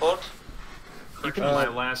medic on board? Correction my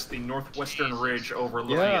last, the northwestern ridge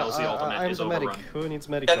overlooking LZ Ultimate I'm is the medic. overrun. Who needs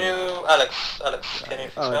medical? Can you, Alex, can you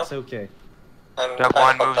Oh, it's okay. Dog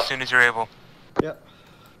 1, move as soon as you're able. Yep.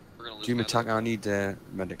 Dream Attack, I need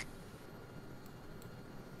medic.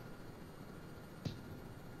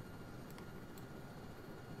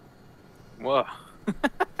 Whoa.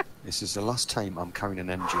 This is the last time I'm carrying an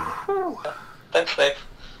MG. Thanks, Dave.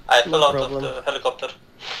 I fell out of the helicopter.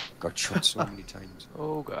 Got shot so many times.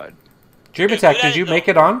 Oh god. Dream Attack, did you make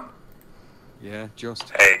it on? Yeah, just.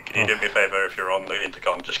 Hey, can you do me a favor if you're on the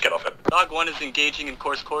intercom? Just get off it. Dog 1 is engaging in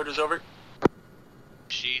course quarters, over.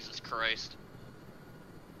 Jesus Christ.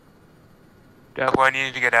 Dog 1, you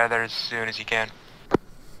need to get out of there as soon as you can.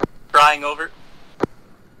 Flying over.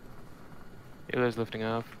 Halo's lifting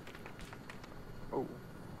off. Oh.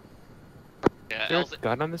 Yeah, Is there a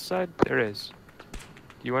gun on this side? There is.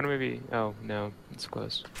 Do you want to maybe... Oh, no. It's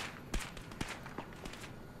close.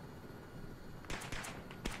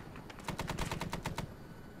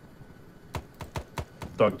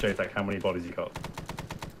 Dog JTAC, how many bodies you got?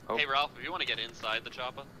 Oh. Hey Ralph, if you want to get inside the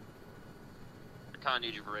chopper, I kinda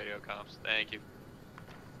need you for radio comms. Thank you.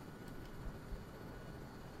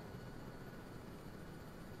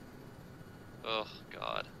 Oh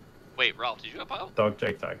god. Wait, Ralph, did you have out? Dog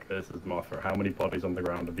JTAC, this is Mothra. How many bodies on the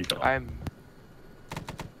ground have you got?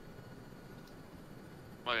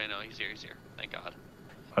 Okay, no, he's here, Thank god.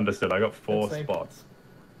 Understood, I got 4 That's spots.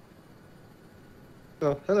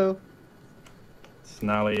 Oh, hello.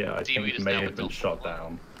 Snally, I Seaweed think is may down have with been Bill. shot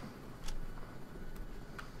down.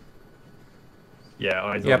 Yeah,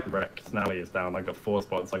 eyes Yep. on wreck. Snally is down. I got 4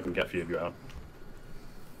 spots I can get for you if you out.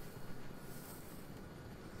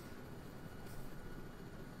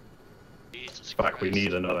 Jesus In fact, we Christ.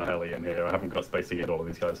 need another heli in here. I haven't got space to get all of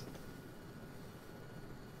these guys.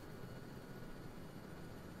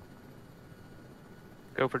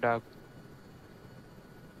 Go for Dog.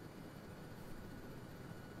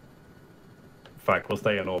 fact, we'll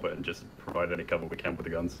stay in orbit and just provide any cover we can with the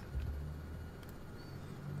guns.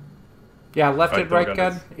 Yeah, left and right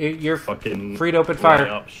gun. You're fucking free to open fire.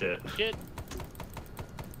 Up shit. Shit.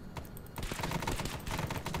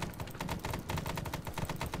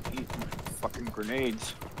 Fucking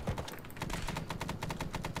grenades.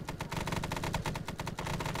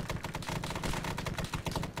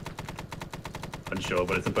 Unsure,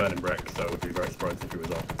 but it's a burning wreck, so I would be very surprised if he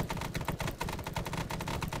was off.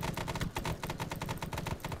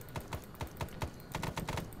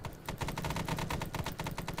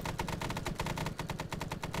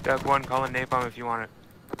 Dog-1, call in napalm if you want it.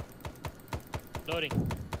 Loading.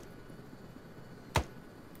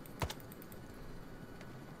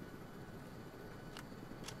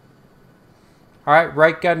 Alright,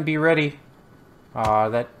 right gun, be ready.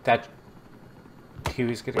 That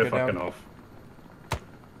Huey's gonna We're go fucking down. off.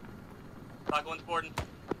 Dog-1's boarding.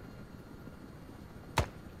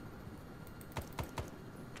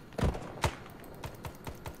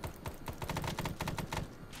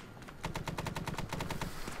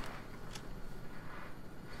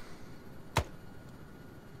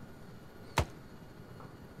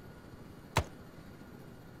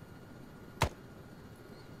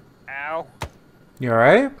 Ow. You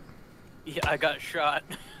alright? Yeah, I got shot.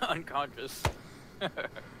 Unconscious. I'm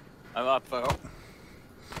up though.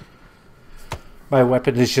 My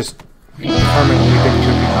weapon is just permanently been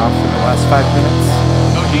tripping off for the last 5 minutes.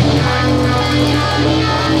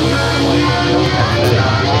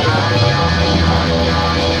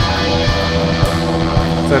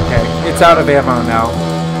 It's okay. It's out of ammo now.